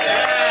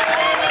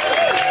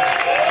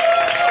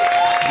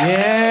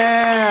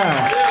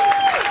 Yeah.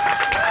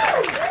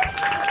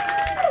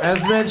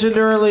 As mentioned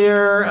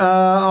earlier,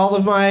 all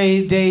of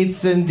my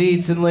dates and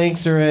deets and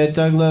links are at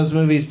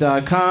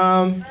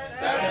douglovesmovies.com.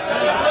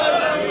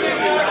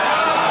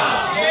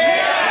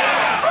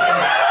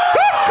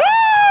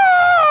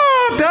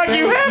 Doug,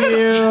 you haven't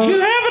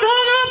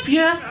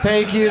there.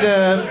 Thank you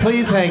to,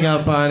 please hang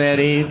up on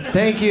Eddie.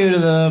 Thank you to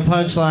the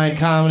Punchline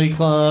Comedy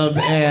Club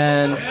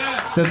and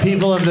the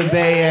people of the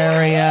Bay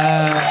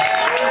Area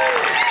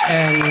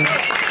and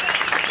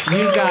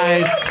you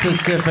guys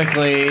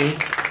specifically.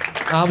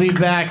 I'll be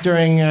back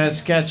during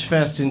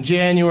Sketchfest in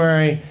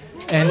January.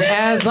 And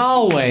as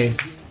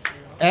always,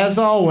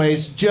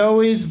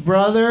 Joey's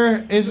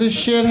brother is a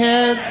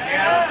shithead.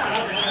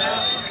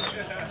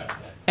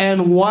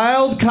 And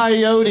wild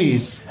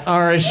coyotes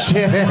are a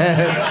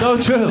shithead. So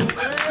true.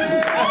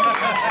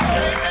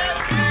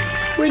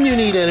 When you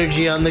need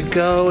energy on the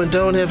go and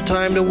don't have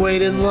time to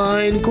wait in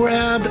line,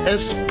 grab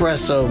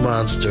Espresso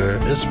Monster.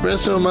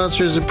 Espresso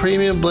Monster is a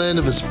premium blend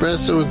of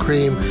espresso and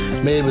cream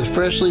made with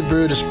freshly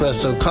brewed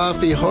espresso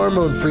coffee,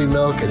 hormone-free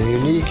milk, and a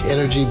unique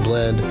energy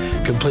blend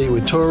complete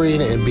with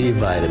taurine and B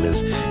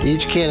vitamins.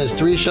 Each can has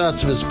 3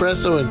 shots of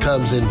espresso and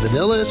comes in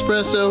vanilla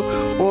espresso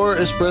or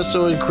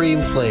espresso and cream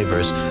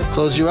flavors.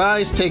 Close your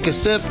eyes, take a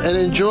sip, and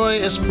enjoy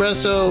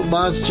Espresso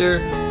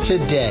Monster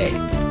today.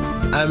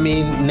 I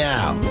mean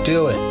now.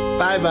 Do it.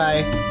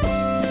 Bye-bye.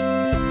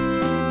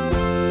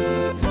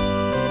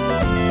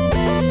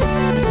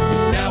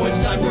 Now it's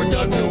time for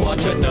Doug to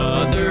watch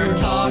another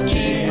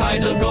talkie.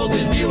 Eyes of gold,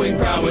 his viewing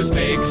prowess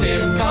makes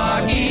him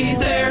cocky.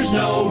 There's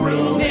no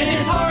room in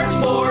his heart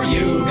for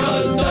you,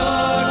 'cause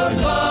Doug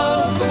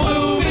loves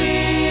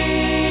movies.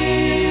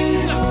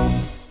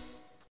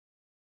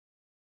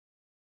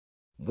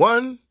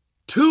 1,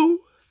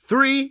 2,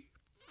 3,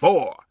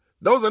 4.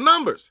 Those are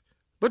numbers.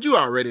 But you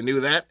already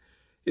knew that.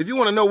 If you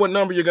want to know what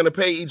number you're going to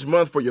pay each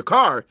month for your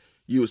car,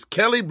 use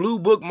Kelly Blue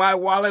Book My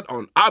Wallet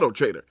on Auto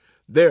Trader.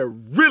 They're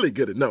really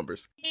good at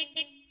numbers.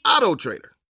 Auto Trader.